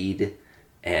can lead,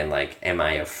 and like, am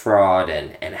I a fraud,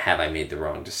 and have I made the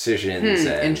wrong decisions,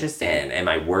 and, interesting, and am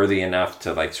I worthy enough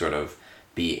to like sort of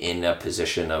be in a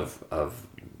position of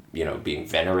being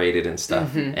venerated and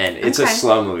stuff. And it's a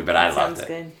slow movie, but I loved it.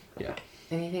 Good. Yeah.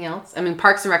 Anything else? I mean,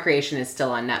 Parks and Recreation is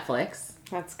still on Netflix.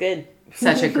 That's good.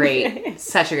 Such a great Never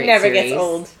series. Gets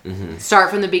old. Start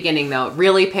from the beginning though. It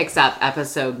really picks up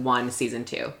episode 1, season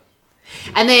 2.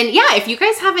 And then, if you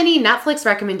guys have any Netflix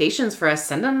recommendations for us,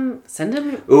 send them.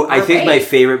 Ooh, I think my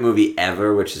favorite movie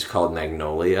ever, which is called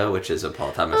Magnolia, which is a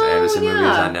Paul Thomas Anderson movie,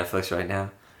 is on Netflix right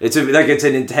now. It's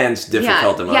an intense,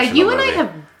 difficult, emotional movie. Yeah, you and I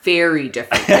have very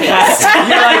different tastes.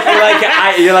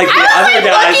 you're like the other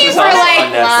guys looking is for also like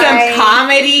on Netflix. some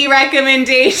comedy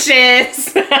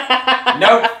recommendations.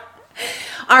 Nope.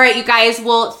 All right, you guys.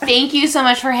 Well, thank you so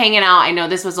much for hanging out. I know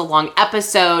this was a long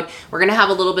episode. We're going to have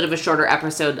a little bit of a shorter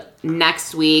episode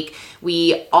next week.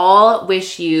 We all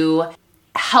wish you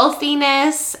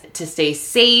healthiness, to stay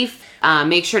safe.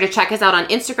 Make sure to check us out on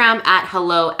Instagram at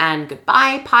Hello and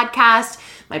Goodbye Podcast.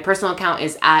 My personal account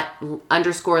is at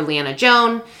 _Leanna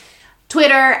Joan.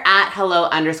 Twitter at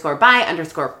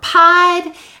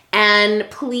hello_by_pod. And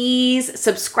please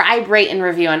subscribe, rate, and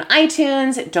review on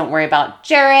iTunes. Don't worry about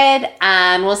Jared.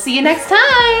 And we'll see you next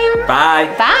time.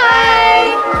 Bye.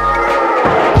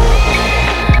 Bye.